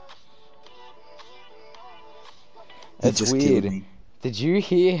 He It's just weird. killed me. Did you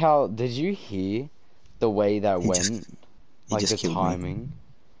hear how? Did you hear the way that He went? just he Like just the killed me. timing.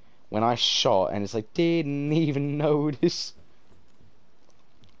 When I shot and it's like didn't even notice.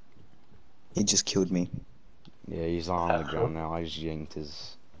 He just killed me. Yeah, he's on the ground now. I just yanked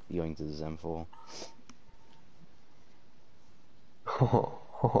his M4.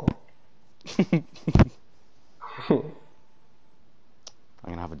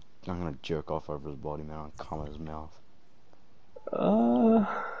 I'm gonna jerk off over his body, man. I'll come at his mouth.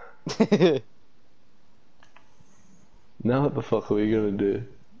 Now what the fuck are we gonna do?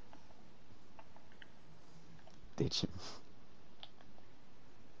 Ditch him.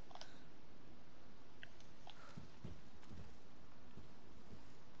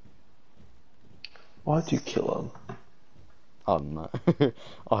 Why'd you kill him? I don't know.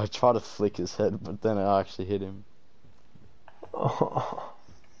 I tried to flick his head, but then I actually hit him. Oh,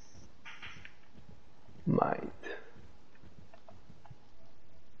 mate.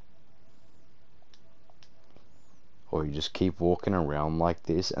 Or you just keep walking around like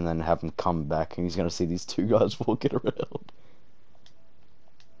this and then have him come back and he's gonna see these two guys walking around.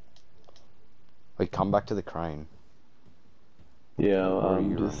 Wait, come back to the crane. Yeah, Where are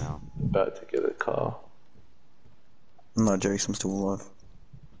I'm you right just now? about to get a car. No jokes, I'm still alive.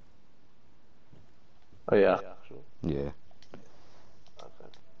 Oh yeah. Yeah.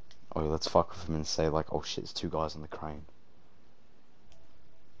 Okay. Oh, let's fuck with him and say like, oh shit, it's two guys on the crane.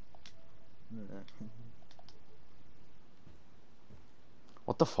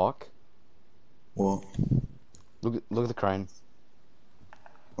 What the fuck? What? Look at the crane.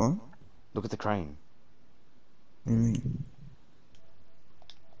 What? Look at the crane. What do you mean?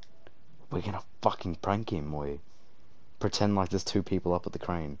 We're gonna fucking prank him, boy. Pretend like there's two people up at the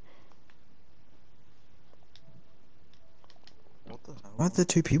crane. What the hell? Why are there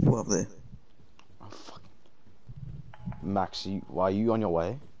two people up there? Oh fuck. Max, why are you on your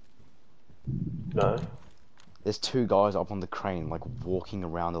way? No. There's two guys up on the crane, like walking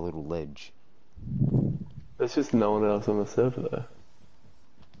around a little ledge. There's just no one else on the server though.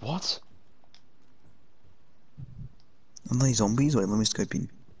 What? Are they zombies? Wait, let me scope in.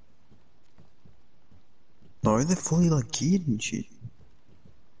 No, they're fully like geared and shit.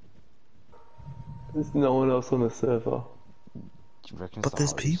 There's no one else on the server. Do you reckon But it's the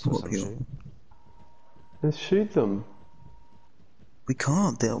there's host people or up some here. shit? Then shoot them. We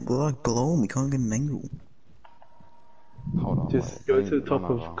can't, we're like below them, we can't get an angle. Hold on, Just wait. go Let to me the top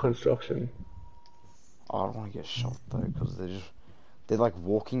run of over. construction. I don't want to get shot though, because they're like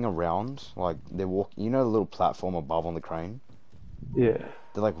walking around, like you know the little platform above on the crane? Yeah.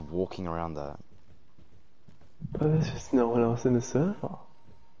 They're like walking around that. But there's just no one else in the server.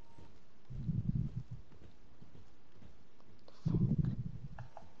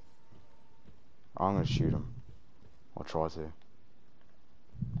 I'm gonna shoot him. I'll try to.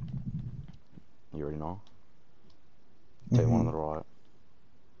 You already know? Take one on the right.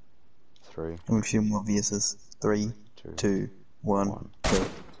 3, And we shoot more VSS. 3, 2, 2, 1, 1. go.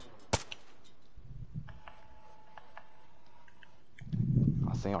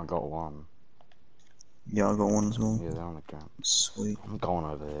 I think I got one. Yeah, I got one as well. Yeah, they're on the ground. Sweet. I'm going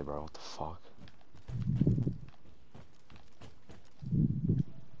over there, bro. What the fuck?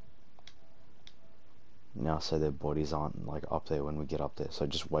 Now say their bodies aren't like up there when we get up there, so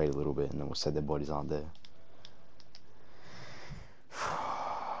just wait a little bit and then we'll say their bodies aren't there.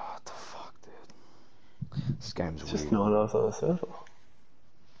 What the fuck, dude? This game's There's just weird. no one else on the server.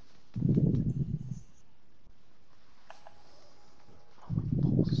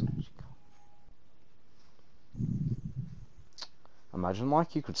 Imagine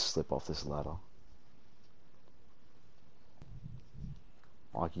like you could slip off this ladder.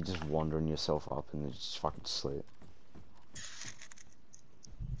 Like you just wandering yourself up and you just fucking slip.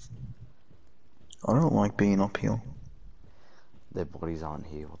 I don't like being up here. Their bodies aren't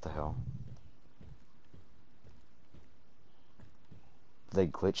here, what the hell? They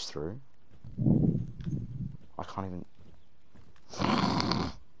glitch through. I can't even...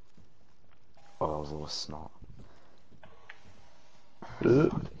 Oh, that was a little snot.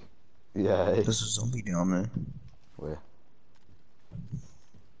 Yeah. There's a zombie down there. Where?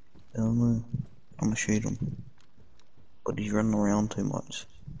 Down there. I'm gonna shoot him. But he's running around too much.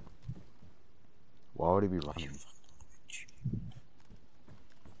 Why would he be running?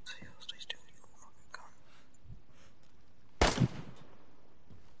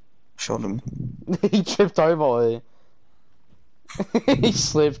 Shot him. He tripped over. He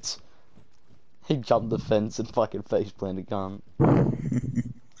slipped. He jumped the fence and fucking face planted gun.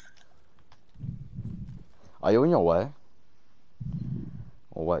 Are you on your way?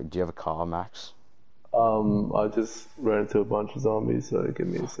 Or wait, do you have a car, Max? I just ran into a bunch of zombies, so give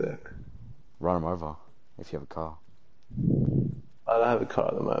me a sec. Run them over if you have a car. I don't have a car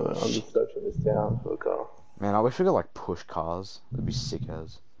at the moment. I'm just searching this town for a car. Man, I wish we could like push cars. That'd be sick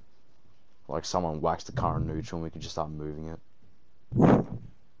as. Like someone whacks the car in neutral and we could just start moving it. That'd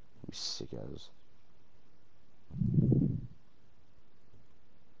be sick as.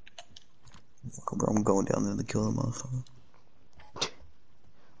 Fuck, bro, I'm going down there to kill the motherfucker.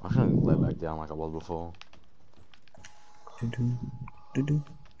 I'm gonna let back down like I was before. Do-do, do-do,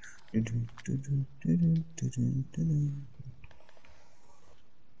 do-do, do-do, do-do, do-do, do-do.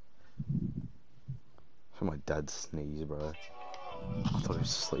 I feel my dad sneeze, bro. I thought he was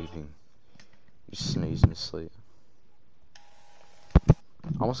sleeping. He sneezed in his sleep. I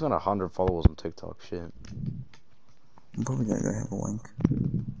almost got 100 followers on TikTok, shit. I'm probably gonna go have a wank.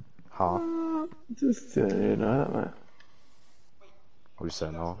 Huh? Just, you know that, mate. What do you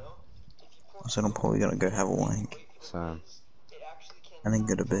say, no? I said I'm probably gonna go have a wank. Sam. And then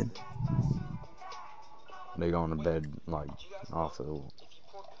go to bed. They going to bed, like, after the...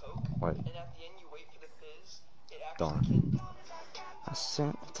 Wait. Don't. I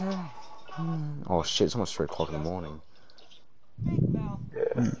sent that. Oh shit, it's almost 3 o'clock in the morning.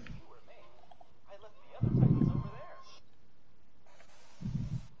 Yeah.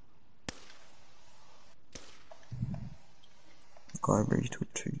 The guy really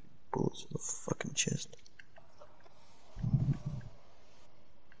took 2 bullets to the fucking chest.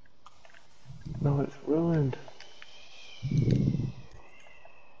 No, it's ruined.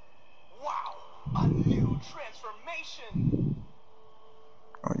 Wow, a new transformation.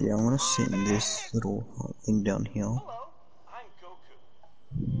 Alright, yeah, I'm gonna sit in this little thing down here. Hello, I'm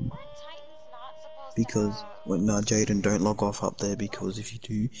Goku. Aren't Titans not supposed Because, to well, nah, Jaden, don't log off up there because if you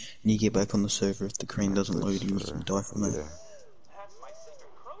do, and you get back on the server, if the crane doesn't load, you can die from that. Yeah. That's my sister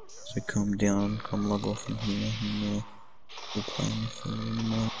Crozier. So come down, come log off in here, and we'll play for a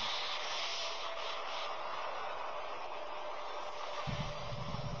minute.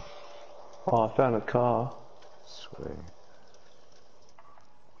 Oh, I found a car. Sweet.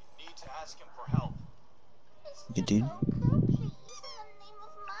 Need to ask him for help. You did?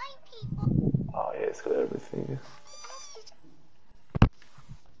 Oh yeah, it's got everything.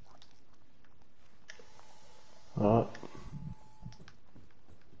 Alright.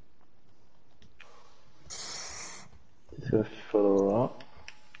 Just go further up.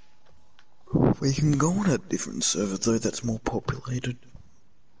 We can go on a different server though that's more populated.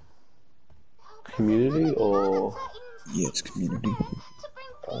 Community or... Yeah, it's community.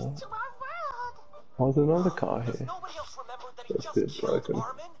 Oh, there's another car here. Nobody else remembered that he That's just a bit killed broken.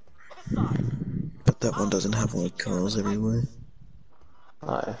 Armin? Besides, But that one doesn't have like cars everywhere.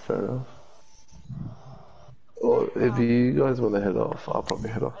 Alright, fair enough. Or if you guys want to head off, I'll probably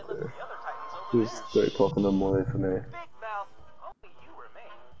head off there. It's 3 o'clock in the morning for me. Big Mouth, only you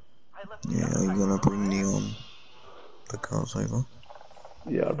remain. I left the Yeah, other are you Titans gonna over bring there. the cars over?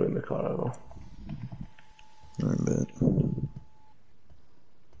 Yeah, I'll bring the car over. I bet.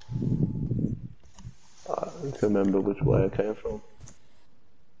 I need to remember which way I came from.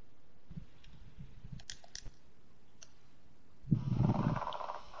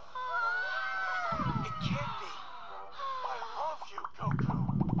 It can't be. I love you, Goku.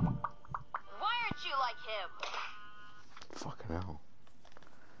 Why aren't you like him? Fucking hell.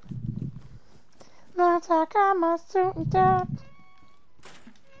 Let's talk about my suit and tie.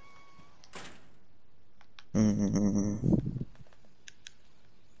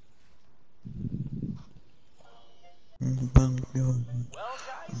 Well,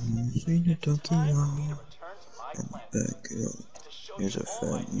 guys, See the doggy time for me to on return to my and planet back up. and to show Here's you a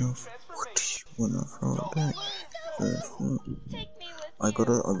all my fat new enough. transformations. When I throw it back. Take me with I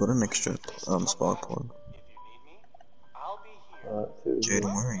got an extra spark plug. If you need me, I'll be here. Alright, so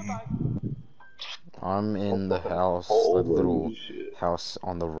Jaden, where are you? I'm in the house, the little house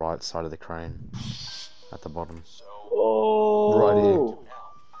on the right side of the crane. At the bottom. oh! Right here.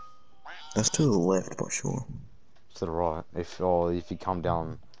 That's to the left, but sure. To the right. If you come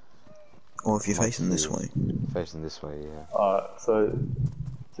down Or if you're like facing this here. way. Facing this way, yeah. Alright, so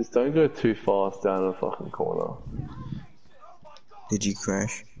just don't go too fast down the fucking corner. Did you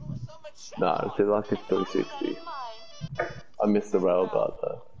crash? Nah, it's like it's 360. I missed the rail guard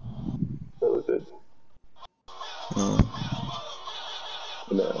though. That was it. No.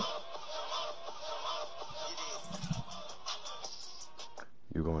 For now.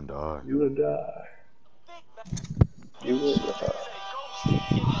 You're gonna die. You will die. You will die.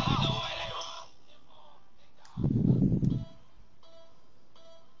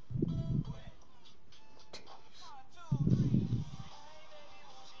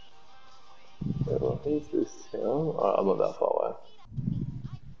 Whatever. is this town? Alright, I'm not that far away.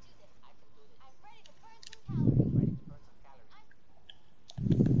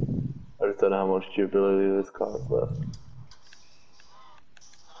 I just don't know how much durability this car's left.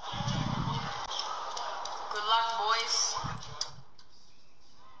 Good luck, boys.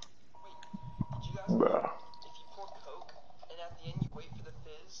 Did you guys Bruh. know if you pour Coke and at the end you wait for the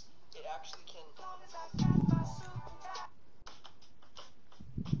fizz, it actually can.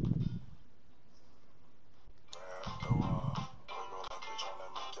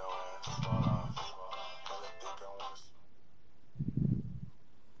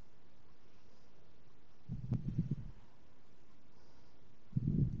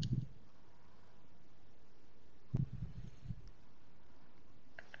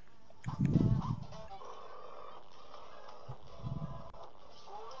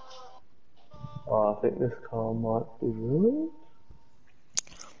 Oh, I think this car might be ruined.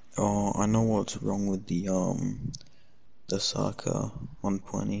 Oh, I know what's wrong with the Saka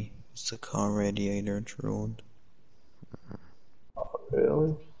 120. It's the car radiator, it's ruined. Oh,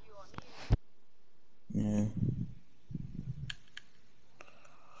 really? Yeah.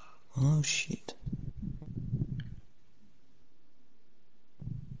 Oh shit.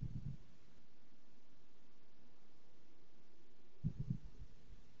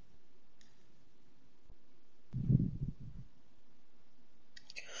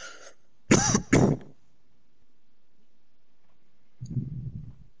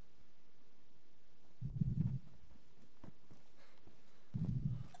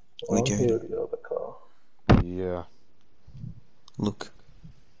 Oh, Okay. here the other car. Yeah. Look.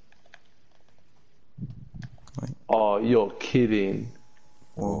 Oh, you're kidding.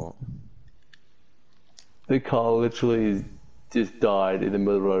 Well, The car literally just died in the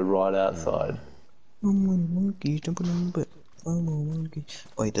middle of the road right outside. monkey, jumping on the bed. Monkey.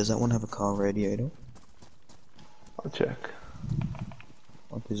 Wait, does that one have a car radiator? I'll check.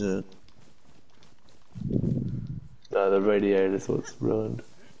 What is it? No, the radiator's what's ruined.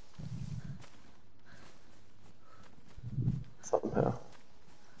 Somehow.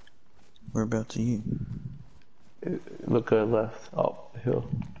 Whereabouts are you? Look, go left. Up the hill.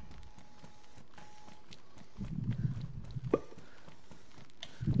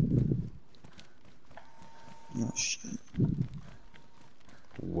 Oh shit.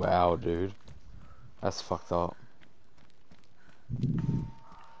 Wow, dude. That's fucked up.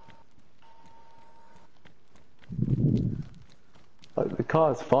 Like, the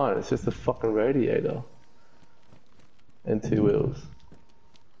car's fine, it's just a fucking radiator. And two wheels.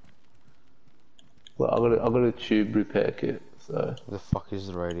 Well, I got a tube repair kit, so. The fuck is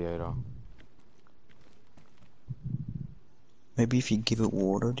the radiator? Maybe if you give it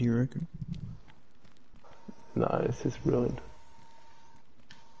water, do you reckon? No, it's just ruined.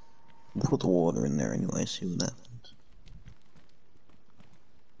 Put the water in there anyway, see what happens.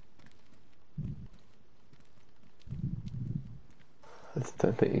 I just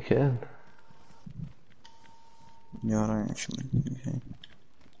don't think you can. Yeah, I don't actually. Okay.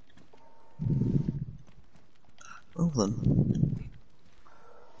 Well then.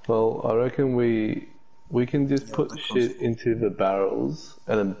 Well, I reckon we can just put shit into the barrels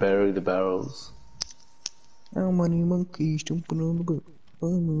and then bury the barrels. How many monkeys jumping on the boat? How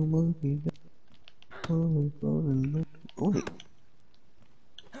many monkeys? Oi.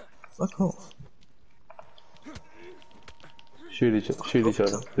 Fuck off. Shoot each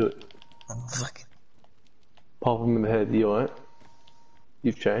other. Do it. Oh, fuck it. Pop them in the head. You alright?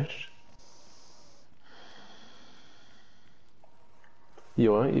 You've changed.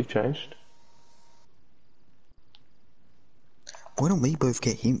 You alright? You've changed. Why don't we both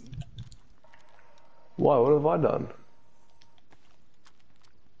get him? Why? What have I done?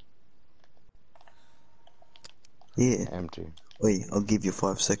 Yeah. Empty. Wait, I'll give you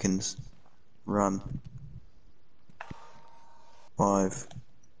 5 seconds. Run. 5,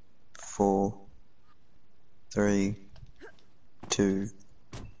 4, 3, 2,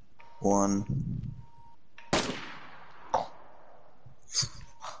 1.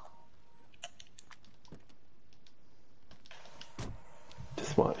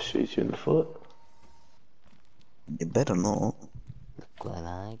 Just might shoot you in the foot. You better not. What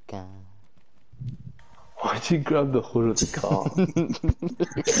I got. Why'd you grab the hood of the car?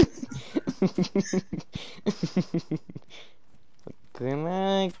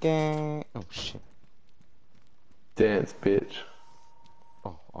 Oh shit. Dance, bitch.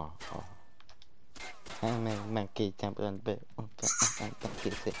 Oh. How many monkey jump on the bed? Monkey.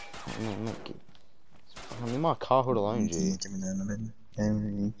 I mean, my car hood alone, G.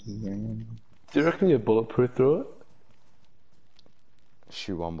 Do you reckon you're bulletproof through it?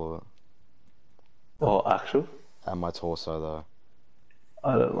 Shoot one bullet. Oh, actual? At my torso though.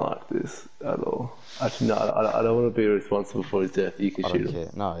 I don't like this at all. Actually, no, I don't want to be responsible for his death. You can I don't shoot him.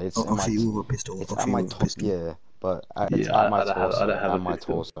 care. No, it's I'll at my shoot you with a pistol. it's I'll at shoot you my with a top. pistol. Yeah, but it's Yeah, at my I don't have torso. a At my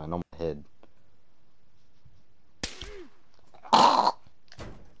pistol. torso, not my head.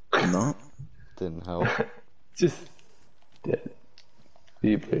 No. Didn't help. Just dead. Are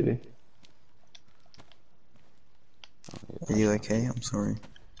you bleeding? Are you okay? I'm sorry.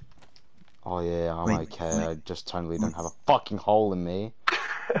 Oh yeah, I'm Wait, okay. wait. I just totally don't have a fucking hole in me.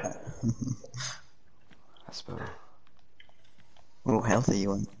 That's better. What health are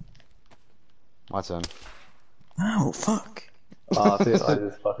you on? My turn. Oh, fuck. Oh, I think I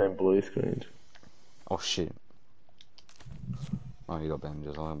just fucking blue screened. Oh shit. Oh, you got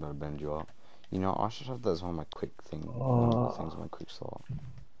bandages. I'm gonna bend you up. You know, I should have that as one of my quick things. One of the things on my quick slot.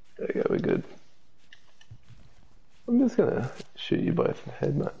 There you go, we're good. I'm just gonna shoot you both in the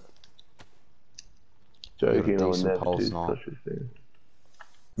head, mate. Joking, I would decent never pulse do now. such a thing.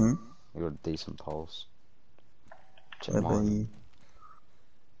 Hmm? You got a decent pulse. Check What about mine.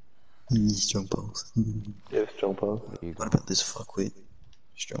 you? Strong pulse. You have strong pulse. What you What got? about this fuckwit?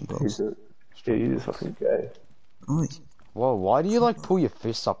 Strong He's pulse. a, yeah, he's just fucking gay. Oi. Whoa, why do you like pull your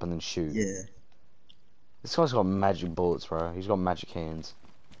fists up and then shoot? Yeah. This guy's got magic bullets, bro. He's got magic hands.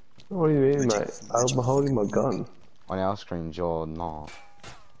 What do you mean, Magic- mate? I'm magic holding my fucking gun. On our screen, you're not.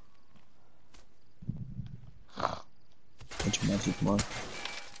 Magic man.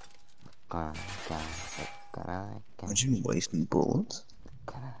 Imagine wasting bullets.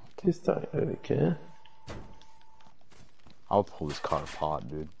 Just don't really care. I'll pull this car apart,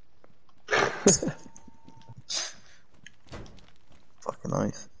 dude. Fucking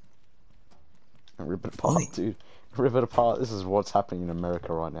oath. And rip it apart, Oi. dude. Rip it apart. This is what's happening in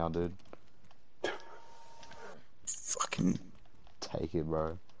America right now, dude. Fucking. Take it,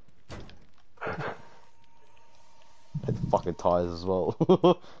 bro. Get the fucking tires as well.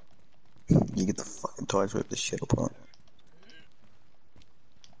 You get the fucking tires, rip the shit apart.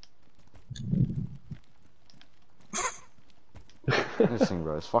 This thing,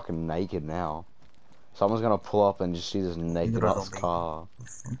 bro, is fucking naked now. Someone's gonna pull up and just see this naked right ass on me. car.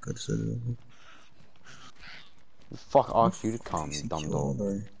 Fuck, I said it. Fuck IQ to come, you dumb Secure, dog.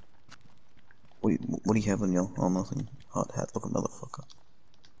 though. What do you have on your? Oh, nothing. Hard hat, look, motherfucker.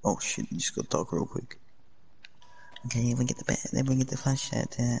 Oh shit, you just got dark real quick. Okay, everyone get the everyone get the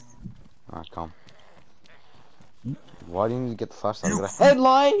flashlight. Alright, come. Why didn't you get the flashlight? I Ow, got a fuck.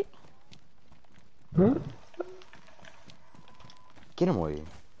 headlight! Huh? Get him, will you?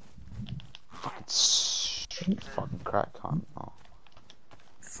 Fucking crack cunt. Oh.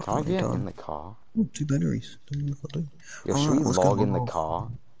 Can I get in the car? Oh, 2 batteries. Don't know if I do. Yo, should Alright, we let's go log in the log off. car?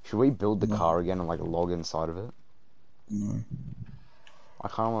 Should we build the No. car again and like log inside of it? No. I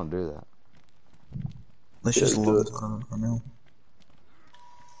kinda wanna do that. Let's Yeah, just do log it. into it right now.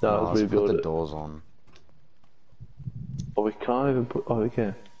 No, Let's let's put rebuild the it. doors on. Oh, we can't even put. Oh, we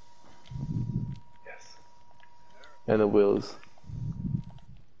can. Yes. And the wheels.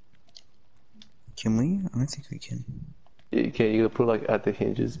 Can we? I don't think we can. Yeah, you can. You gotta put like at the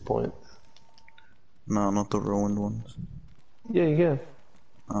hinges points. No, not the ruined ones. Yeah, you can.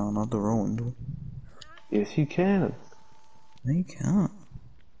 Not the ruined one. Yes, you can. No, you can't.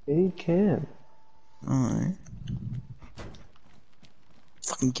 Yeah, you can. Alright.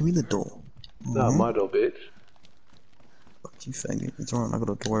 Fucking give me the door. No, my door, bitch. Fuck you, faggot. It's alright, I got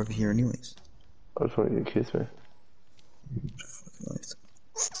a door over here anyways. I just want you to kiss me. Fucking oath.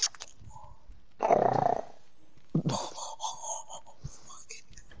 Fucking.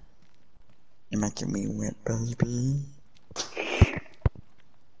 You're making me wet, baby.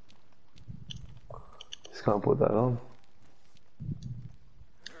 Just can't put that on.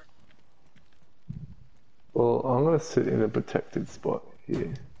 Well, I'm gonna sit in a protected spot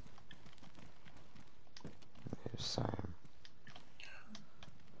here. Same.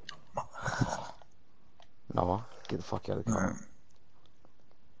 Noah, get the fuck out of the car.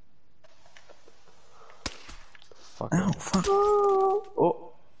 Fuck Ow, off. fuck.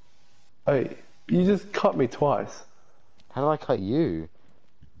 Oh, hey, you just cut me twice. How did I cut you?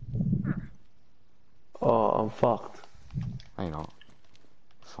 Oh, I'm fucked. No, you're not.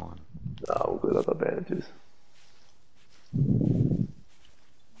 Fine. Nah, I'm good. I got bandages.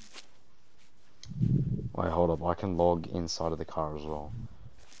 Wait, hold up. I can log inside of the car as well.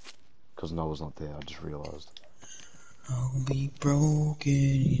 Because Noah's not there, I just realised. I'll be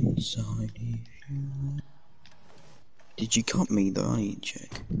broken inside if you. Did you cut me though? I need to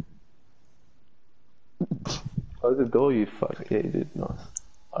check. Close the door, you fuck. Yeah, you did. Nice.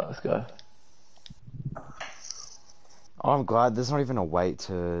 Alright, let's go. I'm glad there's not even a wait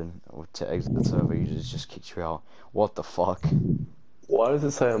to exit the server. You just kicks you out. What the fuck? Why does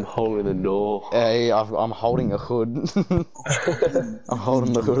it say I'm holding the door? Hey, I'm holding a hood. I'm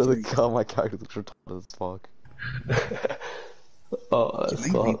holding the hood of the car. My character looks retarded as fuck. Oh, that's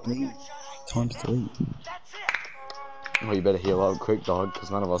Maybe not. leave times 3. Well, you better heal up quick, dog, because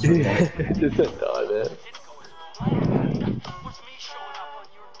none of us are dead. Just don't die there.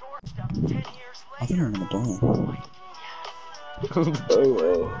 I think I'm gonna die. Oh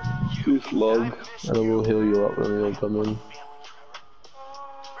well. Just log, and I will heal you up when we all come in.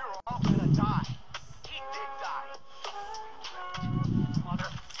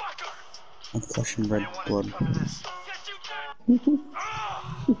 I'm flushing red blood. Wait, did you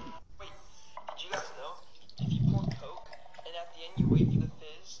guys know? If you pour Coke, and at the end you wait for the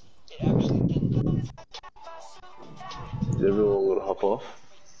fizz, it actually can... Is everyone gonna hop off?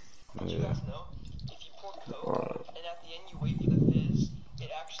 Did you guys know? If you pour Coke, Alright. and at the end you wait for the fizz, it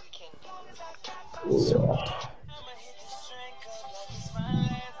actually can...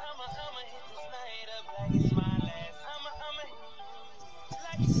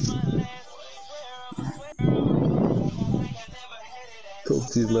 Talk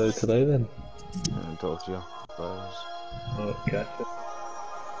to you later today then. Talk to you. Bye. Alright, catch ya.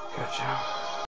 Gotcha.